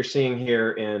what you're seeing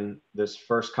here in this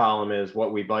first column is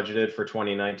what we budgeted for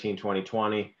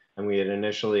 2019-2020, and we had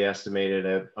initially estimated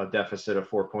a deficit of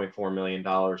 $4.4 million.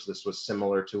 This was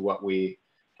similar to what we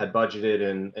had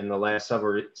budgeted in the last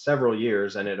several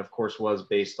years, and it of course was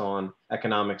based on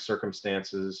economic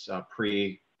circumstances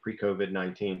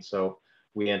pre-COVID-19. So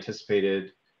we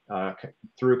anticipated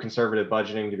through conservative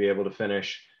budgeting to be able to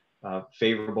finish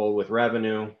favorable with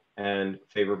revenue and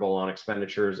favorable on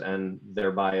expenditures, and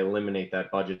thereby eliminate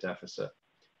that budget deficit.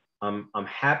 I'm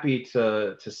happy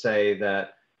to say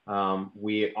that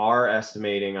we are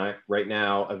estimating right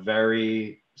now a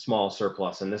very small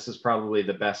surplus, and this is probably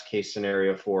the best case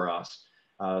scenario for us.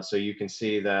 So you can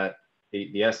see that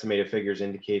the estimated figures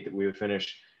indicate that we would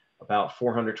finish about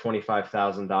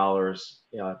 $425,000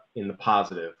 in the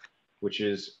positive, which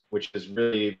is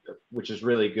really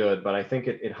good. But I think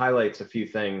it highlights a few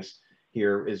things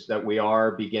here, is that we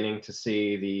are beginning to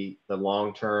see the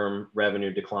long-term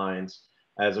revenue declines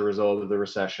as a result of the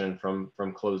recession from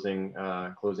closing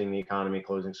the economy,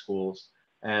 closing schools.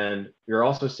 And you're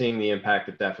also seeing the impact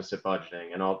of deficit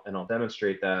budgeting, and I'll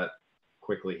demonstrate that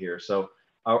quickly here. So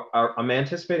I'm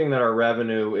anticipating that our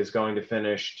revenue is going to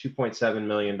finish $2.7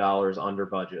 million under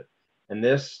budget. And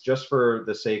this, just for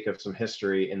the sake of some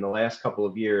history, in the last couple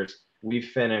of years, we've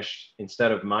finished,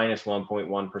 instead of minus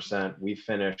 1.1%, we've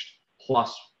finished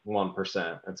plus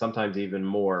 1%, and sometimes even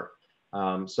more.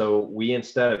 So we,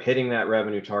 instead of hitting that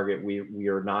revenue target, we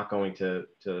are not going to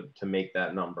make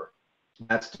that number.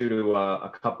 That's due to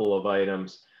a couple of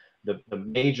items. The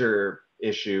major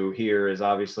issue here is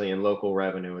obviously in local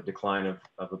revenue, a decline of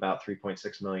about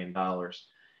 $3.6 million.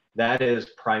 That is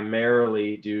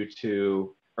primarily due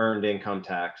to earned income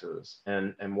taxes.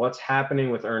 And what's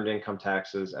happening with earned income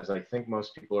taxes, as I think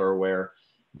most people are aware,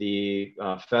 the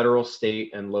federal, state,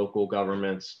 and local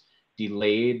governments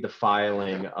delayed the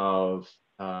filing of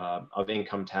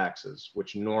income taxes,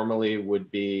 which normally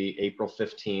would be April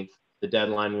 15th. The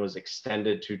deadline was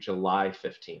extended to July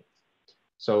 15th.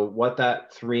 So what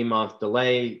that 3-month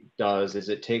delay does is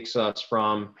it takes us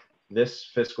from this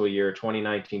fiscal year,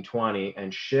 2019-20,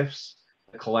 and shifts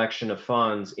the collection of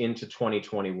funds into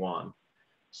 2021.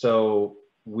 So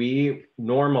we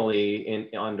normally,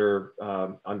 under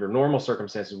normal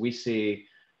circumstances, we see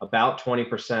about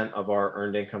 20% of our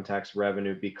earned income tax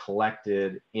revenue be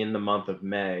collected in the month of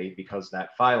May, because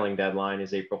that filing deadline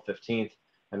is April 15th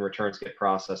and returns get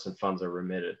processed and funds are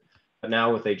remitted. But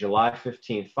now with a July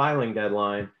 15th filing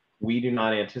deadline, we do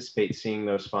not anticipate seeing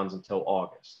those funds until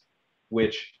August,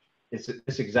 which this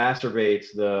exacerbates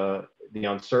the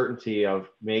uncertainty of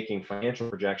making financial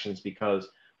projections, because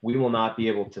we will not be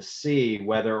able to see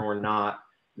whether or not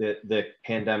the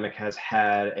pandemic has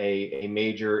had a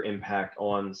major impact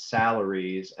on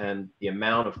salaries and the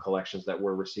amount of collections that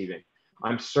we're receiving.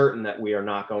 I'm certain that we are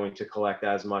not going to collect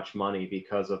as much money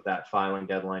because of that filing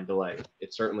deadline delay.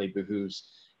 It certainly behooves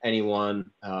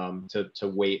anyone to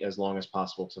wait as long as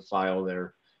possible to file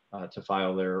their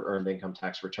earned income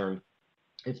tax return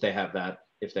if they have that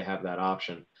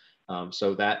option.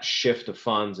 So that shift of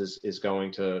funds is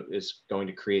going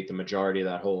to create the majority of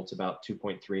that hole. It's about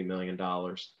 $2.3 million.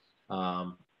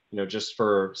 Just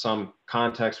for some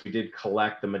context, we did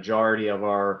collect the majority of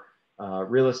our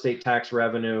real estate tax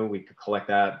revenue. We could collect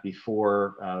that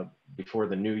before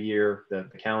the new year, the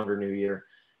calendar new year.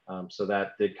 So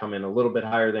that did come in a little bit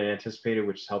higher than anticipated,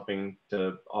 which is helping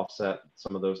to offset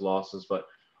some of those losses. But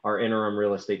our interim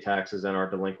real estate taxes and our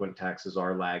delinquent taxes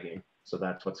are lagging. So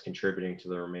that's what's contributing to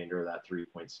the remainder of that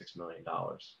 $3.6 million.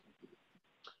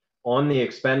 On the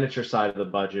expenditure side of the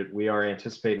budget, we are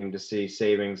anticipating to see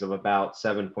savings of about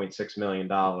 $7.6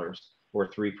 million, or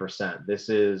 3%. This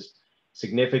is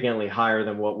significantly higher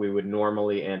than what we would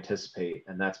normally anticipate.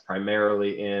 And that's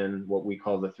primarily in what we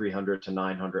call the 300 to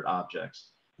 900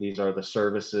 objects. These are the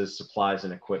services, supplies,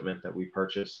 and equipment that we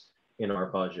purchase in our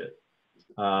budget.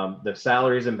 The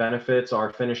salaries and benefits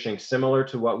are finishing similar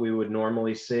to what we would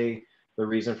normally see. The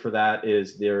reason for that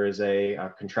is there is a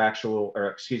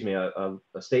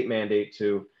state mandate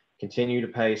to continue to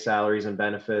pay salaries and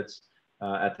benefits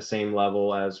at the same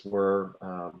level as were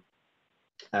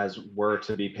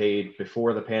to be paid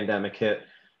before the pandemic hit.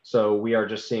 So we are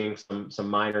just seeing some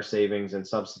minor savings in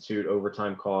substitute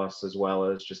overtime costs, as well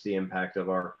as just the impact of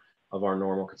our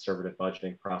normal conservative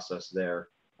budgeting process there.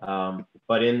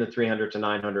 But in the 300 to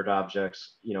 900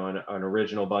 objects, an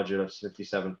original budget of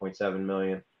 $57.7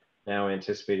 million, now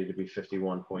anticipated to be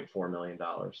 $51.4 million.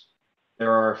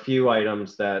 There are a few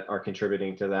items that are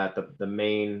contributing to that. The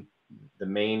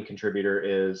main contributor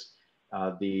is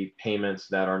the payments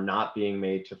that are not being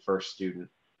made to First Student,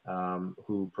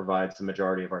 who provides the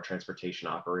majority of our transportation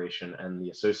operation, and the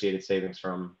associated savings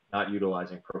from not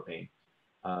utilizing propane.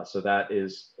 So that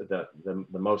is the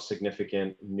most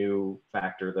significant new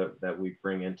factor that we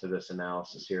bring into this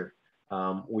analysis here.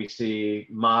 We see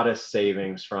modest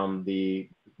savings from the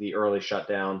early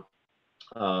shutdown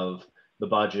of the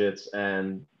budgets,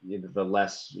 and the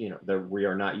less, we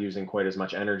are not using quite as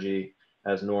much energy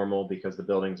as normal because the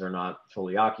buildings are not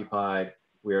fully occupied.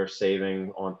 We are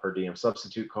saving on per diem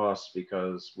substitute costs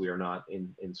because we are not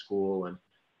in school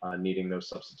and needing those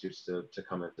substitutes to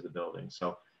come into the building.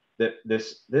 So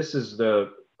this is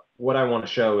what I want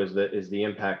to show is the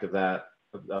impact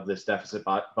of this deficit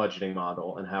budgeting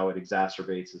model and how it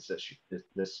exacerbates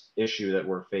this issue that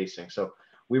we're facing. So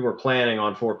we were planning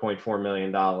on $4.4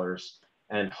 million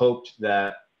and hoped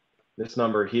that this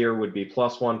number here would be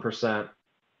plus 1%.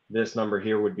 This number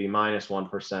here would be minus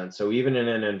 1%. So even in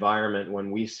an environment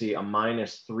when we see a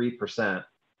minus 3%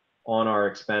 on our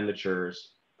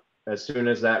expenditures, as soon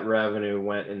as that revenue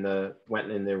went in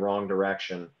the wrong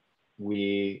direction,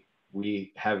 we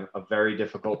have a very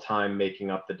difficult time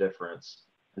making up the difference.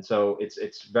 And so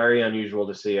it's very unusual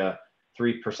to see a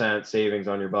 3% savings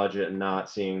on your budget and not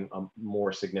seeing a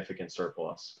more significant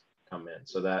surplus come in.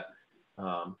 So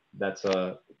that's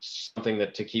something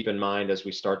that to keep in mind as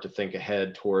we start to think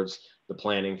ahead towards the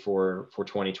planning for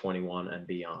 2021 and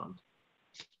beyond.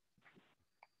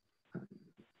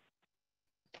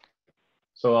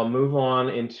 So I'll move on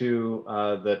into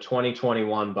the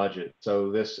 2021 budget.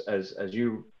 So this, as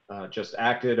you just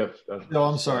acted No,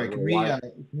 I'm sorry. Can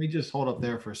we just hold up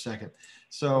there for a second?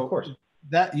 So of course,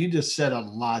 that you just said a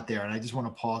lot there, and I just want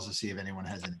to pause to see if anyone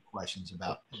has any questions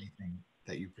about anything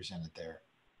that you presented there.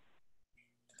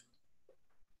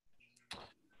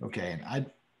 Okay,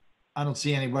 and I don't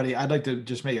see anybody. I'd like to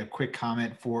just make a quick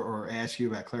comment or ask you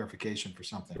about clarification for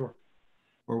something. Sure.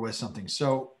 Or with something.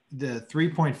 So the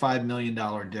 $3.5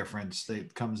 million difference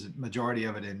that comes, majority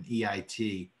of it in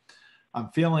EIT, I'm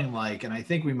feeling like, and I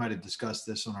think we might have discussed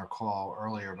this on our call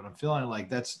earlier, but I'm feeling like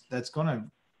that's going to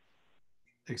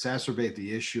exacerbate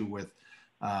the issue with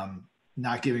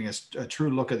not giving us a true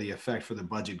look at the effect for the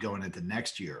budget going into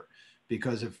next year.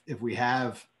 Because if we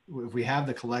have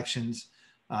the collections,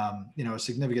 a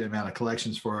significant amount of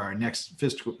collections for our next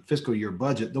fiscal year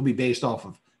budget, they'll be based off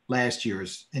of last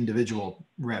year's individual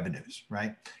revenues,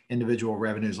 right? Individual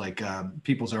revenues like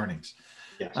people's earnings.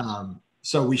 Yes.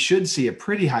 So we should see a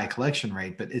pretty high collection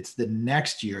rate, but it's the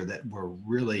next year that we're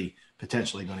really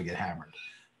potentially going to get hammered.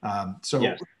 So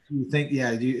yes. You think,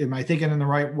 am I thinking in the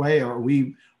right way? Or are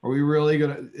we really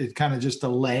going to kind of just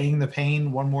delaying the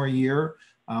pain one more year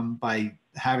by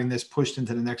having this pushed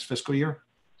into the next fiscal year?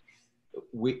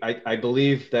 I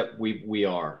believe that we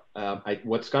are.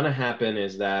 What's going to happen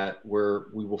is that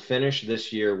we will finish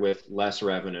this year with less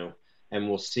revenue, and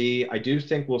we'll see. I do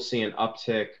think we'll see an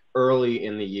uptick early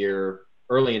in the year,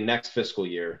 early in next fiscal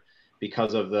year,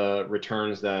 because of the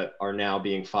returns that are now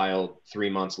being filed 3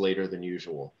 months later than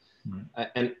usual.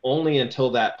 And only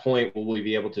until that point will we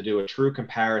be able to do a true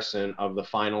comparison of the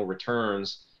final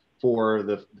returns for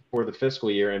the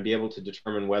fiscal year and be able to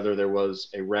determine whether there was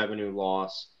a revenue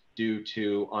loss due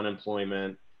to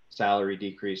unemployment, salary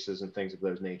decreases, and things of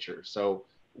those nature. So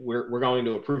we're going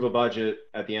to approve a budget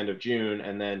at the end of June,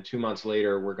 and then 2 months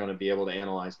later, we're going to be able to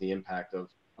analyze the impact of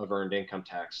earned income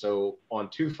tax. So on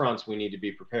two fronts, we need to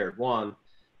be prepared. One,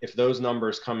 if those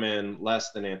numbers come in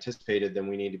less than anticipated, then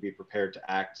we need to be prepared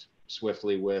to act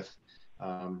swiftly with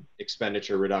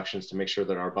expenditure reductions to make sure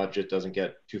that our budget doesn't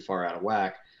get too far out of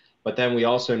whack. But then we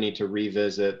also need to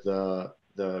revisit the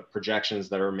projections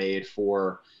that are made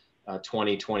for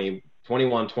 2020,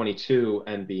 21, 22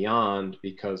 and beyond,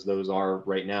 because those are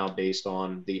right now based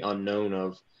on the unknown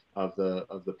of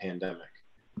the pandemic.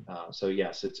 So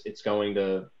yes, it's going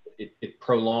to, it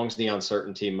prolongs the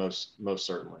uncertainty most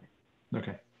certainly.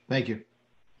 Okay, thank you.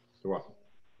 You're welcome.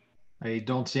 I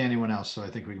don't see anyone else, so I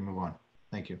think we can move on.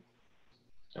 Thank you.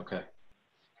 Okay.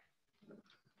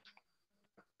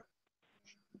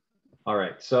 All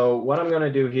right, so what I'm going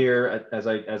to do here, as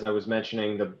I was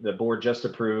mentioning, the board just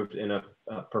approved in a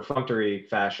perfunctory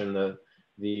fashion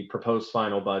the proposed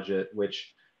final budget,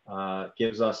 which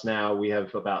gives us now, we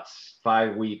have about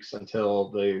 5 weeks until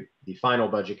the final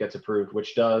budget gets approved,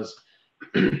 which does,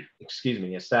 excuse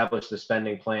me, establish the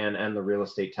spending plan and the real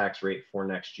estate tax rate for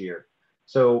next year.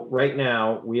 So right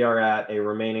now we are at a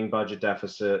remaining budget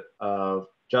deficit of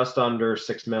just under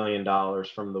 $6 million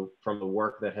from the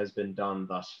work that has been done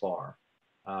thus far.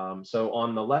 So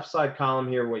on the left side column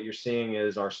here, what you're seeing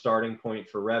is our starting point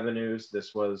for revenues.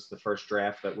 This was the first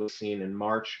draft that was seen in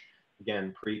March,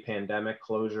 again, pre-pandemic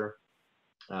closure.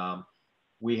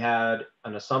 We had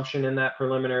an assumption in that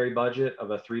preliminary budget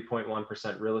of a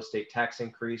 3.1% real estate tax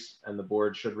increase, and the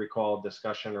board should recall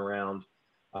discussion around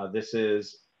this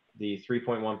is the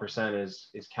 3.1%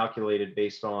 is calculated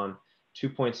based on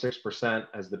 2.6%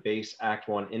 as the base Act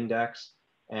 1 index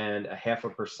and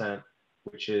 0.5%,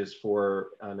 which is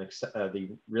for the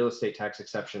real estate tax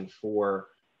exception for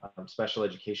special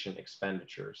education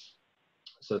expenditures.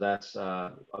 So that's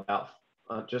about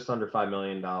just under $5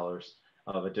 million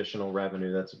of additional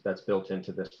revenue that's built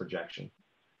into this projection.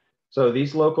 So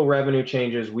these local revenue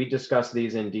changes, we discussed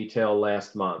these in detail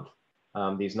last month.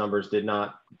 These numbers did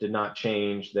not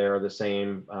change. They're the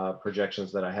same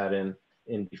projections that I had in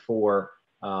before,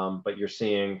 but you're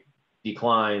seeing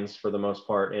declines for the most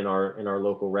part in our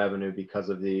local revenue because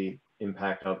of the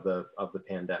impact of the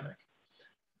pandemic.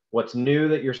 What's new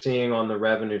that you're seeing on the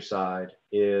revenue side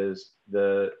is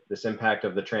this impact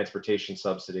of the transportation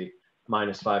subsidy,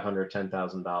 minus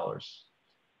 $510,000.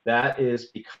 That is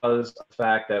because of the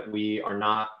fact that we are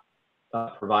not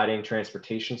providing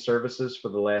transportation services for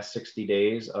the last 60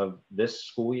 days of this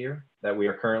school year that we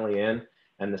are currently in,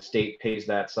 and the state pays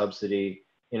that subsidy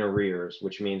in arrears,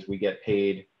 which means we get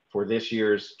paid for this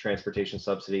year's transportation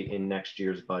subsidy in next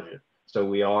year's budget. So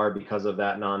we are, because of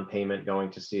that non-payment,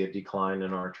 going to see a decline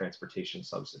in our transportation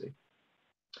subsidy.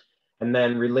 And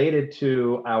then related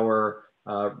to our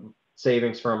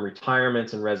savings from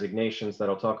retirements and resignations that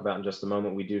I'll talk about in just a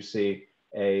moment, we do see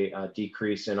a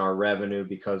decrease in our revenue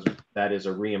because that is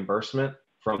a reimbursement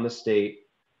from the state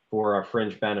for our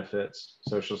fringe benefits,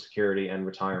 Social Security and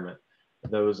retirement.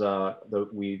 Those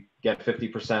we get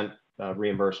 50%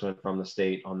 reimbursement from the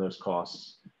state on those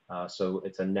costs. So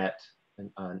it's a net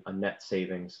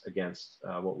savings against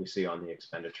what we see on the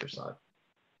expenditure side.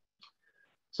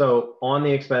 So on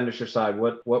the expenditure side,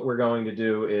 what we're going to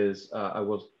do is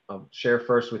I'll share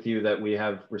first with you that we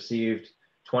have received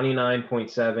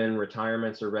 29.7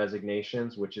 retirements or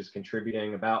resignations, which is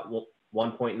contributing about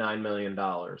 $1.9 million.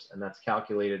 And that's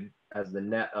calculated as the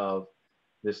net of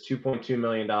this $2.2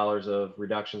 million of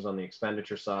reductions on the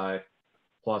expenditure side,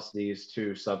 plus these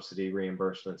two subsidy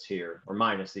reimbursements here, or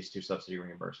minus these two subsidy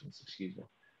reimbursements, excuse me.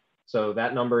 So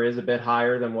that number is a bit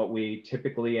higher than what we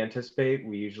typically anticipate.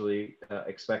 We usually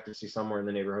expect to see somewhere in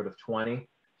the neighborhood of 20.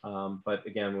 But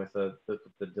again, with the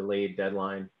delayed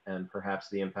deadline and perhaps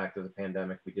the impact of the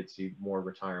pandemic, we did see more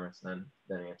retirements than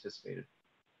anticipated.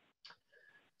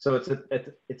 So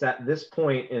it's at this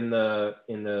point in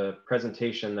the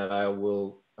presentation that I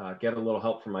will get a little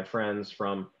help from my friends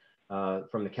from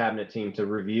the cabinet team to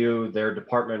review their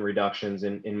department reductions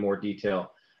in more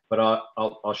detail. But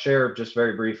I'll share just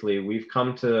very briefly. We've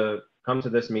come to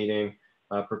this meeting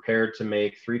prepared to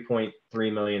make $3.3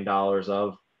 million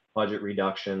of budget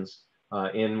reductions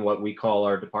in what we call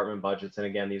our department budgets. And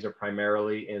again, these are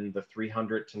primarily in the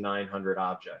 300 to 900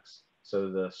 objects. So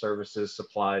the services,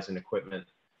 supplies, and equipment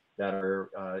that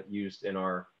are used in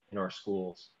our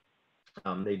schools.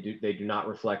 They do not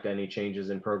reflect any changes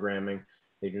in programming.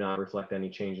 They do not reflect any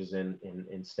changes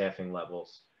in staffing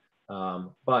levels.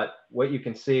 But what you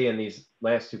can see in these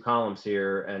last two columns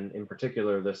here, and in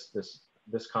particular this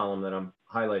column that I'm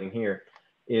highlighting here,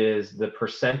 is the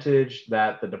percentage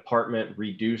that the department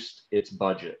reduced its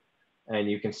budget.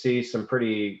 And you can see some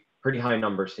pretty high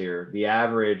numbers here. The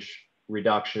average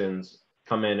reductions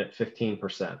come in at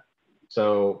 15%.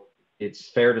 So it's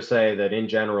fair to say that in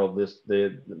general,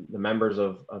 the members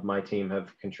of my team have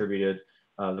contributed,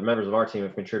 the members of our team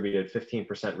have contributed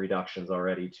 15% reductions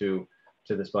already to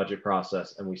this budget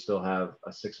process, and we still have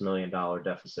a $6 million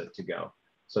deficit to go.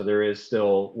 So there is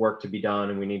still work to be done,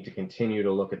 and we need to continue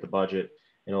to look at the budget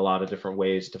in a lot of different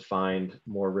ways to find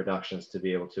more reductions to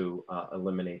be able to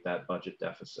eliminate that budget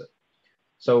deficit.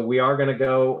 So we are going to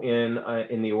go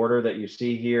in the order that you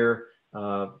see here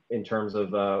in terms of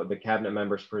the cabinet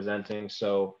members presenting.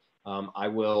 So I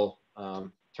will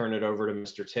turn it over to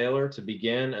Mr. Taylor to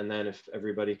begin, and then if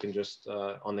everybody can just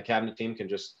on the cabinet team can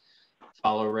just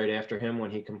follow right after him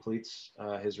when he completes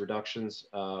his reductions.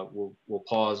 We'll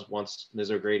pause once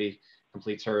Ms. O'Grady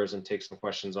completes hers and take some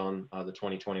questions on the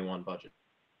 2021 budget.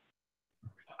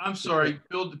 I'm sorry,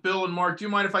 Bill and Mark, do you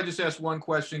mind if I just ask one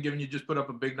question, given you just put up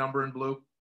a big number in blue?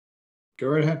 Go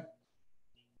right ahead.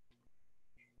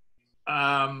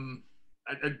 I'm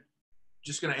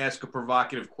just going to ask a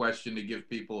provocative question to give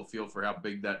people a feel for how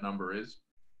big that number is.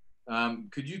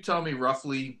 Could you tell me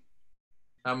roughly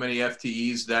how many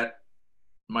FTEs that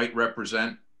might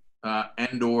represent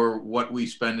and or what we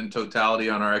spend in totality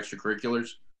on our extracurriculars?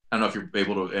 I don't know if you're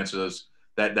able to answer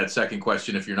that second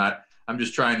question. If you're not, I'm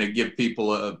just trying to give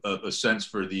people a sense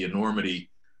for the enormity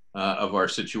of our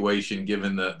situation,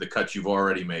 given the cuts you've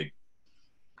already made.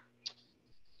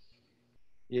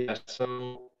 Yeah,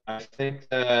 so I think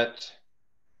that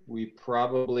we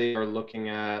probably are looking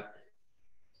at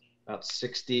about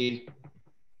 60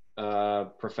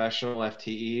 professional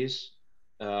FTEs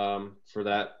for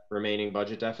that remaining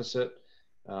budget deficit.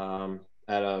 Let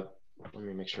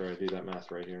me make sure I do that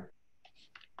math right here.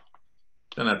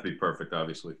 Doesn't have to be perfect,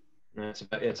 obviously.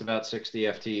 It's about 60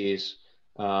 FTEs.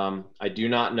 I do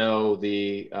not know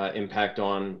the impact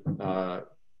on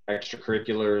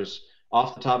extracurriculars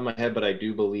off the top of my head, but I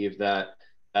do believe that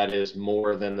that is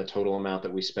more than the total amount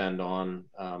that we spend on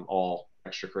all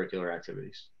extracurricular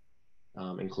activities,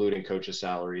 including coaches'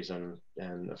 salaries and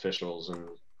officials and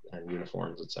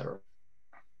uniforms, et cetera.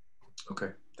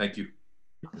 Okay, thank you.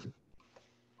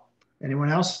 Anyone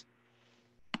else?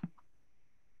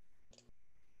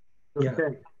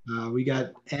 Okay. Yeah. We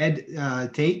got Ed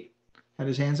Tate had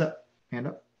his hand up.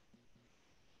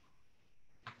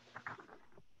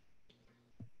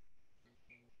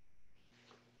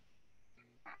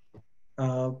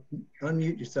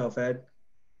 Unmute yourself, Ed.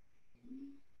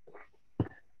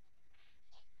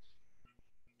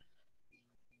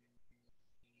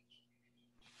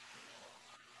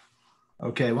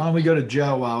 Okay, why don't we go to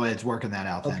Joe while Ed's working that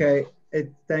out then? Okay,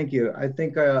 thank you. I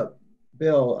think,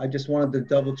 Bill, I just wanted to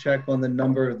double check on the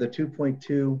number of the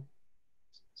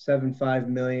 2.275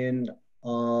 million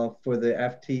for the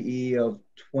FTE of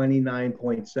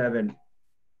 29.7.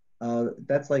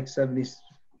 That's like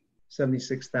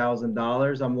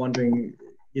 $76,000. I'm wondering,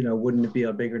 wouldn't it be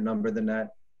a bigger number than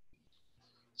that?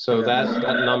 So that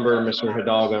number, Mr.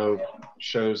 Hidalgo,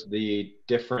 shows the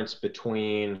difference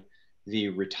between the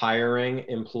retiring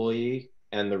employee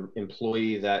and the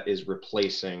employee that is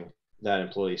replacing that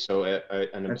employee. So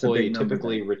an employee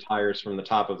typically retires from the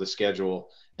top of the schedule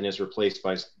and is replaced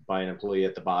by an employee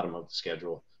at the bottom of the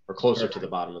schedule, or closer to the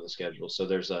bottom of the schedule. So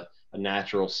there's a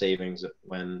natural savings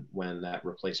when that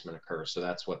replacement occurs. So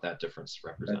that's what that difference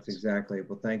represents. That's exactly.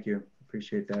 Well, thank you.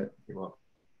 Appreciate that. You're welcome.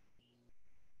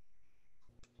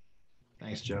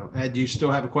 Thanks, Joe. Ed, do you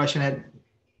still have a question, Ed?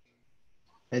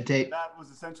 Ed Tate? That was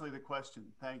essentially the question.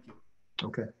 Thank you.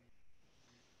 Okay.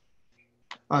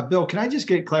 Bill, can I just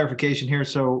get clarification here?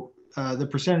 So the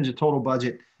percentage of total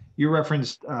budget, you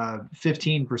referenced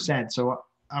 15%. So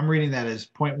I'm reading that as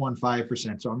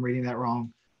 0.15%. So I'm reading that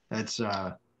wrong. That's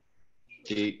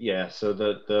yeah. So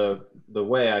the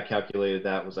way I calculated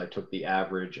that was I took the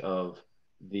average of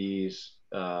these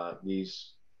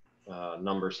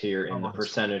numbers here in the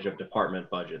percentage of department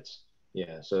budgets.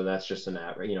 Yeah. So that's just an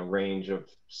average, range of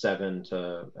 7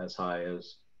 to as high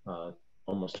as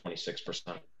almost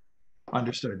 26%.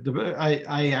 Understood.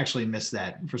 I actually missed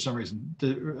that for some reason.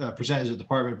 The percentage of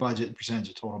department budget, percentage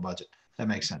of total budget. That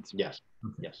makes sense. Yes.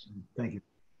 Okay. Yes. Thank you.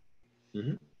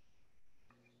 Mm-hmm.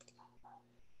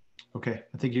 Okay,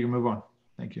 I think you can move on.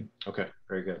 Thank you. Okay,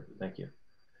 very good. Thank you.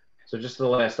 So just the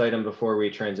last item before we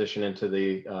transition into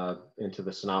the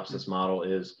synopsis model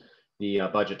is the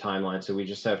budget timeline. So we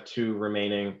just have 2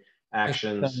 remaining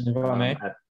actions.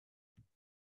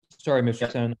 Sorry, Mr.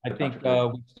 Yes, Stone. I think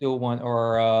we still want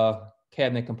our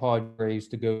cabinet compadres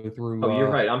to go through. Oh, you're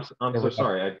right. I'm so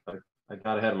sorry. I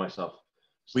got ahead of myself.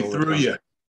 We threw you.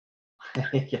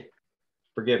 Yeah.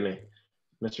 Forgive me,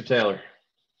 Mr. Taylor.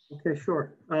 Okay,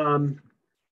 sure.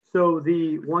 So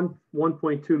the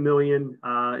 1.2 million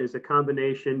is a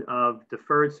combination of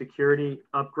deferred security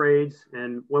upgrades.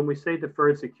 And when we say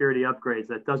deferred security upgrades,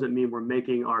 that doesn't mean we're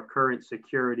making our current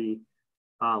security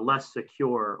less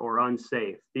secure or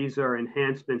unsafe. These are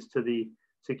enhancements to the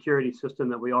security system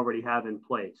that we already have in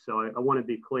place. So I want to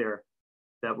be clear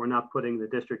that we're not putting the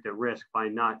district at risk by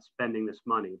not spending this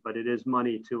money, but it is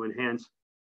money to enhance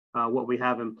what we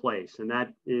have in place. And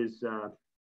that is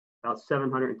about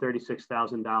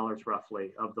 $736,000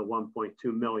 roughly of the 1.2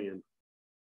 million.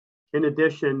 In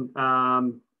addition,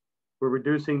 we're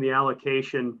reducing the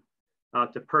allocation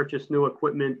to purchase new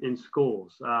equipment in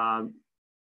schools.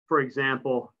 For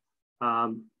example,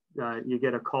 you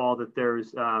get a call that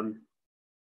there's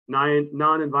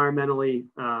non-environmentally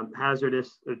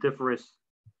hazardous odoriferous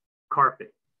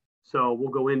carpet. So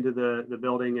we'll go into the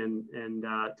building and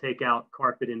take out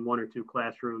carpet in 1 or 2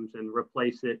 classrooms and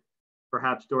replace it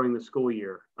perhaps during the school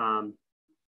year. That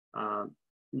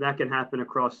can happen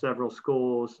across several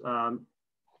schools.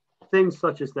 Things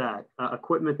such as that,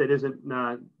 equipment that isn't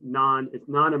it's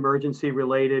non-emergency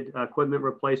related equipment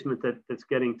replacement that's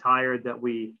getting tired that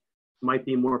we might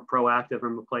be more proactive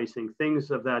in replacing,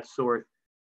 things of that sort.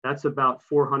 That's about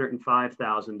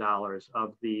 $405,000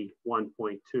 of the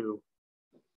 1.2.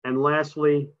 And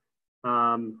lastly,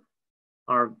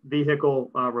 our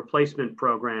vehicle replacement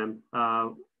program,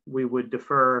 we would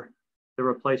defer the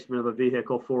replacement of a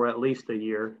vehicle for at least a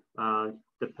year,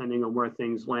 depending on where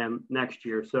things land next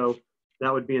year. So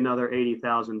that would be another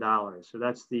 $80,000. So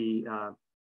that's the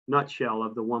nutshell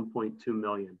of the 1.2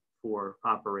 million for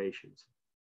operations.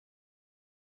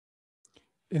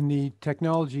 In the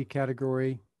technology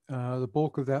category, the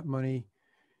bulk of that money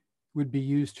would be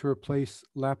used to replace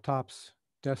laptops,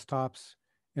 desktops,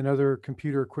 and other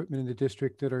computer equipment in the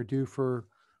district that are due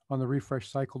on the refresh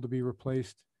cycle to be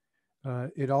replaced.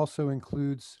 It also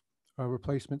includes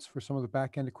replacements for some of the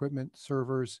back-end equipment,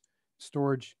 servers,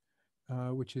 storage,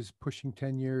 which is pushing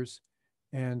 10 years.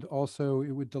 And also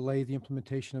it would delay the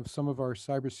implementation of some of our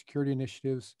cybersecurity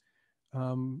initiatives,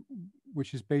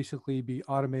 which is basically be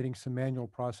automating some manual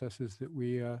processes that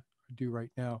we do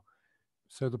right now.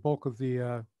 So the bulk of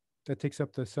the, that takes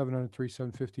up the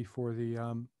 703,750 for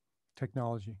the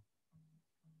technology.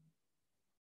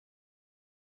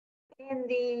 In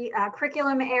the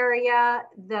curriculum area,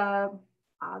 the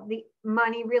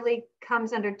money really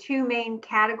comes under 2 main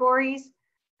categories.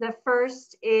 The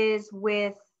first is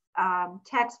with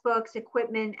textbooks,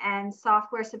 equipment, and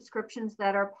software subscriptions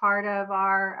that are part of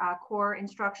our core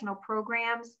instructional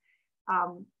programs.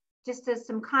 Just as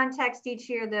some context, each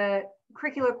year the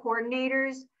curricular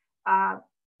coordinators,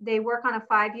 they work on a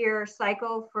 5-year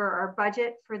cycle for our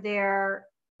budget for their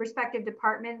respective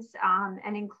departments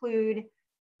and include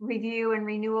review and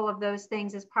renewal of those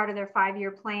things as part of their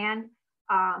 5-year plan.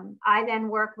 I then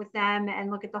work with them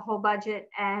and look at the whole budget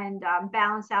and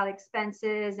balance out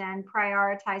expenses and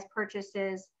prioritize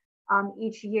purchases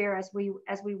each year as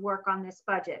we work on this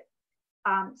budget.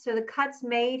 So the cuts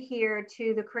made here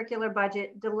to the curricular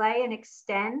budget delay and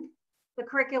extend the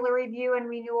curricular review and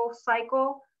renewal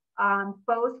cycle,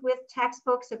 both with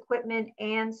textbooks, equipment,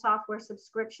 and software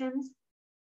subscriptions.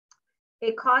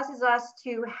 It causes us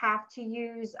to have to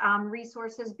use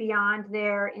resources beyond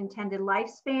their intended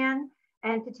lifespan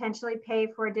and potentially pay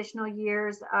for additional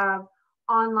years of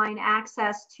online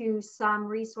access to some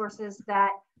resources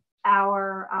that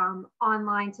our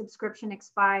online subscription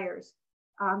expires.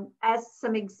 As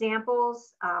some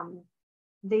examples,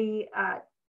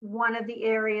 one of the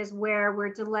areas where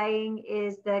we're delaying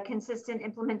is the consistent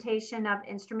implementation of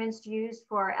instruments used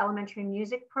for our elementary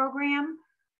music program.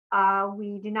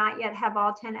 We do not yet have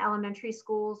all 10 elementary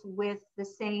schools with the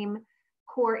same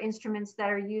core instruments that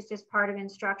are used as part of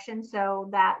instruction, so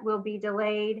that will be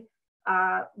delayed.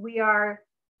 We are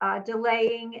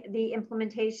delaying the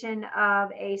implementation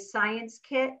of a science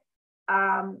kit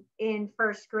in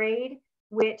 1st grade,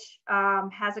 which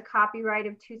has a copyright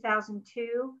of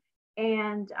 2002.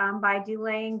 And by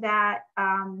delaying that,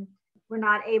 we're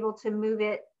not able to move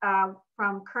it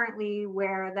from currently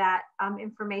where that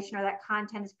information or that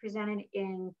content is presented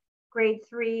in grade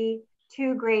 3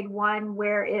 to grade 1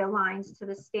 where it aligns to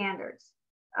the standards.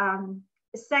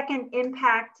 The second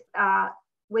impact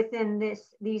within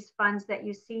these funds that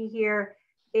you see here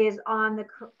is on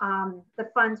the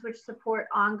funds which support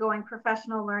ongoing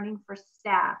professional learning for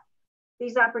staff.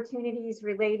 These opportunities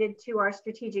related to our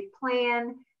strategic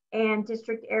plan and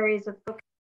district areas of focus,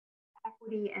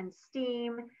 equity and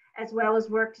STEAM, as well as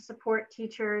work to support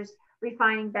teachers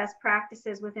refining best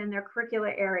practices within their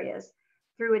curricular areas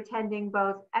through attending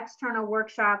both external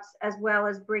workshops as well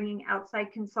as bringing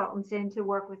outside consultants in to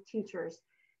work with teachers.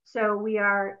 So we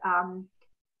are,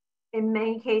 in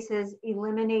many cases,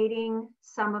 eliminating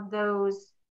some of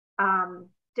those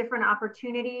different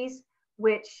opportunities,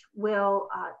 which will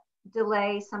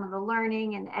delay some of the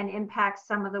learning and impact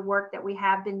some of the work that we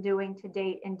have been doing to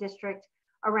date in district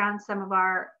around some of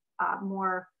our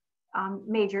more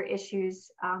major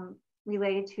issues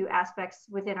related to aspects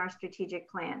within our strategic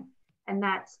plan. And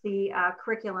that's the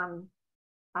curriculum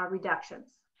reductions.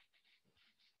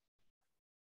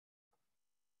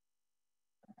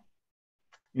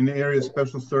 In the area of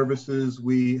special services,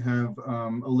 we have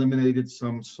eliminated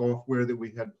some software that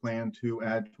we had planned to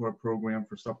add to our program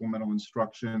for supplemental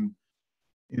instruction.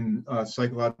 In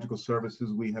psychological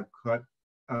services, we have cut,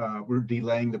 we're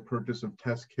delaying the purchase of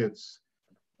test kits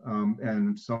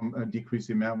and some decrease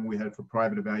the amount we had for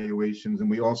private evaluations. And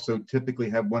we also typically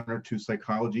have 1 or 2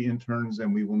 psychology interns,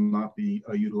 and we will not be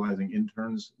utilizing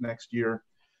interns next year.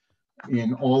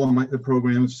 In all of the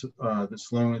programs, the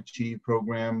Sloan Achieve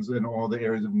programs and all the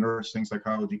areas of nursing,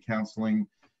 psychology, counseling,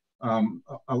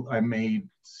 I made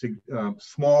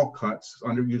small cuts,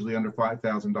 usually under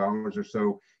 $5,000 or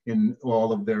so, in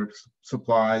all of their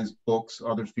supplies, books,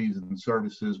 other fees and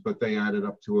services, but they added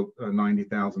up to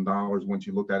 $90,000 once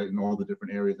you look at it in all the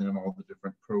different areas and in all the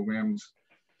different programs.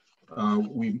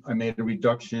 I made a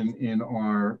reduction in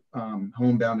our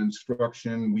homebound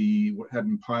instruction. We had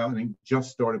been piloting,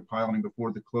 just started piloting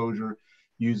before the closure,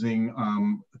 using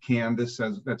Canvas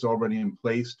that's already in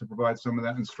place to provide some of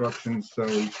that instruction. So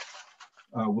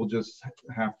we'll just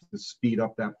have to speed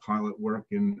up that pilot work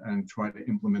and try to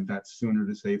implement that sooner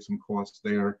to save some costs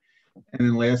there. And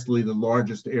then lastly, the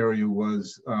largest area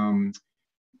was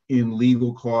in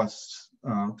legal costs,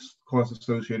 costs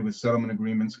associated with settlement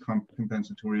agreements,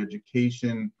 compensatory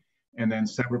education, and then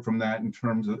separate from that in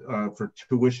terms of for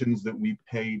tuitions that we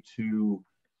pay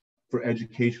for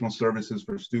educational services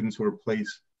for students who are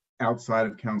placed outside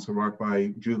of Council Rock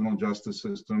by juvenile justice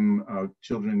system,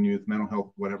 children and youth, mental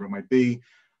health, whatever it might be.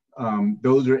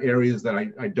 Those are areas that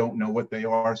I don't know what they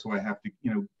are, so I have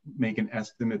to make an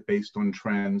estimate based on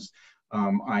trends.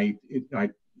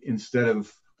 Instead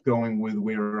of going with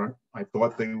where I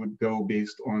thought they would go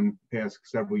based on past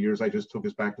several years, I just took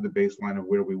us back to the baseline of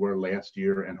where we were last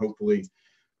year, and hopefully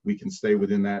we can stay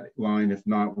within that line. If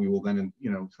not, we will then,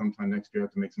 sometime next year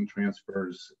have to make some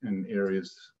transfers in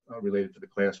areas related to the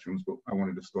classrooms, but I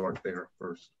wanted to start there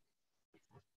first.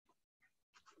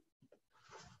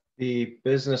 The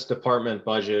business department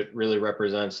budget really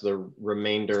represents the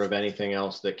remainder of anything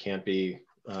else that can't be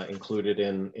included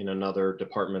in another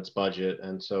department's budget.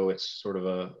 And so it's sort of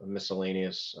a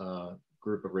miscellaneous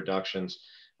group of reductions.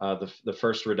 The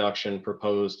first reduction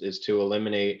proposed is to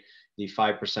eliminate the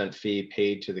 5% fee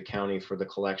paid to the county for the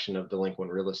collection of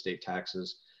delinquent real estate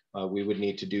taxes. We would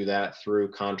need to do that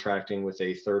through contracting with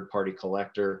a third-party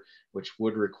collector, which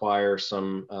would require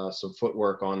some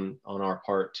footwork on our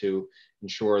part to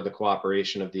ensure the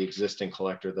cooperation of the existing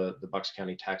collector, the Bucks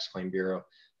County Tax Claim Bureau.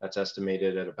 That's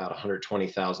estimated at about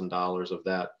 $120,000 of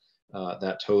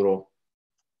that total.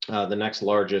 The next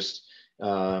largest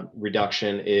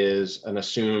reduction is an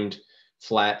assumed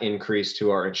flat increase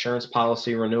to our insurance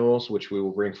policy renewals, which we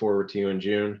will bring forward to you in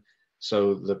June.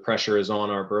 So the pressure is on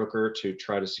our broker to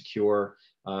try to secure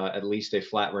at least a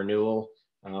flat renewal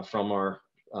from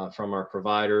our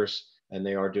providers, and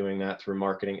they are doing that through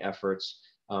marketing efforts.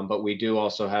 But we do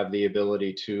also have the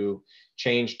ability to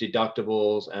change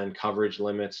deductibles and coverage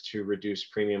limits to reduce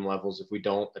premium levels if we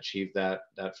don't achieve that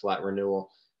flat renewal.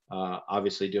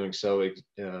 Obviously, doing so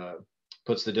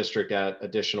puts the district at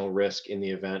additional risk in the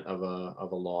event of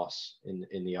a loss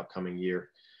in the upcoming year.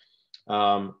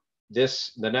 The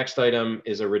next item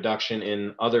is a reduction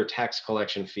in other tax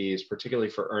collection fees, particularly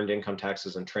for earned income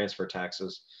taxes and transfer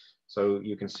taxes. So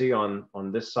you can see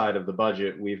on this side of the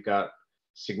budget, we've got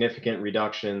significant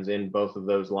reductions in both of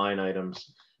those line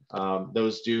items.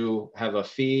 Those do have a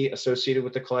fee associated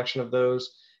with the collection of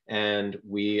those. And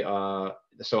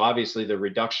so obviously the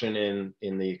reduction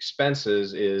in the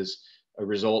expenses is a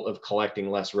result of collecting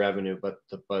less revenue,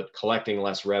 but collecting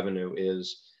less revenue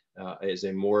is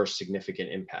a more significant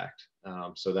impact.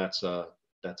 So that's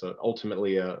that's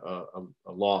ultimately a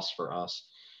loss for us.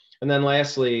 And then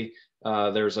lastly,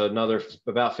 there's another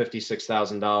about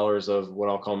 $56,000 of what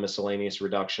I'll call miscellaneous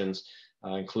reductions,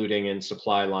 including in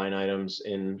supply line items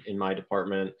in my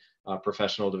department,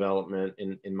 professional development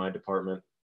in my department.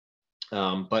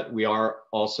 But we are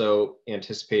also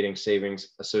anticipating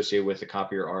savings associated with the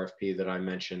copier RFP that I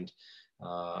mentioned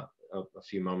a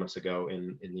few moments ago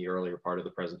in the earlier part of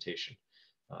the presentation.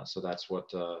 So that's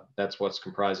what's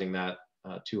comprising that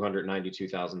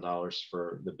 $292,000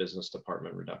 for the business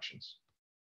department reductions.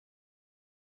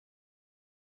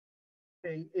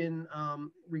 Okay, in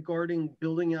regarding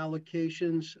building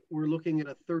allocations, we're looking at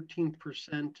a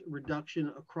 13%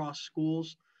 reduction across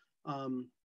schools.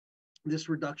 This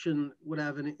reduction would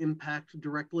have an impact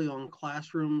directly on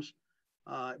classrooms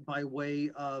by way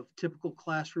of typical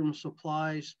classroom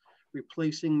supplies,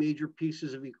 replacing major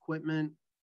pieces of equipment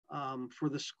for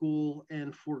the school,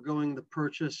 and foregoing the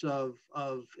purchase of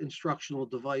instructional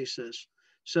devices.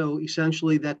 So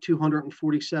essentially that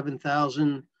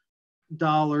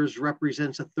 $247,000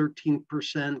 represents a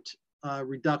 13%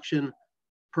 reduction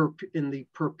in the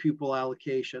per pupil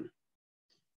allocation.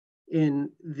 In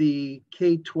the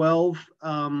K-12,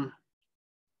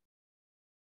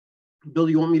 Bill,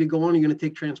 do you want me to go on? Or are you going to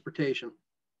take transportation?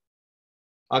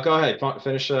 I'll go ahead,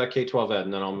 finish K-12 ed,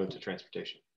 and then I'll move to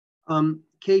transportation.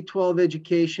 K-12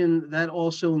 education, that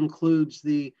also includes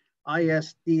the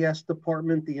ISDS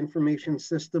department, the Information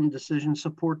System Decision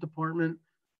Support Department,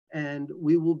 and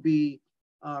we will be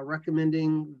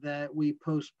recommending that we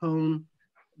postpone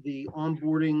the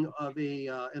onboarding of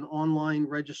an online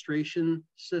registration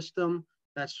system.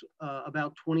 That's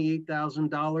about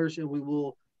 $28,000, and we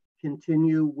will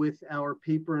continue with our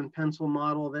paper and pencil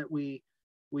model that we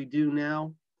do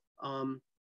now.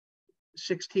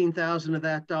 16,000 of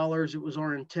that dollars, it was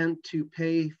our intent to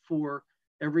pay for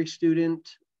every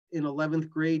student in 11th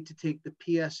grade to take the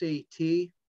PSAT.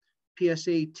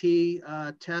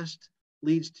 PSAT test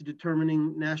leads to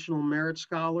determining national merit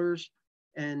scholars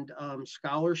and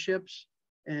scholarships.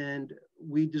 And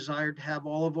we desire to have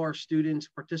all of our students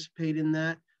participate in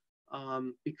that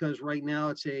because right now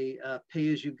it's a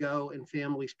pay-as-you-go and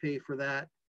families pay for that.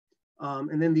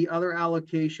 And then the other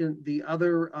allocation, the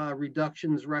other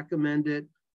reductions recommended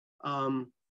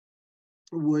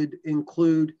would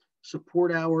include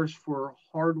support hours for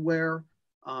hardware,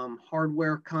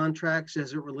 hardware contracts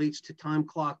as it relates to Time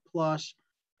Clock Plus,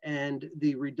 and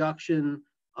the reduction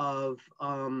of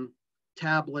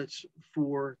tablets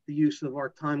for the use of our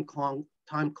Time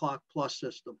Clock Plus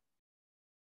system.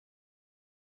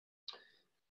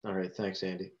 All right, thanks,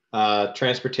 Andy.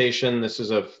 Transportation, this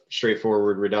is a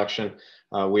straightforward reduction.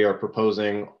 We are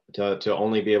proposing to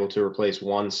only be able to replace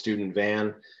one student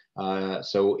van.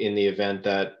 So in the event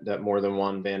that more than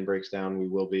one van breaks down, we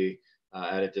will be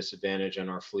at a disadvantage and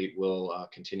our fleet will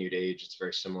continue to age. It's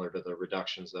very similar to the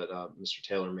reductions that Mr.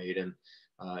 Taylor made in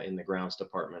the grounds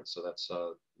department. So that's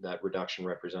that reduction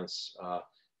represents,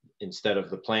 instead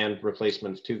of the planned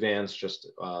replacement of two vans, just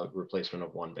replacement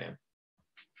of one van.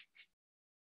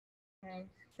 Okay.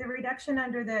 The reduction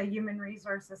under the Human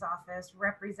Resources Office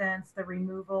represents the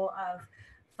removal of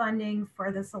funding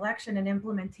for the selection and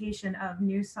implementation of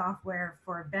new software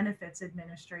for benefits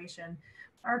administration.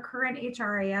 Our current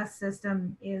HRIS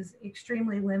system is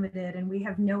extremely limited and we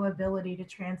have no ability to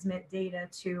transmit data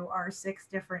to our 6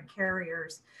 different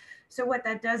carriers. So what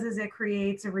that does is it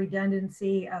creates a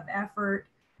redundancy of effort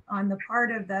on the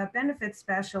part of the benefits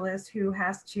specialist who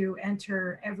has to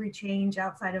enter every change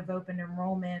outside of open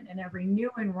enrollment and every new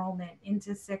enrollment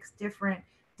into 6 different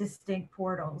distinct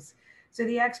portals. So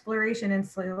the exploration and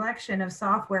selection of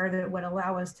software that would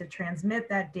allow us to transmit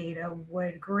that data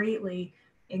would greatly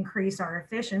increase our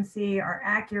efficiency, our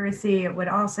accuracy. It would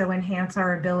also enhance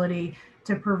our ability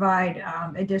to provide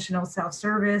additional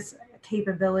self-service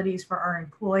capabilities for our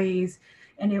employees.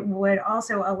 And it would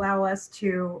also allow us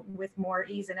to, with more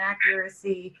ease and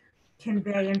accuracy,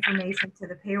 convey information to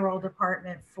the payroll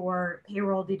department for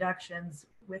payroll deductions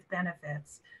with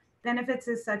benefits. Benefits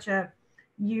is such a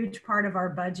huge part of our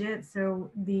budget.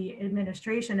 So the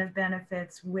administration of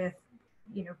benefits with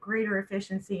greater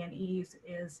efficiency and ease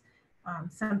is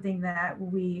something that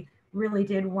we really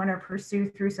did want to pursue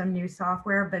through some new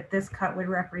software, but this cut would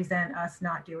represent us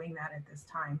not doing that at this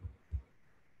time.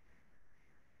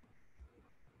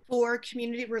 For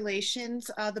community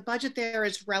relations, the budget there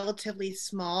is relatively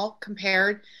small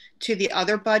compared to the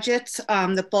other budgets.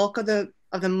 The bulk of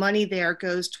the money there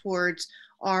goes towards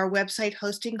our website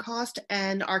hosting cost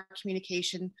and our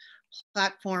communication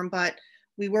platform, but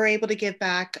we were able to give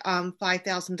back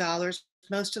 $5,000,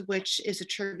 most of which is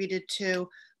attributed to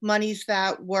monies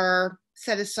that were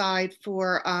set aside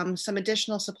for some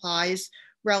additional supplies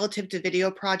relative to video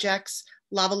projects,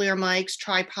 lavalier mics,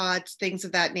 tripods, things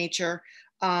of that nature,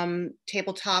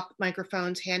 tabletop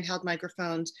microphones, handheld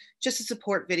microphones, just to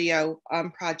support video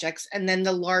projects. And then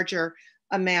the larger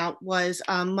amount was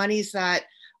monies that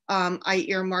I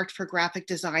earmarked for graphic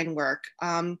design work,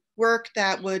 work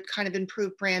that would kind of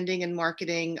improve branding and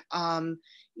marketing,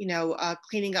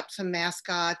 cleaning up some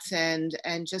mascots and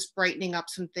just brightening up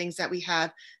some things that we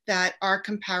have that are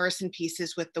comparison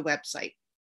pieces with the website.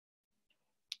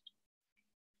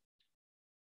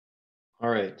 All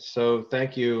right, so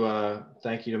thank you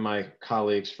to my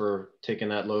colleagues for taking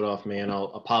that load off me, and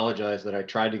I'll apologize that I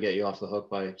tried to get you off the hook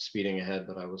by speeding ahead,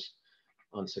 but I was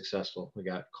unsuccessul. We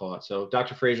got caught. So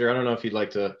Dr. Frazier, I don't know if you'd like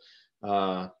to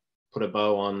put a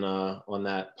bow on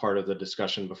that part of the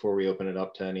discussion before we open it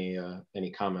up to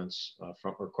any comments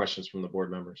or questions from the board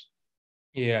members.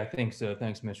 Yeah, I think so.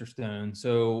 Thanks, Mr. Stone.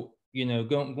 So,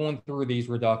 going through these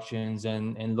reductions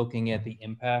and looking at the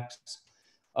impacts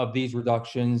of these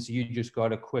reductions, you just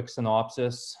got a quick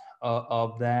synopsis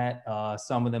of that.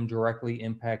 Some of them directly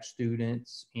impact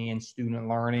students and student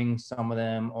learning. Some of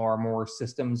them are more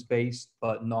systems based,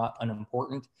 but not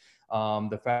unimportant.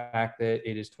 The fact that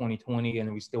it is 2020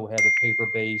 and we still have a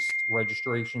paper-based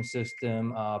registration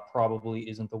system probably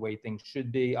isn't the way things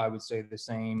should be. I would say the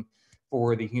same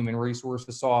for the human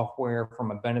resources software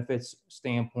from a benefits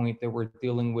standpoint that we're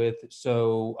dealing with.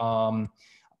 So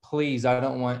please, I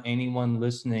don't want anyone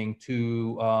listening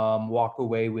to walk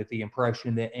away with the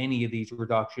impression that any of these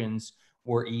reductions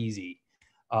were easy.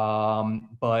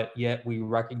 But yet we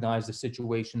recognize the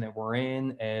situation that we're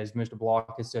in. As Mr.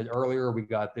 Block has said earlier, we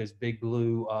got this big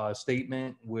blue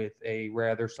statement with a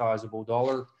rather sizable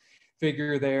dollar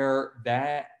figure there.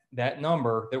 That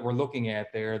number that we're looking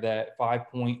at there, that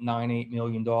 $5.98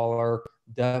 million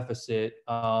deficit,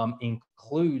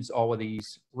 includes all of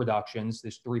these reductions,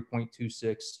 this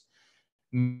 3.26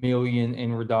 million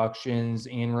in reductions.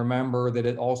 And remember that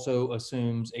it also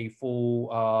assumes a full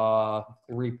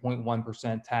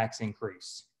 3.1% tax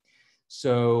increase.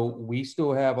 So we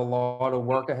still have a lot of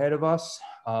work ahead of us.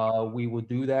 We will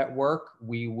do that work.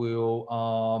 We will,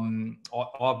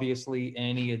 obviously,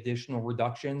 any additional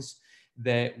reductions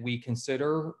that we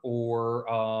consider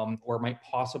or might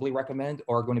possibly recommend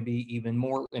are going to be even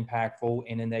more impactful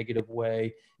in a negative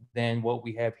way than what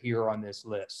we have here on this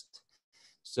list.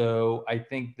 So I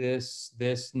think this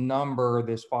number,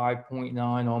 this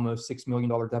 5.9, almost $6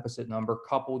 million deficit number,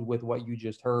 coupled with what you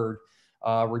just heard,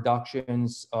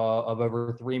 reductions of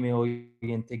over 3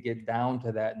 million to get down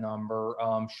to that number,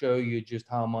 show you just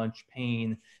how much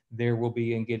pain there will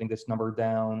be in getting this number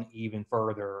down even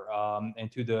further.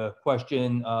 And to the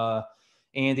question,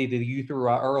 Andy, that you threw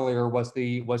out earlier, was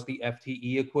the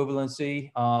FTE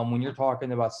equivalency. When you're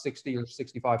talking about 60 or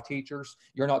 65 teachers,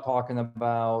 you're not talking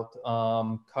about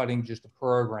cutting just a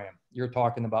program. You're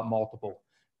talking about multiple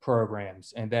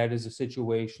programs. And that is a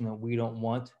situation that we don't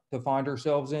want to find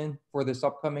ourselves in for this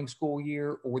upcoming school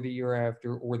year or the year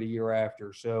after or the year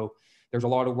after. So there's a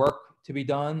lot of work to be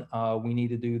done. We need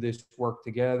to do this work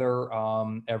together.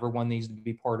 Everyone needs to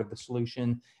be part of the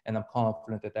solution, and I'm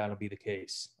confident that that'll be the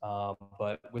case.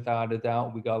 But without a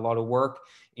doubt, we got a lot of work,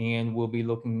 and we'll be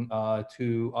looking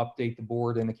to update the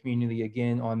board and the community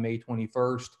again on May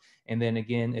 21st, and then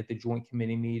again at the joint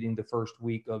committee meeting the first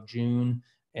week of June,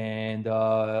 and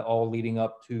all leading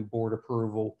up to board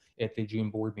approval at the June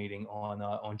board meeting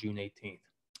on June 18th.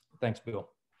 Thanks, Bill.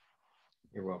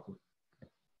 You're welcome.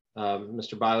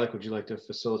 Mr. Bialik, would you like to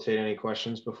facilitate any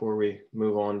questions before we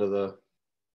move on to the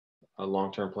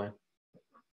long-term plan?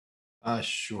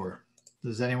 Sure.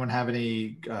 Does anyone have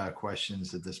any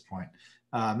questions at this point?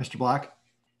 Mr. Block?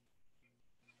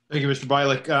 Thank you, Mr.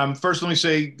 Bialik. First, let me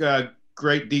say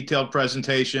great detailed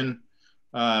presentation.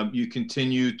 You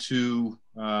continue to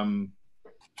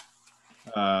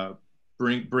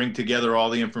bring together all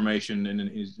the information in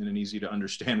an easy to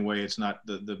understand way. It's not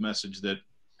the message that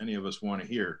any of us want to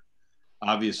hear,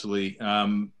 obviously,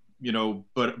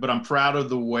 but I'm proud of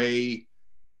the way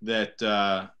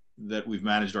that we've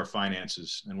managed our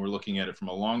finances, and we're looking at it from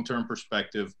a long-term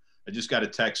perspective. I just got a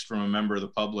text from a member of the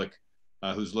public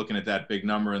who's looking at that big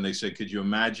number, and they said, could you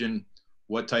imagine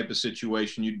what type of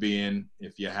situation you'd be in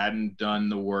if you hadn't done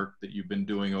the work that you've been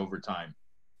doing over time?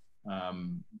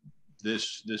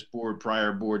 This board,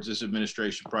 prior boards, this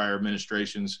administration, prior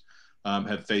administrations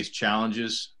have faced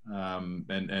challenges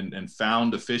and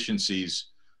found efficiencies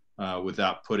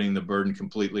without putting the burden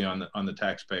completely on the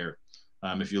taxpayer.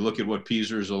 If you look at what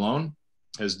PSERS alone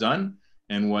has done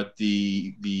and what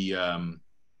the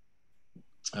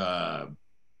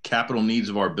capital needs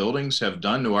of our buildings have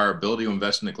done to our ability to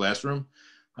invest in the classroom,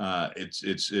 I've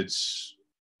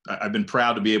been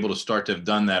proud to be able to start to have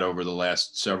done that over the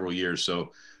last several years.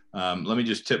 So let me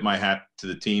just tip my hat to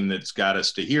the team that's got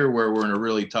us to here where we're in a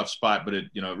really tough spot, but it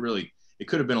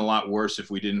could have been a lot worse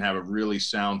if we didn't have a really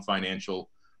sound financial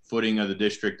footing of the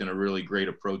district and a really great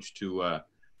approach to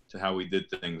how we did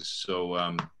things.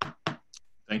 So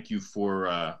thank you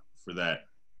for that.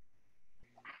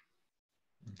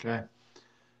 Okay.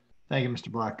 Thank you,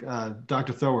 Mr. Black.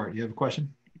 Dr. Thorwart, you have a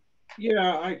question?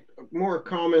 Yeah, more a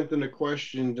comment than a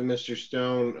question to Mr.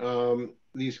 Stone.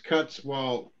 These cuts,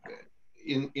 while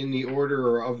in the order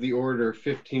or of the order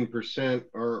 15%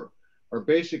 are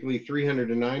basically 300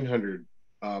 to 900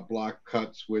 block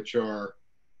cuts, which are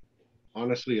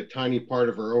honestly a tiny part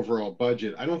of our overall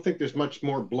budget. I don't think there's much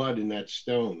more blood in that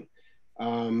stone.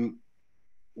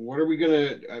 What are we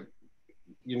gonna,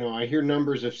 I hear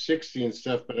numbers of 60 and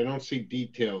stuff, but I don't see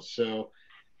details. So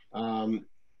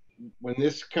when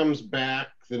this comes back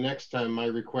the next time, my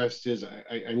request is,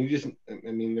 I know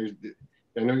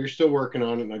you're still working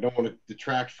on it and I don't want to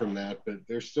detract from that, but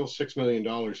there's still $6 million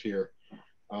here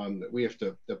that we have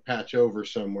to patch over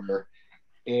somewhere.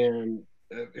 And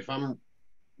if I'm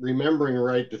remembering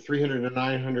right, the 300 to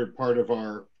 900 part of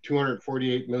our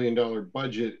 $248 million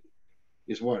budget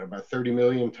is what, about 30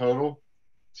 million total?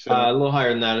 So A little higher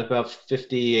than that, about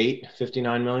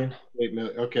 59 million. 8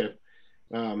 million, okay.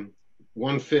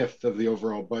 1/5 of the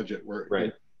overall budget.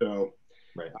 Right. So,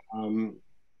 right.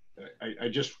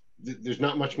 There's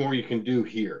not much more you can do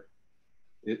here.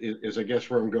 It is, I guess,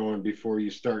 where I'm going before you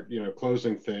start,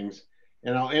 closing things.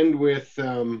 And I'll end with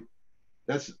that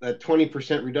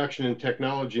 20% reduction in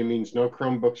technology means no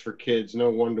Chromebooks for kids,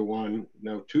 no 1-to-1,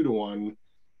 no 2-to-1.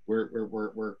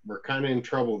 We're kind of in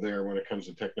trouble there when it comes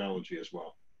to technology as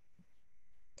well.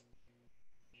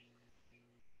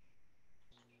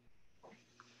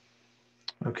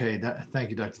 Okay, thank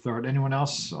you, Dr. Thorwart. Anyone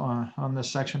else on this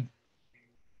section?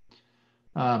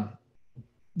 I'll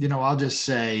just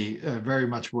say very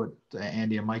much what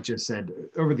Andy and Mike just said.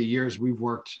 Over the years, we've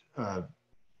worked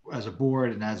as a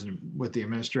board and with the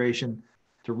administration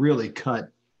to really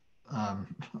cut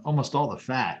almost all the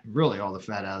fat, really all the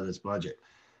fat out of this budget.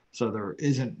 So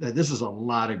this is a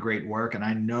lot of great work, and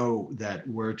I know that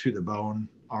we're to the bone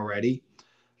already.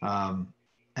 And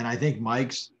I think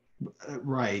Mike's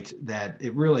right that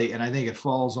it really, and I think it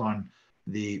falls on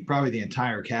probably the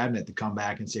entire cabinet to come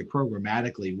back and say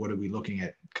programmatically, what are we looking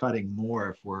at cutting more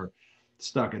if we're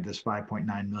stuck at this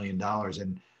 $5.9 million?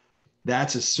 And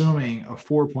that's assuming a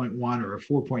 4.1 or a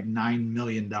 $4.9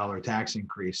 million tax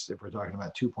increase if we're talking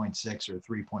about 2.6 or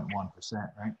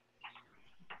 3.1%, right?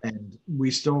 And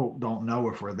we still don't know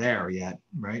if we're there yet,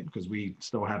 right? Because we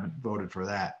still haven't voted for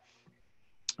that.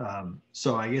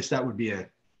 So I guess that would be a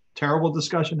terrible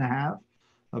discussion to have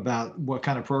about what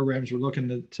kind of programs we're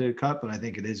looking to cut, but I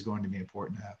think it is going to be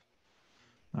important to have.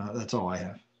 That's all I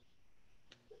have.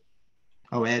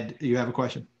 Oh, Ed, you have a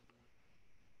question?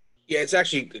 Yeah, it's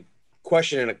actually a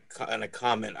question and a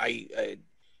comment. I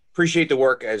appreciate the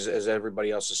work as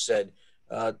everybody else has said.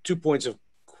 2 points of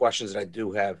questions that I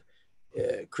do have.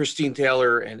 Christine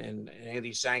Taylor and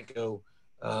Andy Sanko,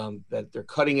 that they're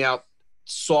cutting out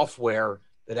software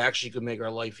that actually could make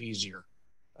our life easier.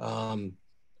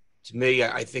 To me,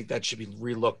 I think that should be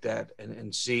relooked at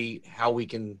and see how we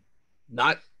can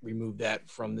not remove that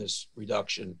from this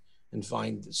reduction and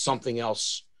find something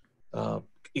else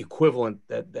equivalent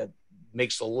that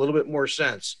makes a little bit more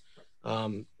sense.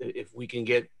 If we can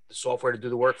get the software to do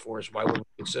the work for us, why would we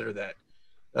consider that?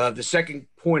 The second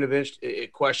point of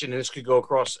question, and this could go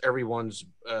across everyone's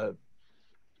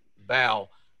bow,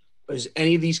 is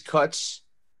any of these cuts,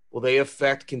 will they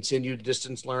affect continued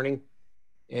distance learning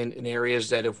in areas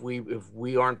that if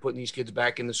we aren't putting these kids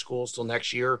back in the schools till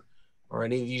next year, are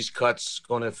any of these cuts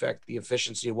going to affect the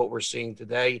efficiency of what we're seeing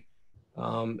today?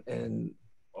 Or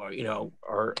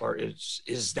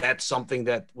is that something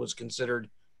that was considered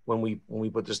when we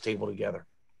put this table together?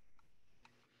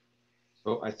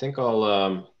 So I think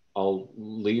I'll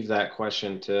leave that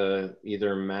question to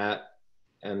either Matt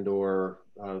and or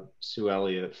Sue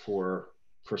Elliott for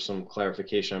some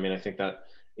clarification. I mean, I think that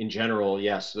in general,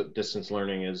 yes, distance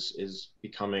learning is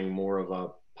becoming more of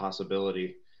a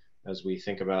possibility as we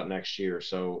think about next year.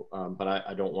 So, but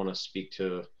I don't want to speak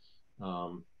to,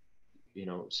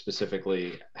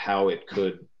 specifically how it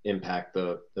could impact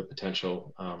the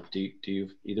potential. Do you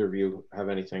either of you have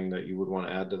anything that you would want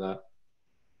to add to that?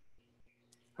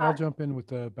 I'll jump in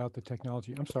with about the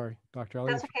technology. I'm sorry, Dr.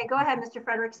 Elliott. That's okay. Go ahead, Mr.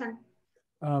 Frederickson.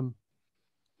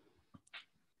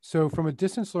 So from a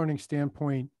distance learning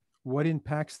standpoint, what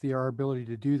impacts our ability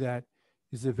to do that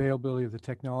is the availability of the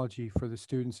technology for the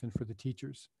students and for the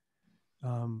teachers.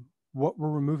 what we're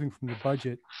removing from the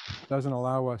budget doesn't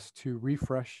allow us to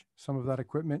refresh some of that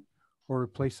equipment or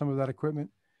replace some of that equipment,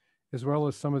 as well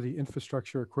as some of the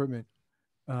infrastructure equipment.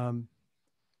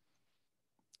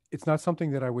 It's not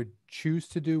something that I would choose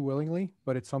to do willingly,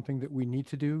 but it's something that we need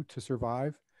to do to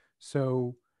survive.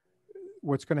 So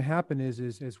what's going to happen is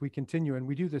as we continue, and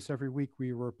we do this every week,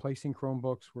 we were replacing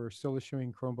Chromebooks. We're still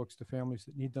issuing Chromebooks to families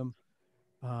that need them.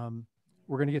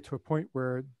 We're going to get to a point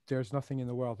where there's nothing in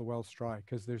the well. The well's dry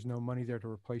because there's no money there to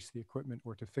replace the equipment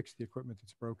or to fix the equipment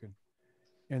that's broken.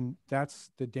 And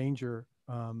that's the danger.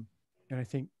 And I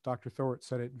think Dr. Thorwitz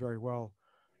said it very well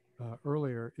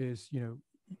earlier is,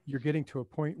 you're getting to a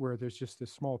point where there's just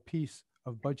this small piece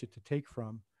of budget to take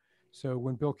from. So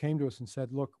when Bill came to us and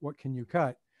said, look, what can you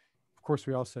cut? Of course,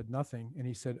 we all said nothing. And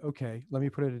he said, okay, let me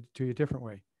put it to you a different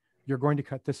way. You're going to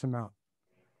cut this amount.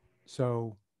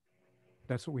 So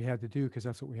that's what we had to do because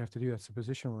that's what we have to do. That's the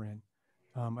position we're in.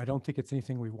 I don't think it's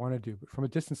anything we want to do. But from a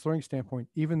distance learning standpoint,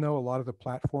 even though a lot of the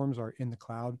platforms are in the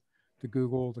cloud, the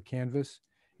Google, the Canvas,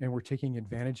 and we're taking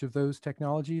advantage of those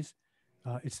technologies,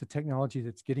 it's the technology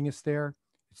that's getting us there.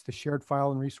 It's the shared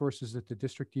file and resources that the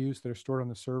district use that are stored on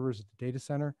the servers at the data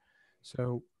center.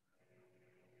 So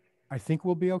I think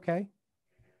we'll be okay,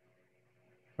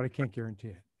 but I can't guarantee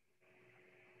it.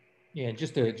 Yeah,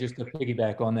 just to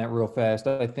piggyback on that real fast,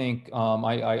 I think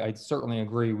I certainly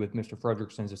agree with Mr.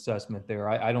 Frederickson's assessment there.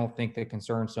 I don't think the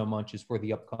concern so much is for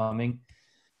the upcoming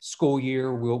school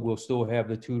year. We'll still have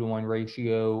the 2-to-1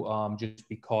 ratio just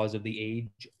because of the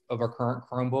age of our current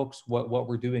Chromebooks. What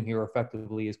we're doing here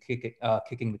effectively is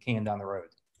kicking the can down the road.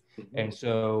 And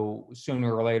so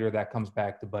sooner or later that comes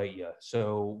back to bite you.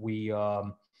 So we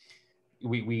have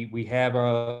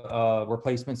a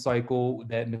replacement cycle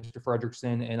that Mr.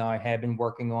 Frederickson and I have been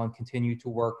working on, continue to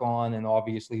work on, and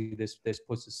obviously this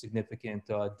puts a significant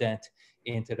dent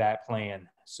into that plan.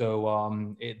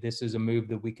 So this is a move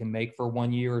that we can make for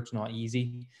 1 year. It's not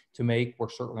easy to make. We're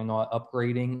certainly not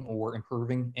upgrading or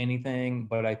improving anything,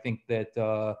 but I think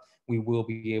that we will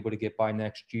be able to get by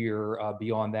next year.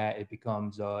 Beyond that, it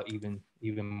becomes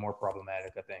even more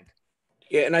problematic, I think.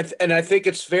 Yeah, and I think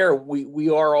it's fair. We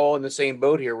are all in the same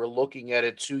boat here. We're looking at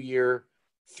a 2-year,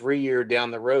 3-year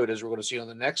down the road, as we're going to see on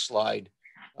the next slide.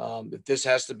 If this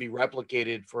has to be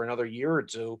replicated for another year or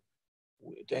two,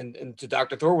 and to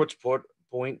Dr. Thorwitz's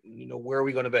point, where are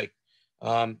we going to be?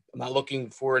 I'm not looking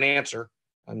for an answer.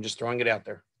 I'm just throwing it out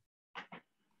there.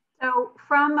 So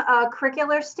from a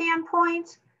curricular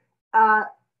standpoint,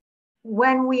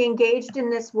 when we engaged in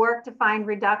this work to find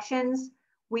reductions,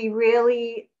 we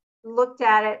really looked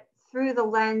at it through the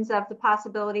lens of the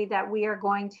possibility that we are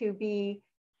going to be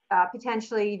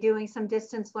potentially doing some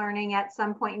distance learning at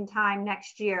some point in time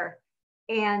next year,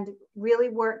 and really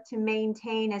work to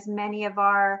maintain as many of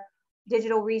our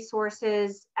digital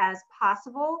resources as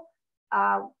possible.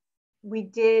 We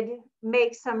did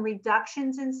make some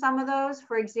reductions in some of those.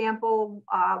 For example,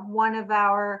 one of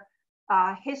our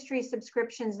history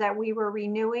subscriptions that we were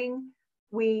renewing,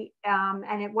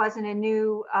 and it wasn't a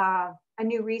new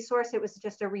resource, it was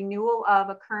just a renewal of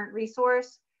a current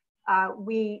resource.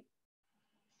 We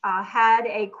had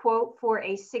a quote for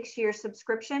a 6-year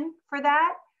subscription for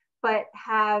that, but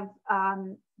have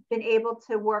been able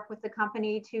to work with the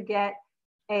company to get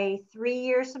a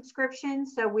 3-year subscription.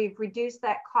 So we've reduced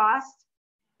that cost,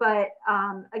 but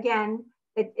again,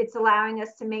 it's allowing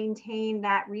us to maintain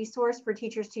that resource for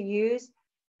teachers to use,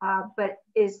 but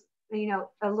is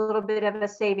a little bit of a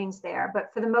savings there.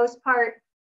 But for the most part,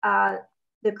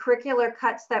 the curricular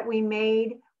cuts that we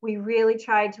made, we really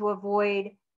tried to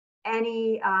avoid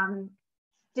any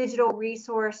digital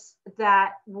resource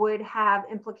that would have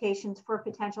implications for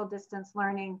potential distance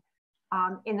learning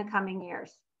in the coming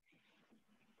years.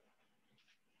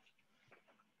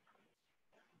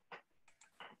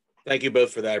 Thank you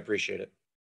both for that. I appreciate it.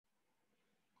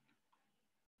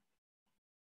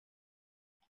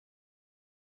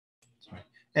 Sorry.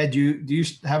 Ed, do you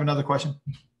have another question?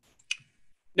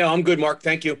 No, I'm good, Mark.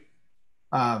 Thank you.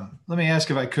 Let me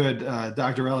ask if I could,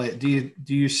 Dr. Elliott, do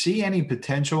you see any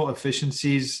potential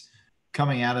efficiencies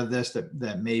coming out of this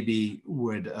that maybe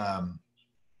would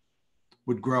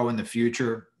grow in the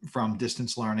future from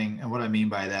distance learning? And what I mean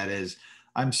by that is,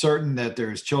 I'm certain that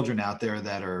there's children out there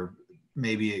that are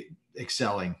maybe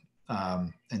excelling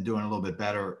and doing a little bit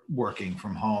better working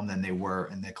from home than they were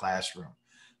in the classroom.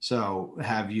 So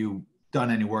have you done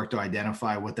any work to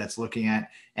identify what that's looking at?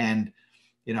 And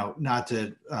not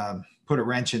to put a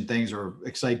wrench in things or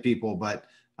excite people, but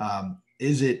can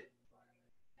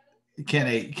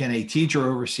a teacher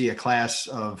oversee a class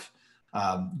of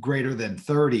greater than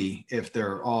 30 if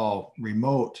they're all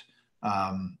remote?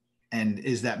 And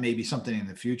is that maybe something in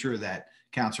the future that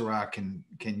Council Rock can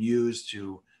use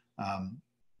to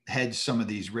hedge some of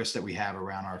these risks that we have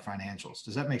around our financials.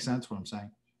 Does that make sense what I'm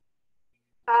saying?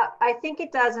 I think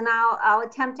it does, and I'll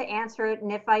attempt to answer it.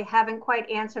 And if I haven't quite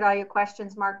answered all your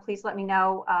questions, Mark, please let me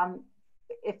know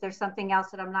if there's something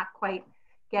else that I'm not quite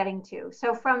getting to.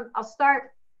 So I'll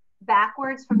start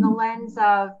backwards from the lens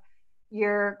of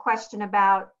your question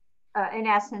about, in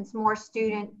essence, more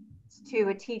students to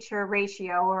a teacher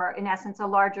ratio, or in essence, a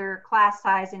larger class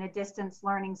size in a distance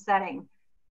learning setting.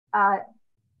 That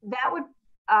would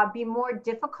be more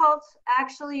difficult,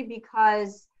 actually,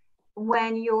 because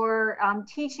when you're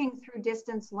teaching through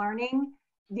distance learning,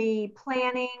 the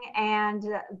planning and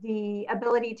the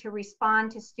ability to respond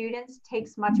to students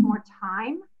takes much more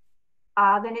time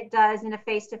than it does in a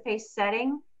face-to-face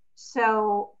setting.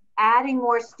 So adding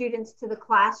more students to the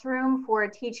classroom for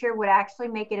a teacher would actually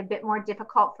make it a bit more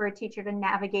difficult for a teacher to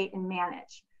navigate and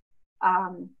manage.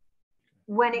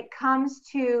 When it comes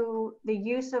to the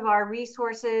use of our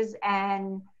resources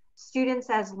and students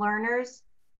as learners,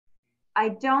 I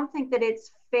don't think that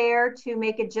it's fair to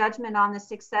make a judgment on the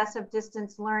success of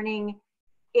distance learning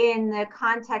in the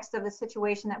context of the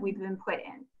situation that we've been put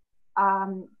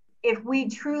in. If we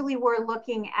truly were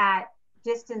looking at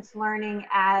distance learning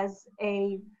as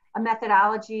a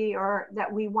methodology or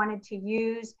that we wanted to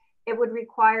use, it would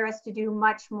require us to do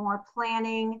much more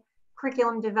planning,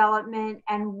 curriculum development,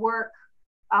 and work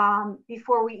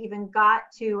before we even got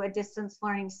to a distance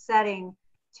learning setting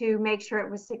to make sure it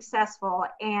was successful.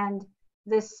 And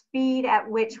the speed at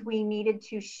which we needed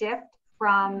to shift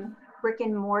from brick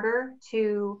and mortar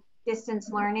to distance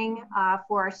learning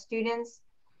for our students,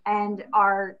 and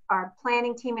our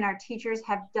planning team and our teachers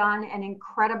have done an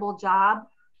incredible job.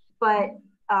 But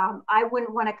I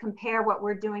wouldn't want to compare what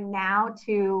we're doing now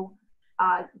to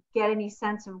get any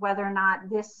sense of whether or not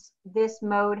this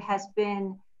mode has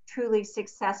been truly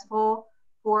successful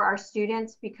for our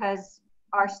students, because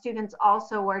our students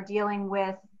also are dealing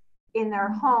with, in their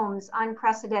homes,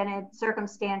 unprecedented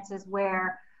circumstances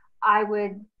where I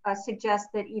would suggest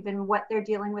that even what they're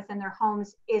dealing with in their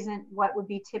homes isn't what would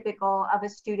be typical of a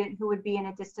student who would be in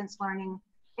a distance learning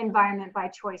environment by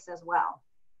choice as well.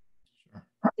 Sure.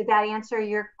 Did that answer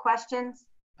your questions?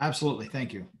 Absolutely.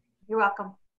 Thank you. You're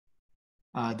welcome.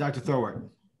 Dr. Thorwart.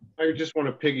 I just want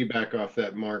to piggyback off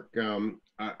that, Mark.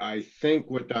 I think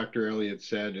what Dr. Elliott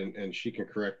said, and she can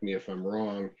correct me if I'm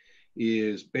wrong,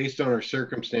 is based on our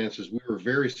circumstances, we were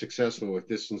very successful with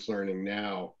distance learning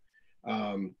now,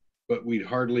 but we'd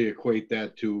hardly equate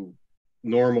that to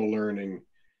normal learning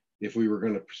if we were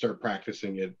going to start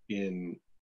practicing it in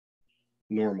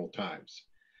normal times.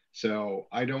 So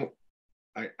I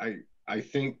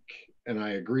think, and I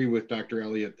agree with Dr.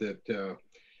 Elliott that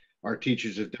our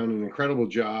teachers have done an incredible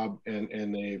job,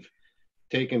 and they've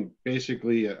taken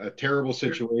basically a terrible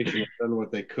situation and done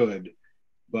what they could.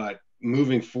 But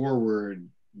moving forward,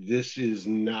 this is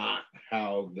not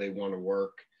how they want to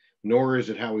work, nor is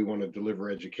it how we want to deliver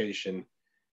education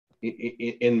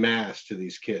in mass to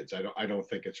these kids. I don't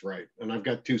think it's right. And I've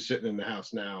got two sitting in the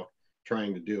house now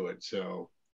trying to do it. So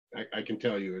I can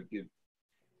tell you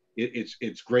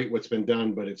it's great what's been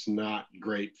done, but it's not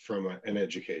great from an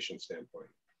education standpoint.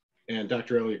 And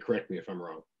Dr. Elliott, correct me if I'm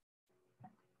wrong.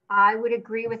 I would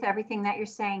agree with everything that you're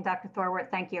saying, Dr. Thorwart.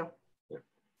 Thank you.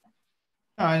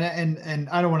 And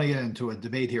I don't want to get into a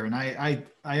debate here. And I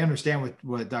understand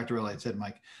what Dr. Elliott said,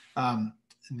 Mike.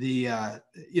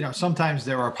 Sometimes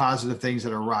there are positive things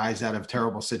that arise out of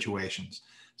terrible situations.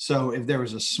 So if there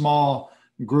was a small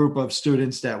group of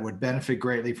students that would benefit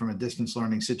greatly from a distance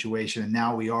learning situation, and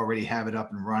now we already have it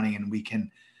up and running, and we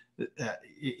can,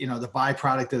 the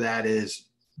byproduct of that is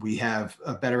we have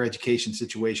a better education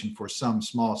situation for some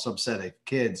small subset of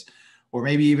kids, or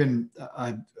maybe even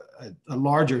a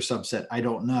larger subset, I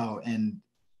don't know, and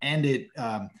it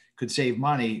could save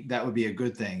money, that would be a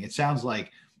good thing. It sounds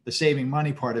like the saving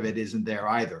money part of it isn't there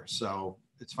either, so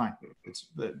it's fine. It's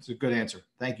a good answer.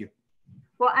 Thank you.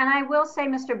 Well, and I will say,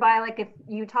 Mr. Bialik, if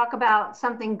you talk about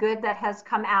something good that has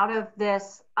come out of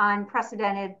this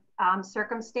unprecedented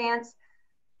circumstance,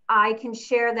 I can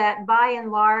share that by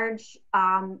and large,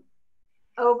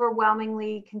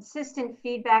 overwhelmingly consistent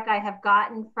feedback I have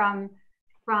gotten from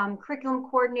curriculum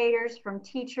coordinators, from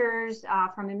teachers,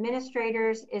 from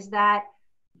administrators, is that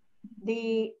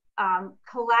the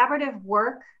collaborative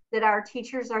work that our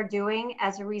teachers are doing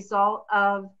as a result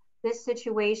of this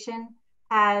situation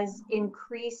has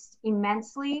increased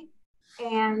immensely.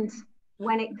 And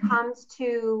when it comes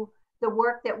to the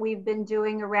work that we've been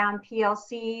doing around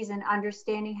PLCs and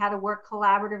understanding how to work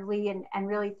collaboratively and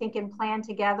really think and plan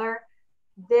together,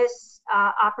 this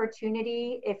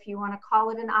opportunity, if you want to call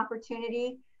it an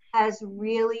opportunity, has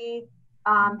really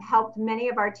helped many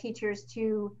of our teachers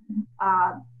to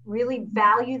really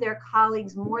value their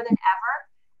colleagues more than ever.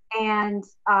 And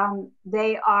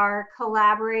they are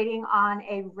collaborating on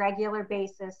a regular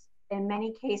basis. In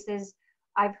many cases,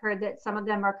 I've heard that some of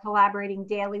them are collaborating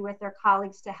daily with their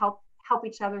colleagues to help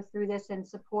each other through this and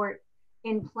support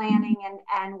in planning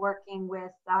and working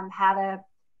with how to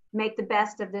make the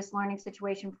best of this learning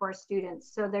situation for our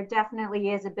students. So there definitely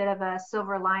is a bit of a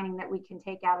silver lining that we can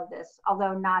take out of this,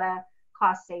 although not a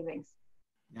cost savings.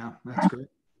 Yeah, that's great.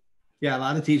 Yeah, a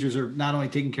lot of teachers are not only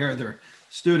taking care of their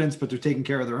students, but they're taking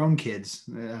care of their own kids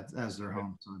as they're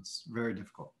home. So it's very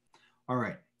difficult. All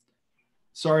right.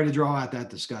 Sorry to draw out that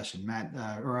discussion. Matt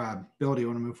or Bill, do you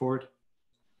want to move forward?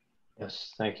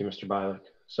 Yes, thank you, Mr. Bialik.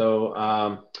 So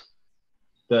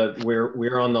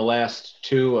we're on the last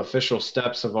two official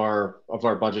steps of our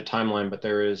budget timeline, but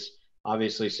there is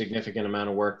obviously a significant amount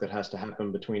of work that has to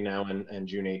happen between now and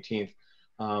June 18th.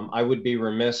 I would be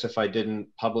remiss if I didn't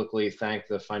publicly thank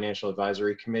the Financial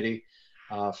Advisory Committee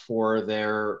for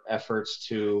their efforts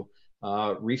to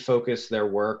refocus their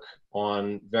work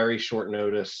on very short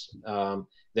notice.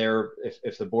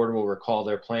 If the board will recall,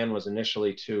 their plan was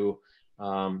initially to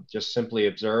just simply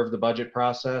observe the budget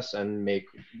process and make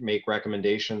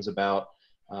recommendations about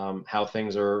how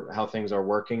things are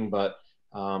working. But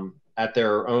at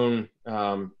their own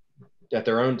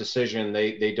decision,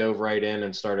 they dove right in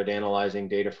and started analyzing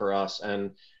data for us,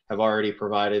 and have already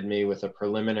provided me with a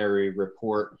preliminary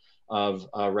report of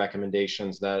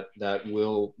recommendations that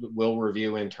we'll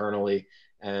review internally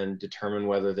and determine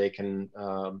whether they can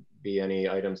be any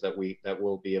items that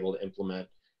we'll be able to implement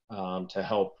to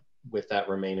help with that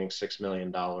remaining $6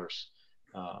 million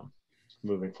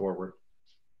moving forward.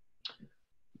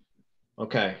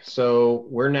 Okay, so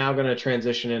we're now going to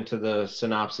transition into the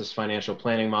Synopsys financial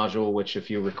planning module, which,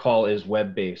 if you recall, is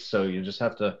web-based. So you just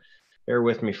have to bear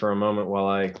with me for a moment while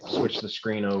I switch the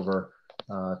screen over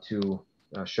to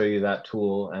show you that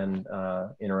tool and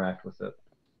interact with it.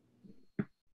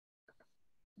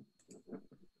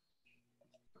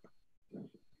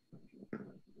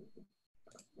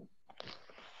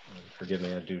 Forgive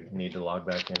me, I do need to log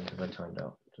back in because I timed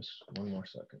out. Just one more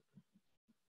second.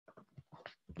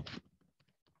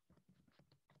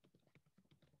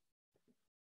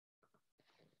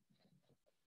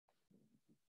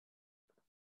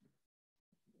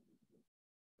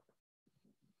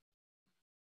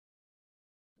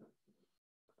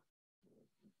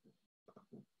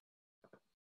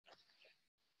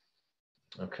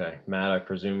 Okay, Matt, I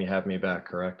presume you have me back,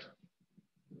 correct?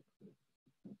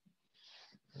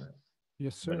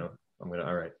 Yes, sir. All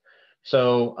right.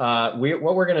 So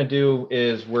what we're going to do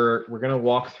is we're going to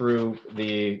walk through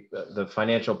the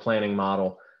financial planning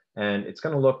model, and it's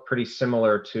going to look pretty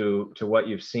similar to what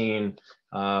you've seen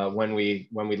when we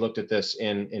looked at this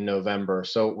in November.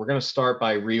 So we're going to start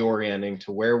by reorienting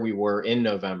to where we were in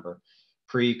November,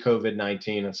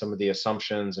 pre-COVID-19, and some of the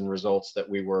assumptions and results that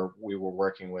we were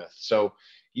working with. So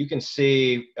you can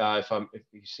see if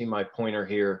you see my pointer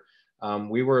here.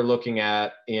 We were looking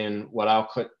at, in what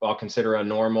I'll consider a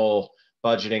normal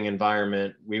budgeting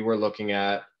environment, we were looking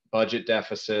at budget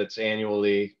deficits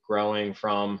annually growing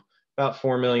from about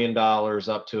 $4 million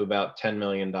up to about $10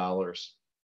 million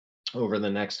over the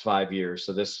next 5 years.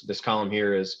 So this column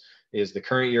here is the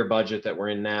current year budget that we're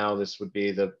in now. This would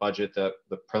be the budget the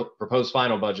proposed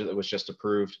final budget that was just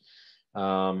approved,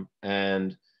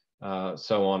 and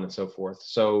so on and so forth.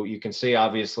 So you can see,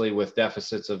 obviously, with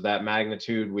deficits of that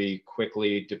magnitude, we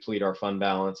quickly deplete our fund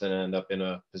balance and end up in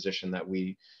a position that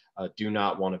we do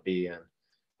not want to be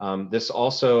in. This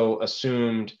also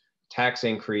assumed tax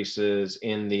increases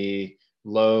in the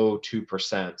low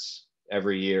 2%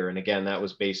 every year. And again, that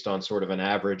was based on sort of an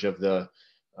average of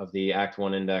the Act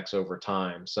 1 index over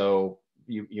time. So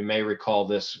you may recall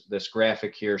this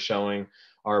graphic here showing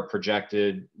our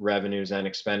projected revenues and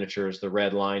expenditures, the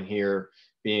red line here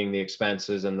being the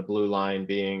expenses and the blue line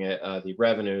being the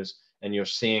revenues. And you're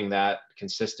seeing that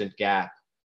consistent gap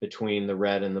between the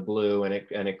red and the blue, and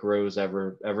it grows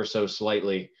ever so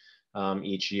slightly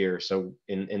each year. So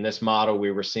in this model,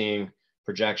 we were seeing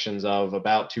projections of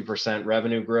about 2%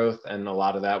 revenue growth, and a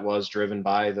lot of that was driven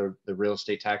by the real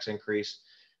estate tax increase.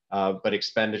 But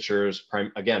expenditures,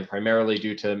 again, primarily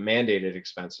due to mandated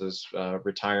expenses,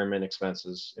 retirement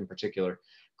expenses in particular,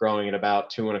 growing at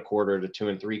about 2.25% to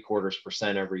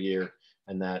 2.75% every year,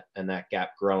 and that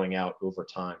gap growing out over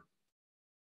time.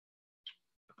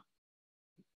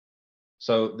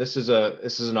 So this is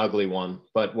an ugly one,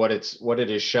 but what it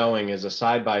is showing is a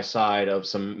side by side of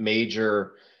some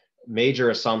major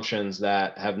assumptions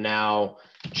that have now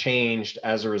changed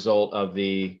as a result of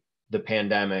the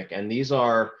pandemic, and these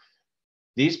are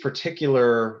these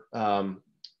particular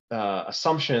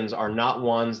assumptions are not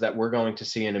ones that we're going to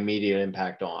see an immediate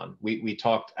impact on. We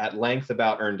talked at length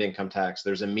about earned income tax.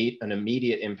 There's an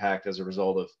immediate impact as a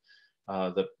result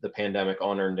of the pandemic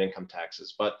on earned income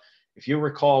taxes. But if you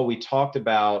recall, we talked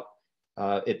about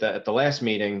at the last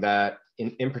meeting that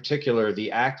in particular,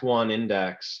 the Act 1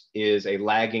 index is a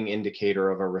lagging indicator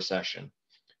of a recession.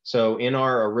 So in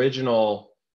our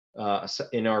original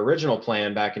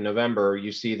plan back in November,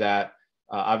 you see that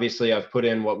obviously I've put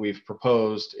in what we've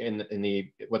proposed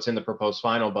what's in the proposed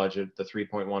final budget, the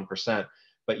 3.1%,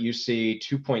 but you see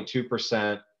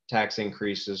 2.2% tax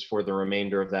increases for the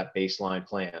remainder of that baseline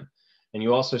plan. And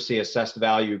you also see assessed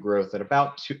value growth at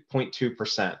about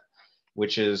 2.2%,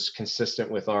 which is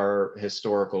consistent with our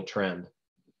historical trend.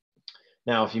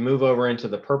 Now, if you move over into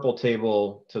the purple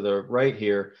table to the right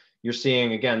here, you're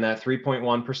seeing again that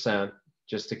 3.1%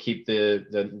 just to keep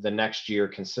the next year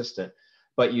consistent.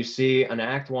 But you see an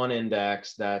Act 1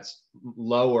 index that's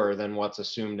lower than what's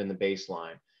assumed in the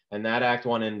baseline. And that Act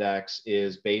 1 index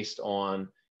is based on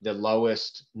the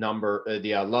lowest number,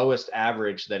 the lowest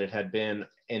average that it had been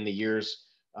in the years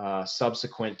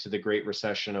subsequent to the Great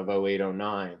Recession of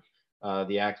 08-09.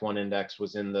 The Act 1 index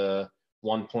was in the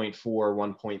 1.4,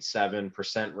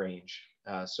 1.7% range.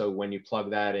 So when you plug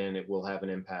that in, it will have an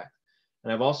impact.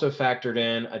 And I've also factored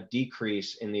in a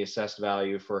decrease in the assessed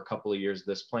value for a couple of years of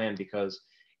this plan, because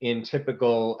in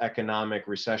typical economic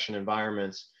recession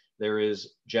environments, there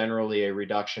is generally a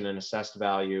reduction in assessed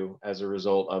value as a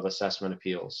result of assessment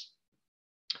appeals.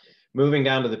 Moving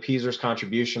down to the PSERS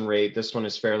contribution rate, this one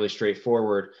is fairly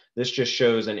straightforward. This just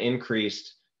shows an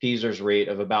increased PSERS rate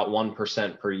of about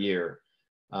 1% per year.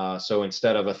 So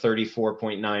instead of a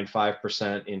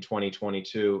 34.95% in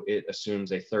 2022, it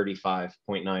assumes a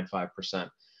 35.95%.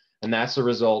 And that's a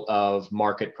result of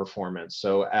market performance.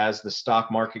 So as the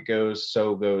stock market goes,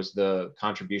 so goes the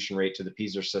contribution rate to the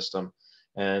PSERS system.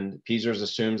 And PSERS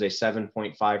assumes a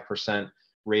 7.5%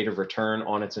 rate of return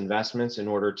on its investments in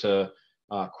order to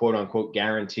quote unquote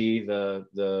guarantee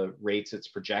the rates it's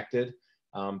projected.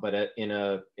 But in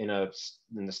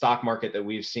the stock market that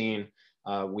we've seen,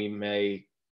 we may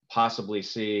possibly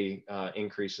see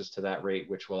increases to that rate,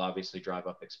 which will obviously drive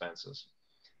up expenses.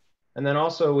 And then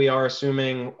also we are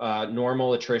assuming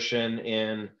normal attrition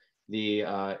in the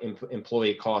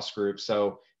employee cost group.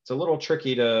 So it's a little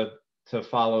tricky to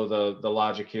follow the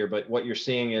logic here, but what you're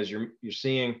seeing is you're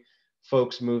seeing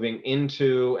folks moving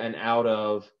into and out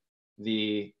of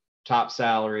the top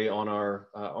salary on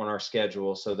our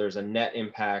schedule. So there's a net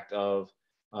impact of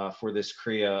for this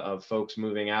CREA of folks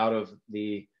moving out of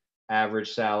the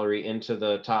average salary into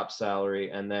the top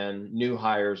salary, and then new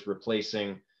hires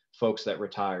replacing folks that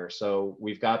retire. So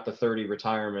we've got the 30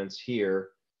 retirements here,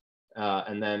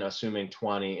 and then assuming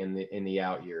 20 in the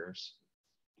out years.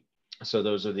 So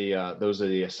those are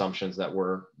the assumptions that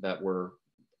we're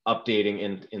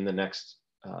updating in the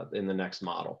next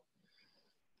model.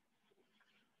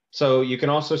 So you can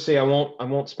also see, I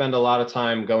won't spend a lot of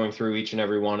time going through each and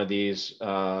every one of these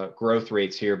growth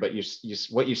rates here, but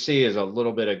what you see is a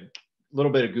little bit of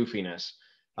goofiness.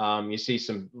 You see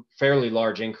some fairly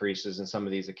large increases in some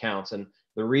of these accounts, and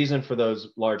the reason for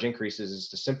those large increases is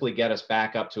to simply get us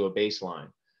back up to a baseline.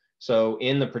 So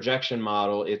in the projection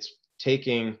model, it's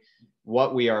taking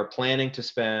what we are planning to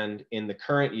spend in the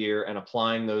current year and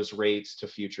applying those rates to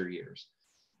future years.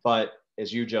 But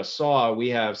as you just saw, we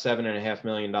have $7.5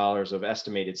 million of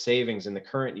estimated savings in the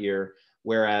current year,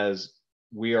 whereas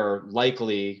we are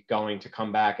likely going to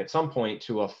come back at some point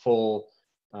to a full,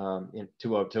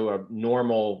 to a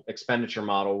normal expenditure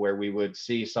model where we would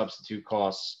see substitute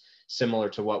costs similar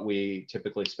to what we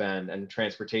typically spend, and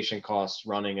transportation costs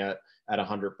running at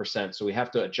 100%. So we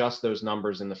have to adjust those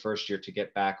numbers in the first year to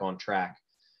get back on track.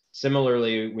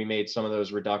 Similarly, we made some of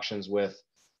those reductions with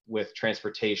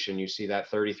transportation. You see that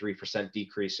 33%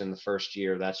 decrease in the first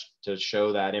year. That's to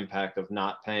show that impact of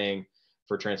not paying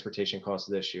for transportation costs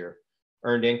this year.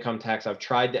 Earned income tax, I've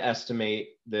tried to estimate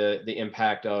the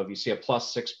impact of, you see a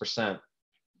plus 6%.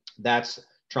 That's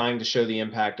trying to show the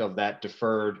impact of that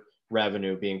deferred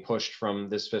revenue being pushed from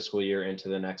this fiscal year into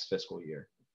the next fiscal year.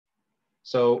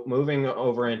 So moving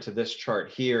over into this chart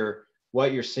here,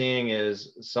 what you're seeing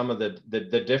is some of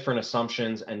the different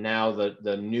assumptions, and now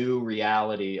the new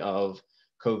reality of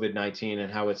COVID-19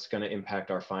 and how it's going to impact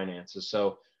our finances.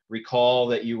 So recall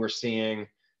that you were seeing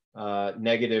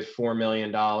negative $4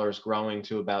 million growing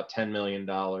to about $10 million,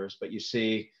 but you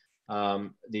see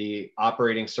the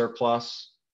operating surplus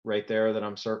right there that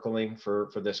I'm circling for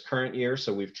this current year.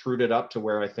 So we've trued it up to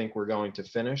where I think we're going to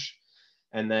finish.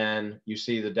 And then you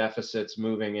see the deficits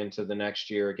moving into the next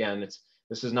year. Again,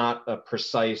 this is not a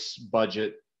precise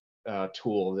budget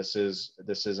tool. This is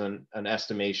an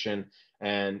estimation,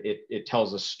 and it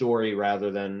tells a story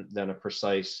rather than a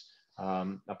precise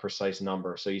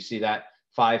number. So you see that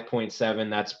 5.7,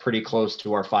 that's pretty close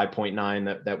to our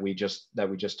 5.9 that we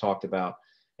just talked about.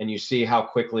 And you see how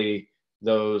quickly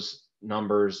those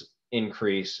numbers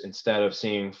increase. Instead of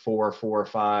seeing 4, 4,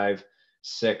 5,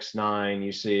 6, 9,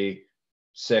 you see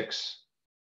 6,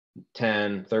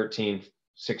 10, 13,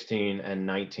 16, and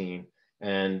 19,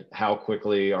 and how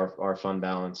quickly our fund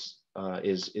balance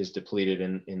is depleted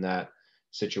in that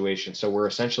situation. So we're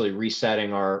essentially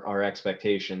resetting our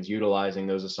expectations, utilizing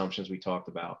those assumptions we talked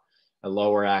about: a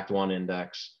lower Act 1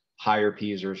 index, higher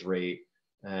PSERS rate,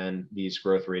 and these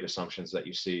growth rate assumptions that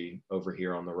you see over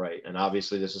here on the right. And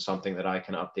obviously this is something that I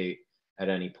can update at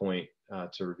any point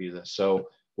to review this. So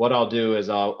what I'll do is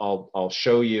I'll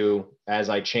show you as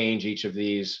I change each of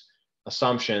these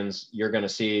assumptions. You're going to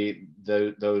see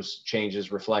those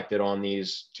changes reflected on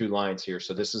these two lines here.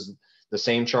 So this is the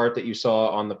same chart that you saw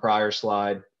on the prior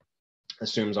slide,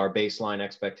 assumes our baseline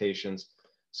expectations.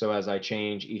 So as I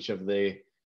change each of the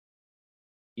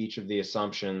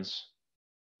assumptions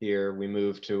here, we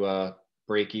move to a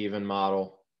break-even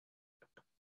model.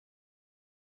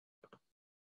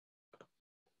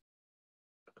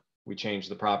 We change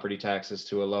the property taxes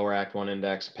to a lower Act 1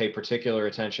 index. Pay particular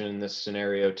attention in this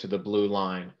scenario to the blue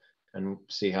line and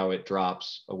see how it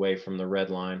drops away from the red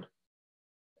line.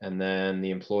 And then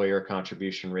the employer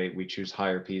contribution rate, we choose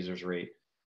higher PSERS rate,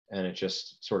 and it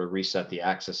just sort of reset the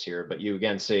axis here. But you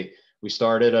again see we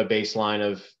started a baseline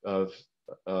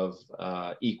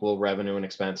of equal revenue and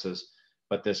expenses,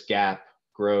 but this gap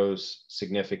grows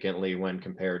significantly when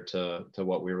compared to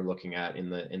what we were looking at in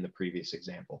the previous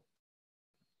example.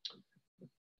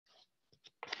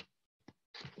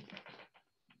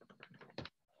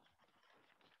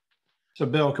 So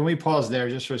Bill, can we pause there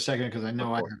just for a second? Because I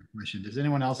know I have a question. Does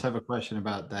anyone else have a question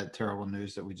about that terrible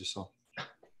news that we just saw?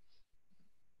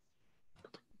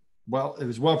 Well, it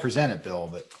was well presented, Bill,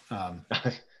 but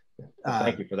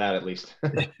thank you for that at least.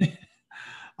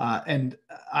 And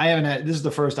I haven't had, this is the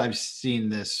first I've seen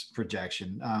this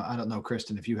projection. I don't know,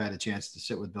 Kristen, if you had a chance to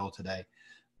sit with Bill today,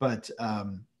 but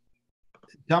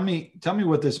tell me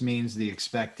what this means, the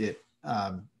expected,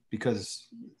 because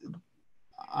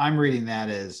I'm reading that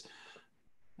as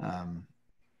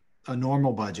a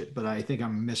normal budget, but I think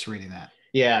I'm misreading that.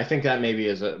 Yeah, I think that maybe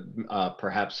is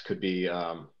perhaps could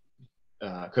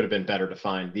have been better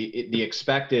defined. The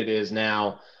expected is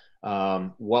now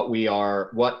what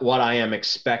I am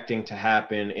expecting to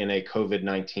happen in a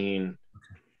COVID-19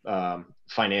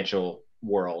 financial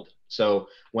world. So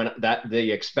when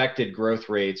the expected growth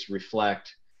rates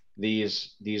reflect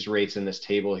these rates in this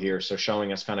table here, so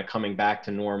showing us kind of coming back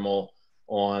to normal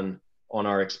on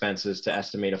our expenses to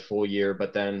estimate a full year,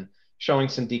 but then showing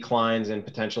some declines in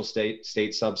potential state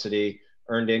subsidy.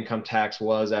 Earned income tax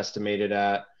was estimated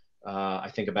at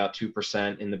I think about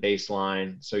 2% in the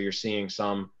baseline. So you're seeing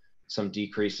some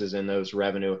decreases in those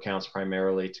revenue accounts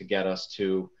primarily to get us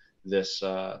to this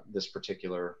this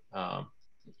particular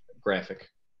graphic.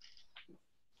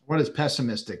 What does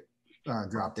pessimistic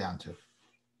drop down to?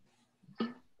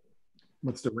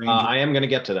 What's the range? I am going to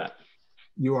get to that.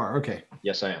 You are? Okay.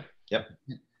 Yes, I am. Yep.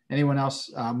 Anyone else?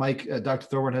 Mike, Dr.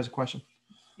 Thorward has a question.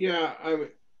 Yeah,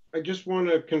 I just want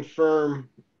to confirm.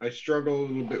 I struggle a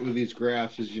little bit with these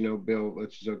graphs, as you know, Bill.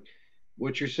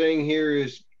 What you're saying here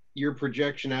is your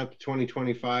projection out to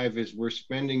 2025 is we're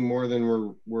spending more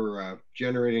than we're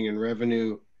generating in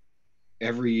revenue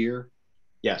every year.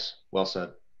 Yes, well said.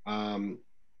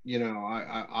 You know,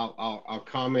 I'll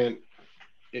comment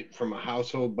it from a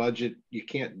household budget. You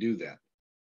can't do that.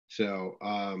 So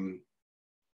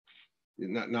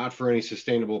not for any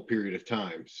sustainable period of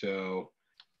time. So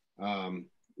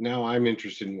now I'm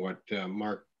interested in what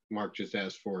Mark just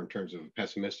asked for in terms of a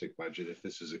pessimistic budget, if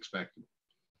this is expected.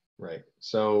 Right.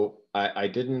 So I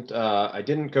didn't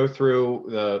go through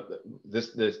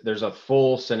there's a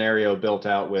full scenario built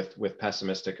out with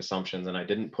pessimistic assumptions, and I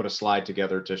didn't put a slide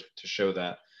together to show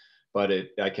that, but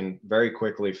I can very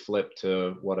quickly flip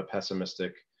to what a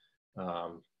pessimistic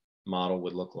model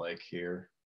would look like here,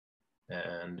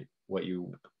 and what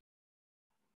you.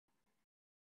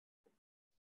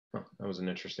 Oh, that was an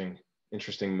interesting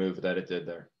move that it did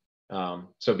there.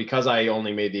 So because I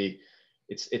only made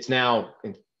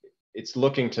it's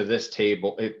looking to this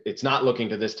table. It's not looking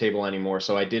to this table anymore.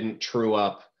 So I didn't true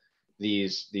up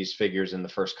these figures in the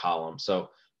first column. So,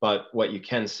 but what you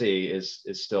can see is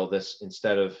still this,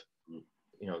 instead of,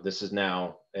 you know, this is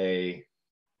now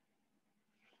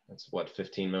that's what,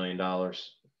 $15 million.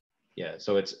 Yeah.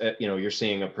 So it's, you know, you're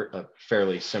seeing a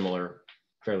fairly similar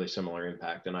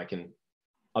impact, and I can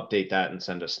update that and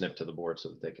send a snip to the board so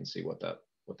that they can see what that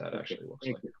actually looks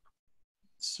like.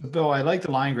 So Bill, I like the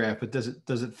line graph, but does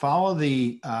it follow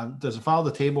the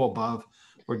table above,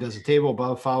 or does the table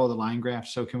above follow the line graph?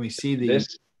 So can we see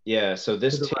this? Yeah. So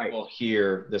this table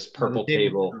here, this purple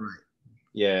table,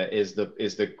 yeah, is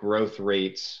the growth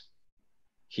rates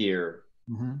here.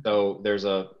 Mm-hmm. So there's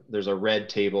a red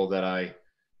table that I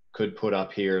could put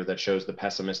up here that shows the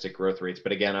pessimistic growth rates.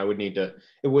 But again, I would need to,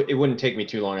 it wouldn't take me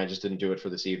too long. I just didn't do it for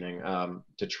this evening,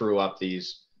 to true up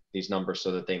these numbers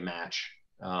so that they match.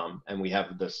 And we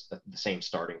have the same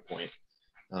starting point,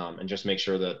 and just make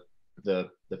sure that the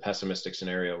pessimistic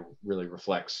scenario really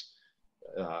reflects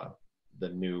the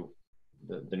new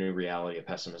reality of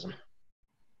pessimism.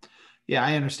 Yeah,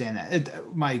 I understand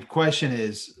that. My question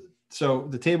is, so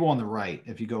the table on the right,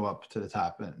 if you go up to the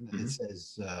top, it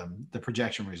says the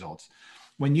projection results.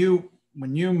 When you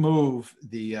move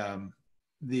the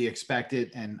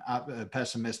expected and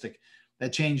pessimistic,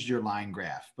 that changed your line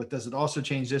graph. But does it also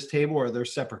change this table, or are there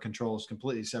separate controls,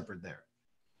 completely separate there?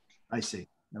 I see.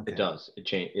 Okay. It does. It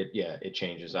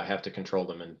changes. I have to control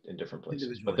them in different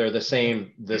places, but they're the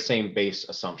same base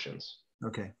assumptions.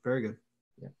 Okay. Very good.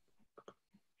 Yeah.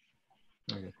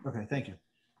 Very good. Okay. Thank you.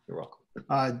 You're welcome.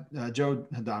 Joe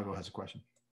Hidalgo has a question.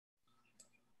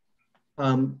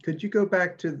 Could you go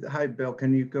back to hi Bill?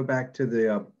 Can you go back to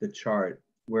the chart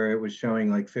where it was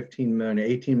showing like $18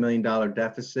 million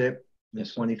deficit in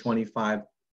 2025,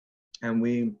 and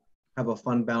we have a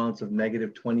fund balance of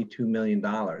negative $22 million?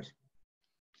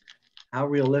 How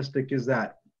realistic is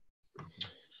that?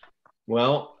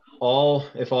 Well,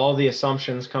 if all the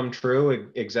assumptions come true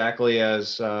exactly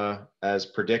as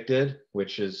predicted,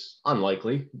 which is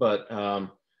unlikely, but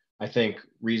I think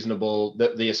reasonable.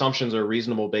 The assumptions are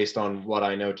reasonable based on what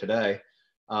I know today,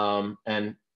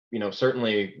 and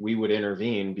certainly we would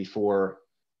intervene before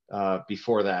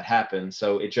that happened.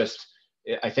 So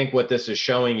I think what this is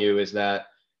showing you is that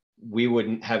we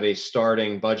wouldn't have a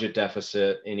starting budget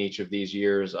deficit in each of these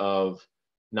years of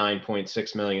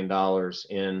 $9.6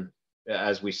 million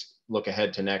as we look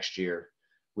ahead to next year.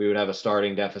 We would have a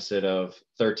starting deficit of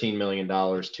 $13 million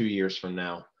 2 years from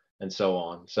now, and so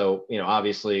on. So,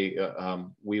 obviously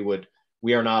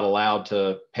we are not allowed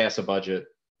to pass a budget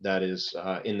that is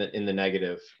in the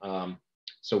negative.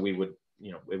 So we would,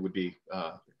 it would be,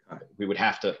 we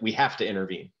have to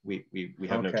intervene. We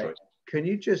have no choice. Can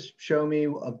you just show me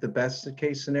of the best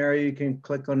case scenario? You can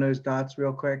click on those dots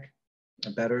real quick. A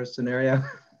better scenario.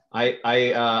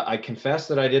 I confess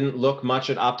that I didn't look much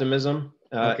at optimism.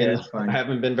 Okay, that's fine. I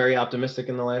haven't been very optimistic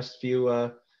in the last few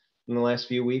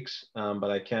weeks,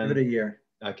 but I can. Give it a year.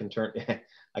 I can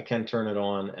turn it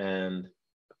on, and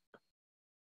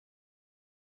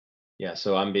yeah.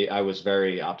 So I was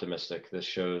very optimistic. This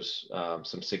shows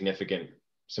some significant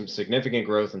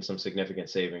growth and some significant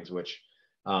savings, which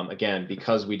again,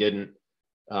 because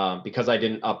I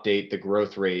didn't update the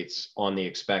growth rates on the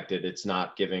expected, it's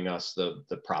not giving us the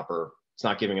proper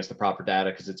data,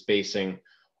 because it's basing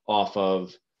off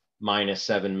of minus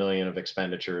 7 million of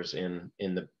expenditures in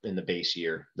the base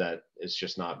year. That is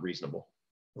just not reasonable.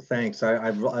 Well, thanks. I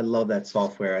love that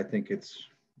software. I think it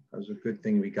was a good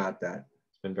thing we got that.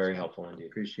 It's been very helpful indeed.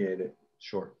 Appreciate it.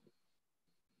 Sure.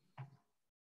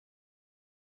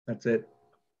 That's it.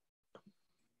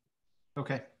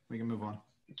 Okay, we can move on.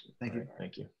 Thank you.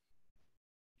 Thank you.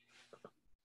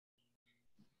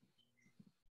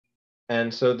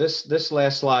 And so this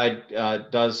last slide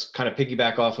does kind of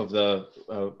piggyback off of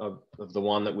the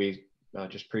one that we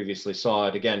just previously saw.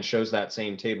 It again shows that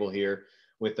same table here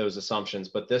with those assumptions,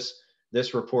 but this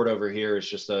report over here is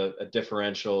just a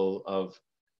differential of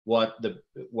what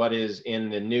is in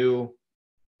the new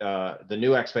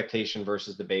expectation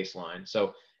versus the baseline.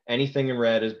 So anything in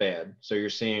red is bad. So you're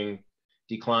seeing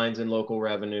declines in local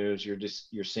revenues.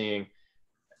 You're seeing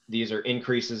these are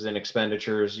increases in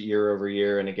expenditures year over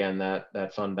year, and again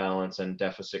that fund balance and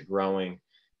deficit growing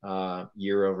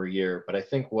year over year. But I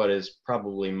think what is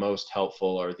probably most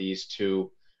helpful are these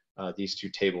two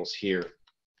tables here.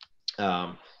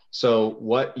 So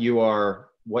what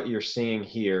you're seeing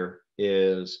here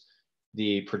is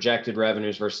the projected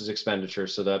revenues versus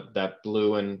expenditures. So that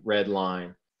blue and red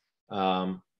line.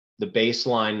 The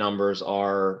baseline numbers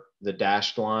are the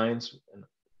dashed lines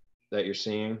that you're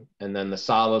seeing, and then the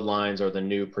solid lines are the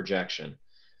new projection.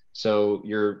 So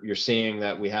you're seeing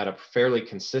that we had a fairly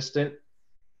consistent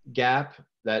gap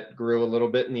that grew a little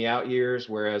bit in the out years,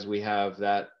 whereas we have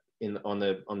that on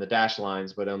the dashed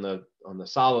lines, but on the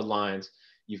solid lines,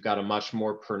 you've got a much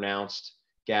more pronounced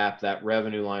gap. That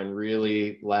revenue line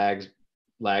really lags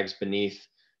beneath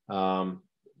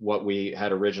what we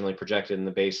had originally projected in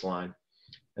the baseline.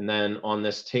 And then on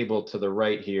this table to the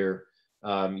right here,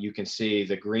 you can see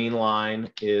the green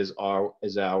line is our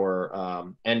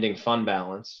ending fund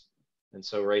balance. And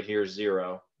so right here is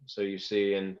 0. So you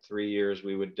see in 3 years,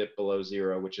 we would dip below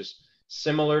 0, which is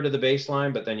similar to the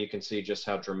baseline, but then you can see just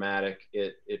how dramatic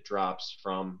it drops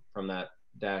from that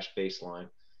dashed baseline.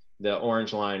 The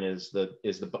orange line is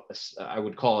I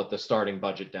would call it the starting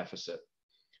budget deficit.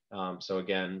 So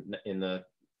again, in the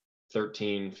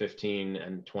 13, 15,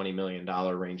 and $20 million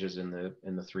ranges in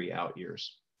the 3 out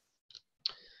years.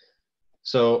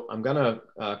 So I'm gonna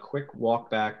quick walk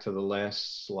back to the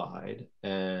last slide,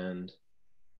 and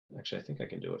actually I think I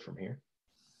can do it from here.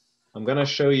 I'm gonna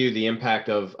show you the impact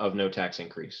of no tax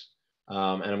increase.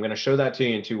 And I'm gonna show that to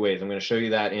you in 2 ways. I'm gonna show you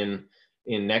that in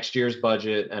next year's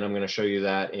budget, and I'm gonna show you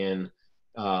that in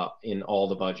all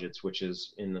the budgets, which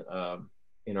is in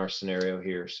our scenario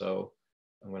here. So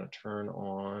I'm gonna turn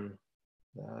on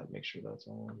that, make sure that's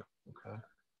on, okay.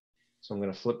 So I'm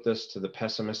gonna flip this to the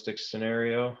pessimistic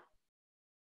scenario,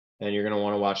 and you're gonna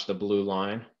wanna watch the blue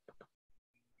line.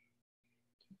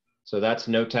 So that's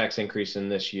no tax increase in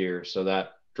this year. So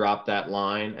that dropped that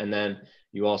line. And then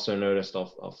you also noticed,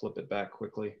 I'll flip it back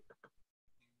quickly.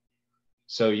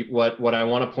 So what I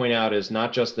want to point out is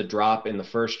not just the drop in the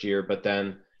first year, but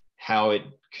then how it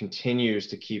continues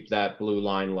to keep that blue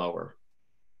line lower.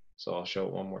 So I'll show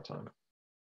it one more time.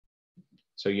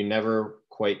 So you never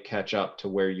quite catch up to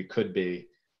where you could be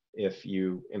if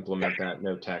you implement that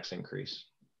no tax increase.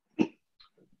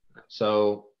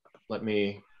 So let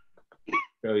me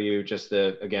show you just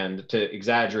again, to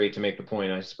exaggerate, to make the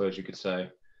point, I suppose you could say,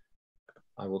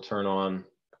 I will turn on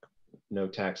no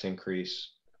tax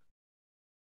increase.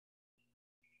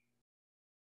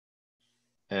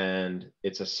 And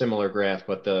it's a similar graph,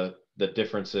 but the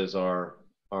differences are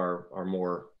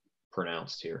more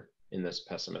pronounced here in this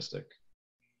pessimistic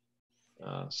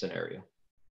scenario.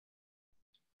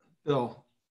 Bill,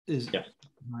 is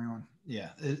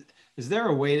there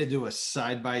a way to do a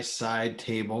side-by-side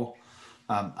table?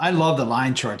 I love the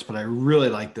line charts, but I really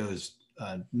like those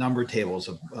number tables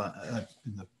of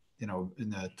in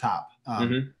the top.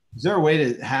 Is there a way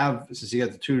to have, since you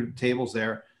got the 2 tables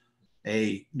there,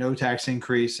 a no tax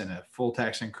increase and a full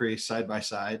tax increase side by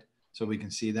side, so we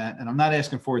can see that? And I'm not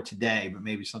asking for it today, but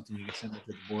maybe something you can send it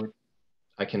to the board.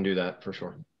 I can do that for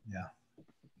sure. Yeah.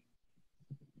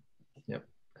 Yep,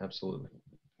 absolutely.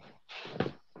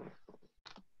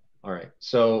 All right,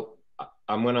 so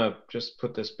I'm gonna just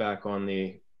put this back on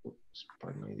the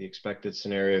expected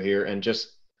scenario here, and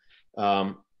just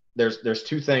there's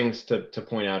 2 things to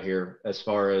point out here as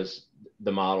far as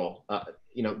the model.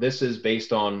 This is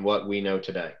based on what we know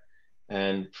today,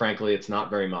 and frankly, it's not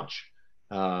very much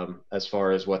as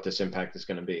far as what this impact is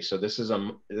going to be. So this is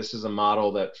a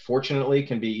model that fortunately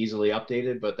can be easily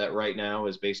updated, but that right now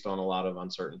is based on a lot of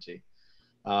uncertainty.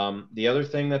 The other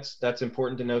thing that's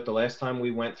important to note, the last time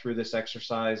we went through this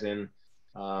exercise in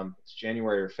it's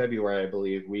January or February, I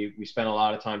believe, we spent a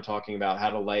lot of time talking about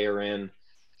how to layer in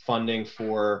funding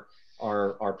for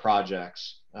our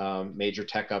projects, major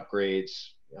tech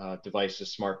upgrades,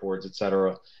 devices, smart boards, et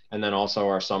cetera, and then also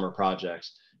our summer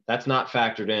projects. That's not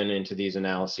factored into these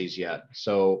analyses yet.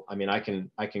 So, I mean, I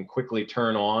can quickly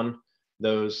turn on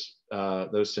those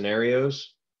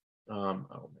scenarios. Oh man,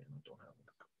 I don't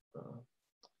have.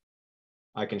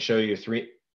 I can show you 3.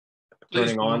 Please,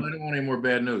 turning on. I don't want any more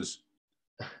bad news.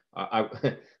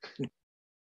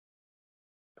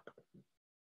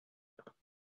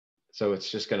 So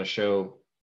it's just going to show.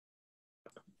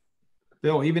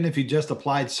 Bill, even if you just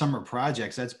applied summer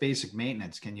projects, that's basic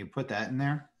maintenance. Can you put that in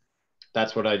there?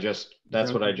 That's what I just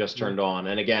turned on.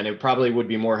 And again, it probably would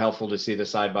be more helpful to see the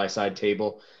side-by-side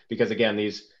table, because again,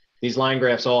 these line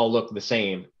graphs all look the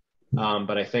same.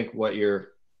 But I think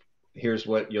here's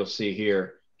what you'll see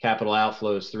here. Capital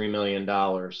outflows, $3 million.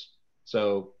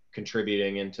 So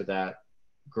contributing into that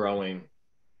growing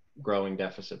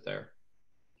deficit there.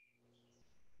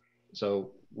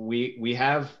 So we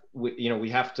have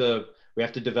to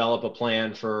develop a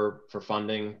plan for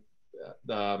funding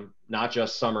not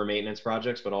just summer maintenance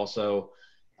projects, but also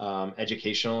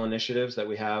educational initiatives that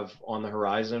we have on the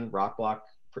horizon, Rock Block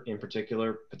in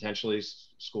particular, potentially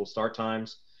school start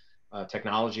times,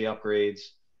 technology upgrades.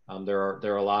 There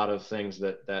are a lot of things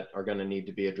that are going to need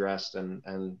to be addressed,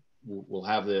 and we'll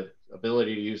have the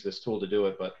ability to use this tool to do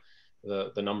it, but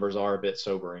the numbers are a bit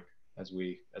sobering as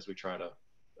we try to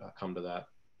come to that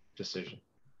decision.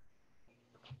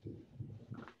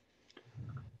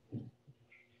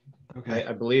 Okay.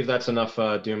 I believe that's enough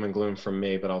doom and gloom from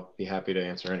me, but I'll be happy to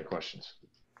answer any questions.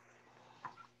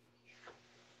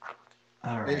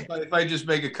 All right. If I just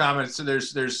make a comment, so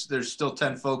there's still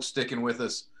 10 folks sticking with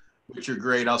us. which are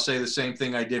great. I'll say the same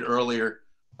thing I did earlier.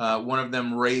 One of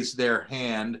them raised their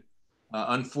hand.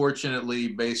 Unfortunately,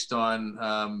 based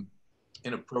on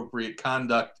inappropriate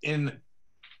conduct in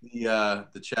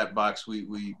the chat box,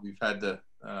 we've had to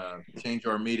change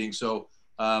our meeting. So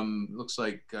looks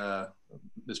like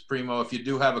Ms. Primo, if you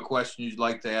do have a question you'd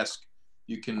like to ask,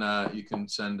 you can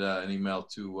send an email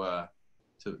to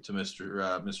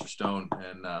Mr. Stone,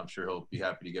 and I'm sure he'll be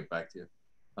happy to get back to you.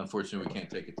 Unfortunately, we can't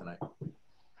take it tonight.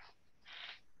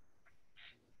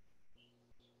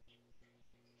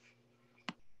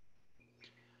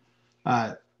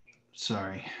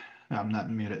 Sorry, I'm not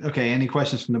muted. Okay, any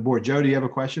questions from the board? Joe, do you have a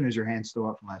question? Is your hand still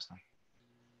up from last time?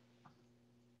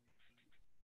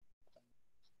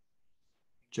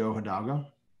 Joe Hidalgo?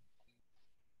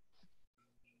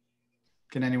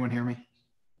 Can anyone hear me?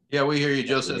 Yeah, we hear you.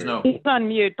 Joe says no. He's on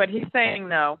mute, but he's saying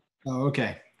no. Oh,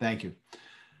 okay. Thank you.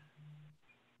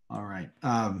 All right.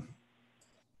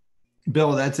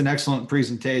 Bill, that's an excellent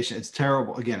presentation. It's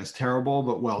terrible. Again, it's terrible,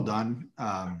 but well done.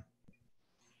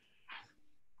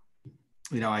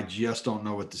 You know, I just don't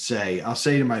know what to say. I'll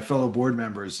say to my fellow board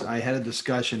members, I had a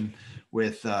discussion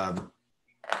with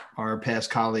our past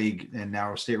colleague and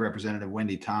now state representative,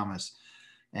 Wendy Thomas.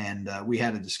 And we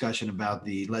had a discussion about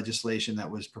the legislation that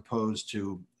was proposed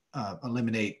to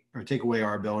eliminate or take away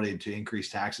our ability to increase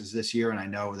taxes this year. And I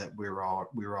know that we were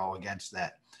all against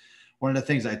that. One of the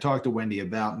things I talked to Wendy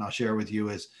about, and I'll share with you,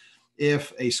 is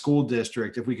if a school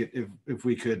district, if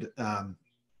we could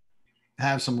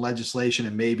have some legislation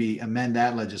and maybe amend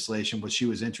that legislation, what she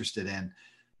was interested in,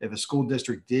 if a school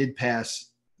district did pass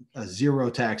a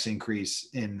zero tax increase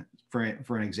in, for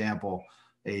an example,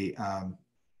 a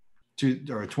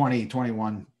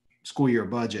 2021 school year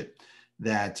budget,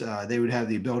 that they would have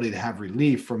the ability to have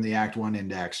relief from the Act 1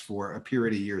 index for a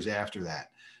period of years after that,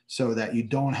 so that you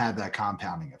don't have that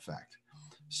compounding effect.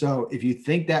 So if you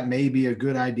think that may be a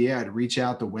good idea, I'd reach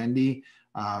out to Wendy.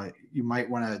 You might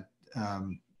want to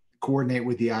coordinate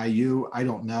with the IU. I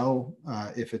don't know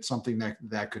if it's something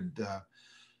that could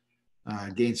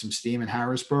gain some steam in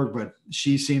Harrisburg, but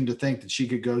she seemed to think that she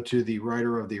could go to the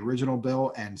writer of the original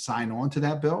bill and sign on to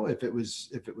that bill if it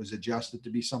was adjusted to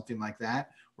be something like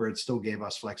that, where it still gave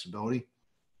us flexibility.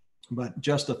 But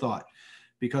just a thought,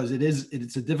 because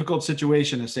it's a difficult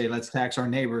situation to say, let's tax our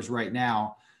neighbors right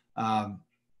now.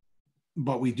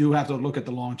 But we do have to look at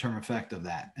the long-term effect of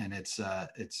that. And it's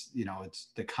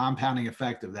the compounding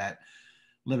effect of that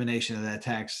elimination of that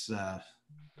tax,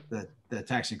 that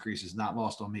tax increase is not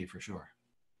lost on me for sure.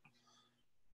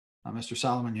 Mr.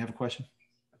 Solomon, you have a question?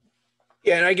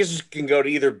 Yeah, and I guess it can go to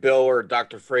either Bill or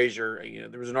Dr. Frazier. You know,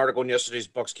 there was an article in yesterday's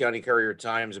Bucks County Courier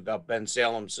Times about Ben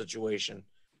Salem's situation.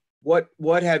 What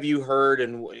have you heard,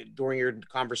 and during your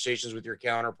conversations with your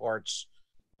counterparts?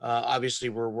 Obviously,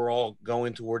 we're all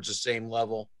going towards the same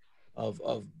level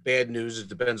of bad news. It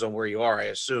depends on where you are, I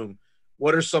assume.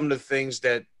 What are some of the things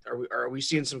that are we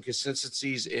seeing some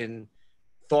consistencies in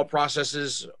thought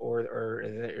processes, or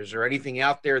is there anything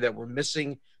out there that we're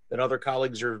missing that other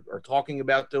colleagues are talking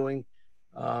about doing?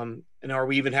 And are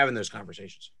we even having those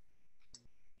conversations?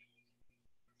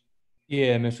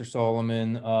 Yeah, Mr.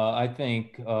 Solomon, I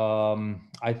think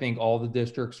all the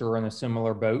districts are in a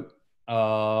similar boat.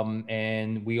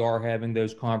 And we are having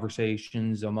those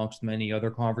conversations amongst many other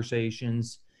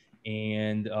conversations.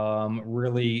 And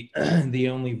really the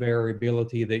only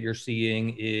variability that you're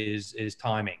seeing is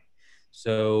timing.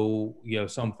 So, you know,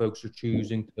 some folks are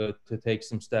choosing to take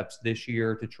some steps this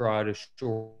year to try to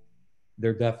shore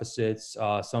their deficits.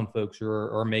 Some folks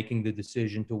are making the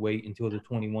decision to wait until the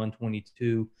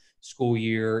 21-22 school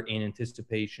year in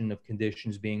anticipation of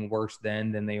conditions being worse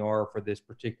than they are for this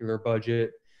particular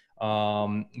budget.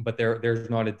 But there's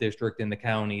not a district in the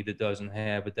county that doesn't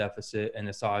have a deficit, and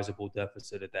a sizable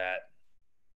deficit at that.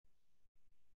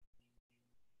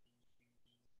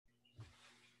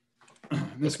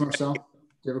 Ms. Marcel, do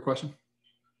you have a question?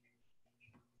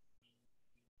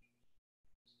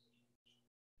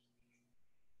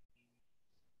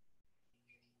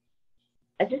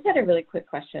 I just had a really quick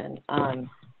question.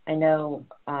 I know,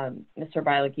 Mr.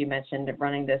 Bialik, you mentioned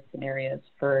running those scenarios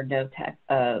for no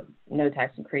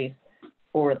tax increase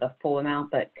for the full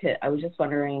amount, but I was just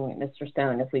wondering, Mr.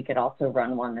 Stone, if we could also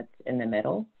run one that's in the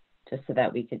middle, just so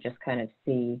that we could just kind of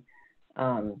see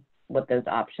what those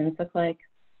options look like.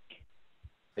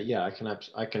 Yeah, I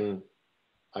can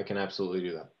absolutely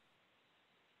do that.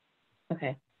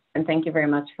 Okay, and thank you very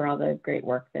much for all the great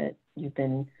work that you've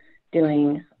been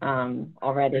doing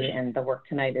already, and the work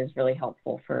tonight is really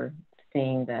helpful for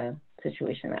seeing the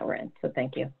situation that we're in. So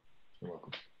thank you. You're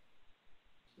welcome.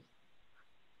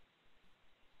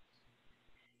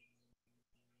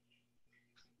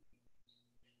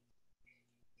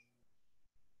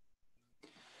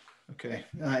 Okay,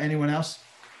 anyone else?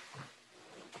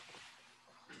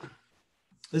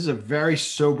 This is a very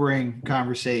sobering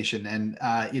conversation, and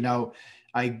you know,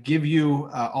 I give you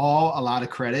all a lot of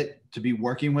credit to be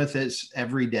working with this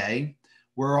every day.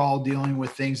 We're all dealing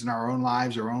with things in our own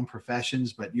lives, our own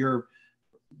professions, but you're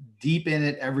deep in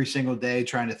it every single day,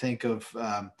 trying to think of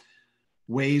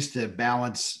ways to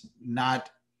balance not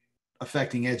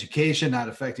affecting education, not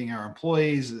affecting our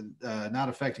employees, not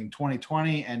affecting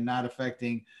 2020, and not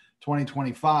affecting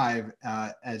 2025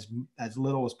 as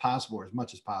little as possible, or as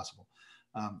much as possible.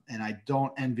 And I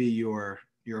don't envy your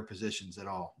positions at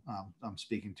all. I'm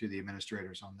speaking to the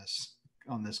administrators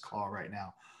on this call right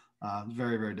now.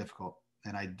 Very, very difficult.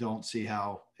 And I don't see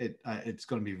how it's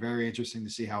going to be very interesting to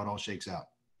see how it all shakes out.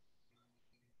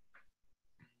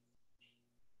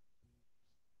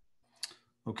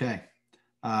 Okay.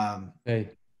 Hey, do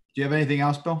you have anything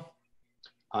else, Bill?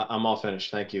 I'm all finished.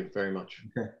 Thank you very much.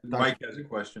 Okay. Mike has a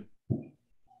question.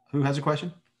 Who has a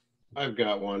question? I've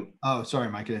got one. Oh, sorry,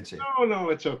 Mike, I didn't see it. No,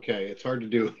 it's okay. It's hard to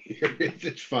do here.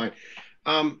 It's fine.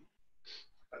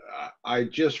 I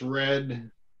just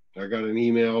read, I got an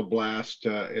email blast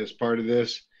as part of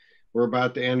this. We're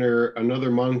about to enter another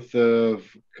month of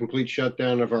complete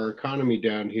shutdown of our economy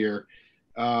down here.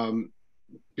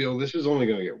 Bill, this is only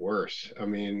going to get worse. I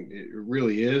mean, it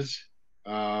really is.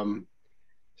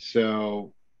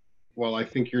 So while I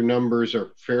think your numbers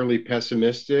are fairly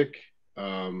pessimistic,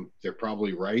 they're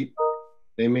probably right.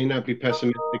 They may not be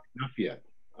pessimistic enough yet,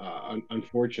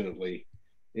 unfortunately,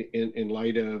 in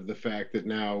light of the fact that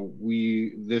now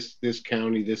this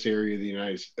county, this area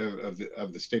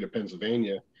of the state of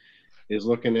Pennsylvania is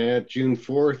looking at June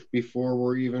 4th before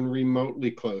we're even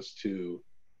remotely close to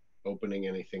opening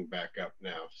anything back up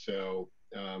now. So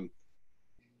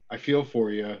I feel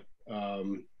for you,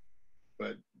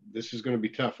 but this is going to be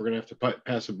tough. We're going to have to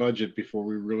pass a budget before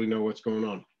we really know what's going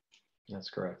on. That's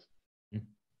correct.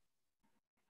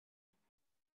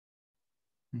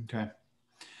 Okay.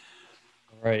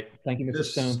 All right. Thank you, Mr.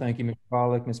 Stone. Thank you, Mr.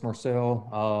 Bollock, Ms. Marcel.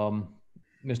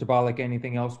 Mr. Bollock,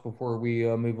 anything else before we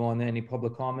move on to any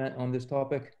public comment on this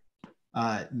topic?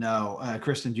 No.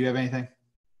 Kristen, do you have anything?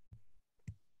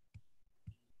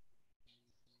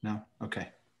 No? Okay.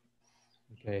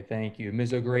 Okay, thank you.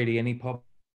 Ms. O'Grady, any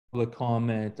public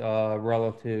comment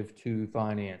relative to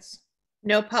finance?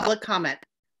 No public comment.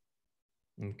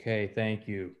 Okay, thank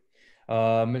you.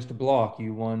 Mr. Block,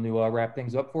 you want to wrap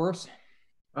things up for us?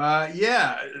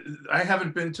 Yeah, I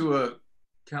haven't been to a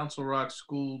Council Rock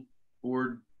School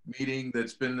Board meeting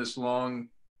that's been this long,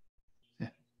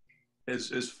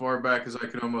 as far back as I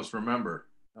can almost remember.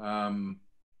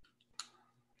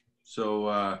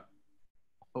 So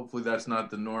hopefully that's not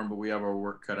the norm, but we have our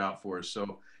work cut out for us.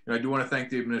 So I do want to thank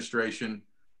the administration.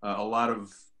 A lot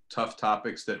of tough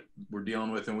topics that we're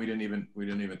dealing with, and we didn't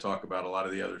even talk about a lot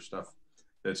of the other stuff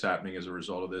that's happening as a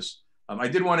result of this. I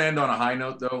did want to end on a high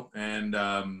note though, and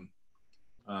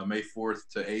May 4th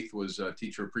to 8th was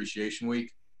Teacher Appreciation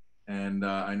Week, and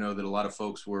I know that a lot of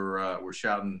folks were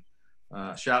shouting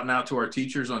out to our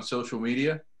teachers on social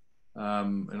media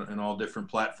and all different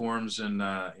platforms, and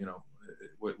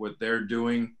what they're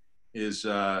doing is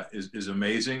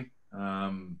amazing,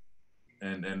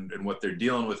 and what they're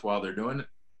dealing with while they're doing it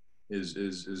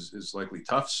is likely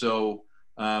tough. So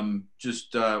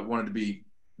just wanted to be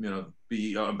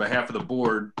on behalf of the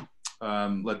board,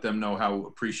 let them know how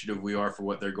appreciative we are for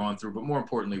what they're going through, but more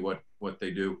importantly, what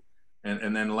they do.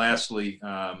 And then lastly,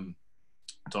 to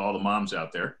all the moms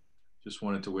out there, just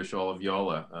wanted to wish all of y'all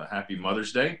a happy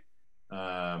Mother's Day.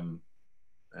 And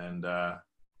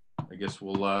I guess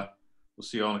we'll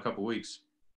see y'all in a couple weeks.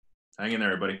 Hang in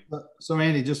there, everybody. So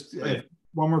Andy, just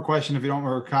one more question,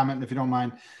 or comment, if you don't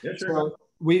mind. Yeah, sure. So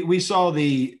we saw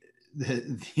the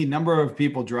number of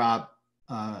people drop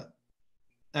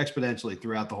exponentially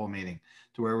throughout the whole meeting,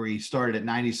 to where we started at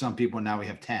 90 some people and now we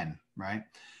have 10, right?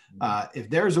 If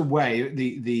there's a way,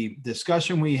 the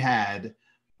discussion we had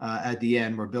at the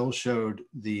end where Bill showed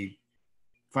the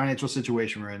financial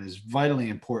situation we're in is vitally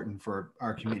important for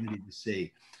our community to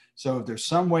see. So if there's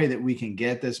some way that we can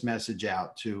get this message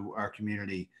out to our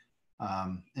community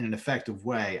in an effective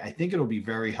way, I think it'll be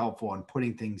very helpful in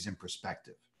putting things in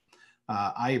perspective.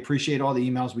 I appreciate all the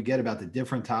emails we get about the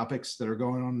different topics that are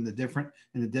going on in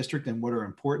the district and what are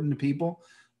important to people.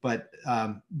 But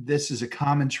this is a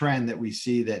common trend that we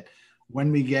see, that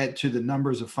when we get to the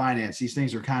numbers of finance, these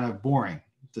things are kind of boring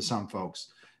to some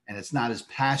folks, and it's not as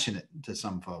passionate to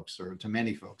some folks, or to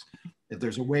many folks. If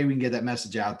there's a way we can get that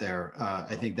message out there,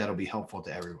 I think that'll be helpful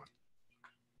to everyone.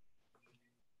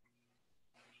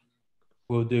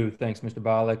 Will do. Thanks, Mr.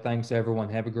 Bollock. Thanks, everyone.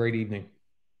 Have a great evening.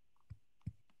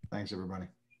 Thanks, everybody.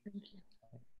 Thank you.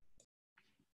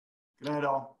 Good night,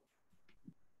 all.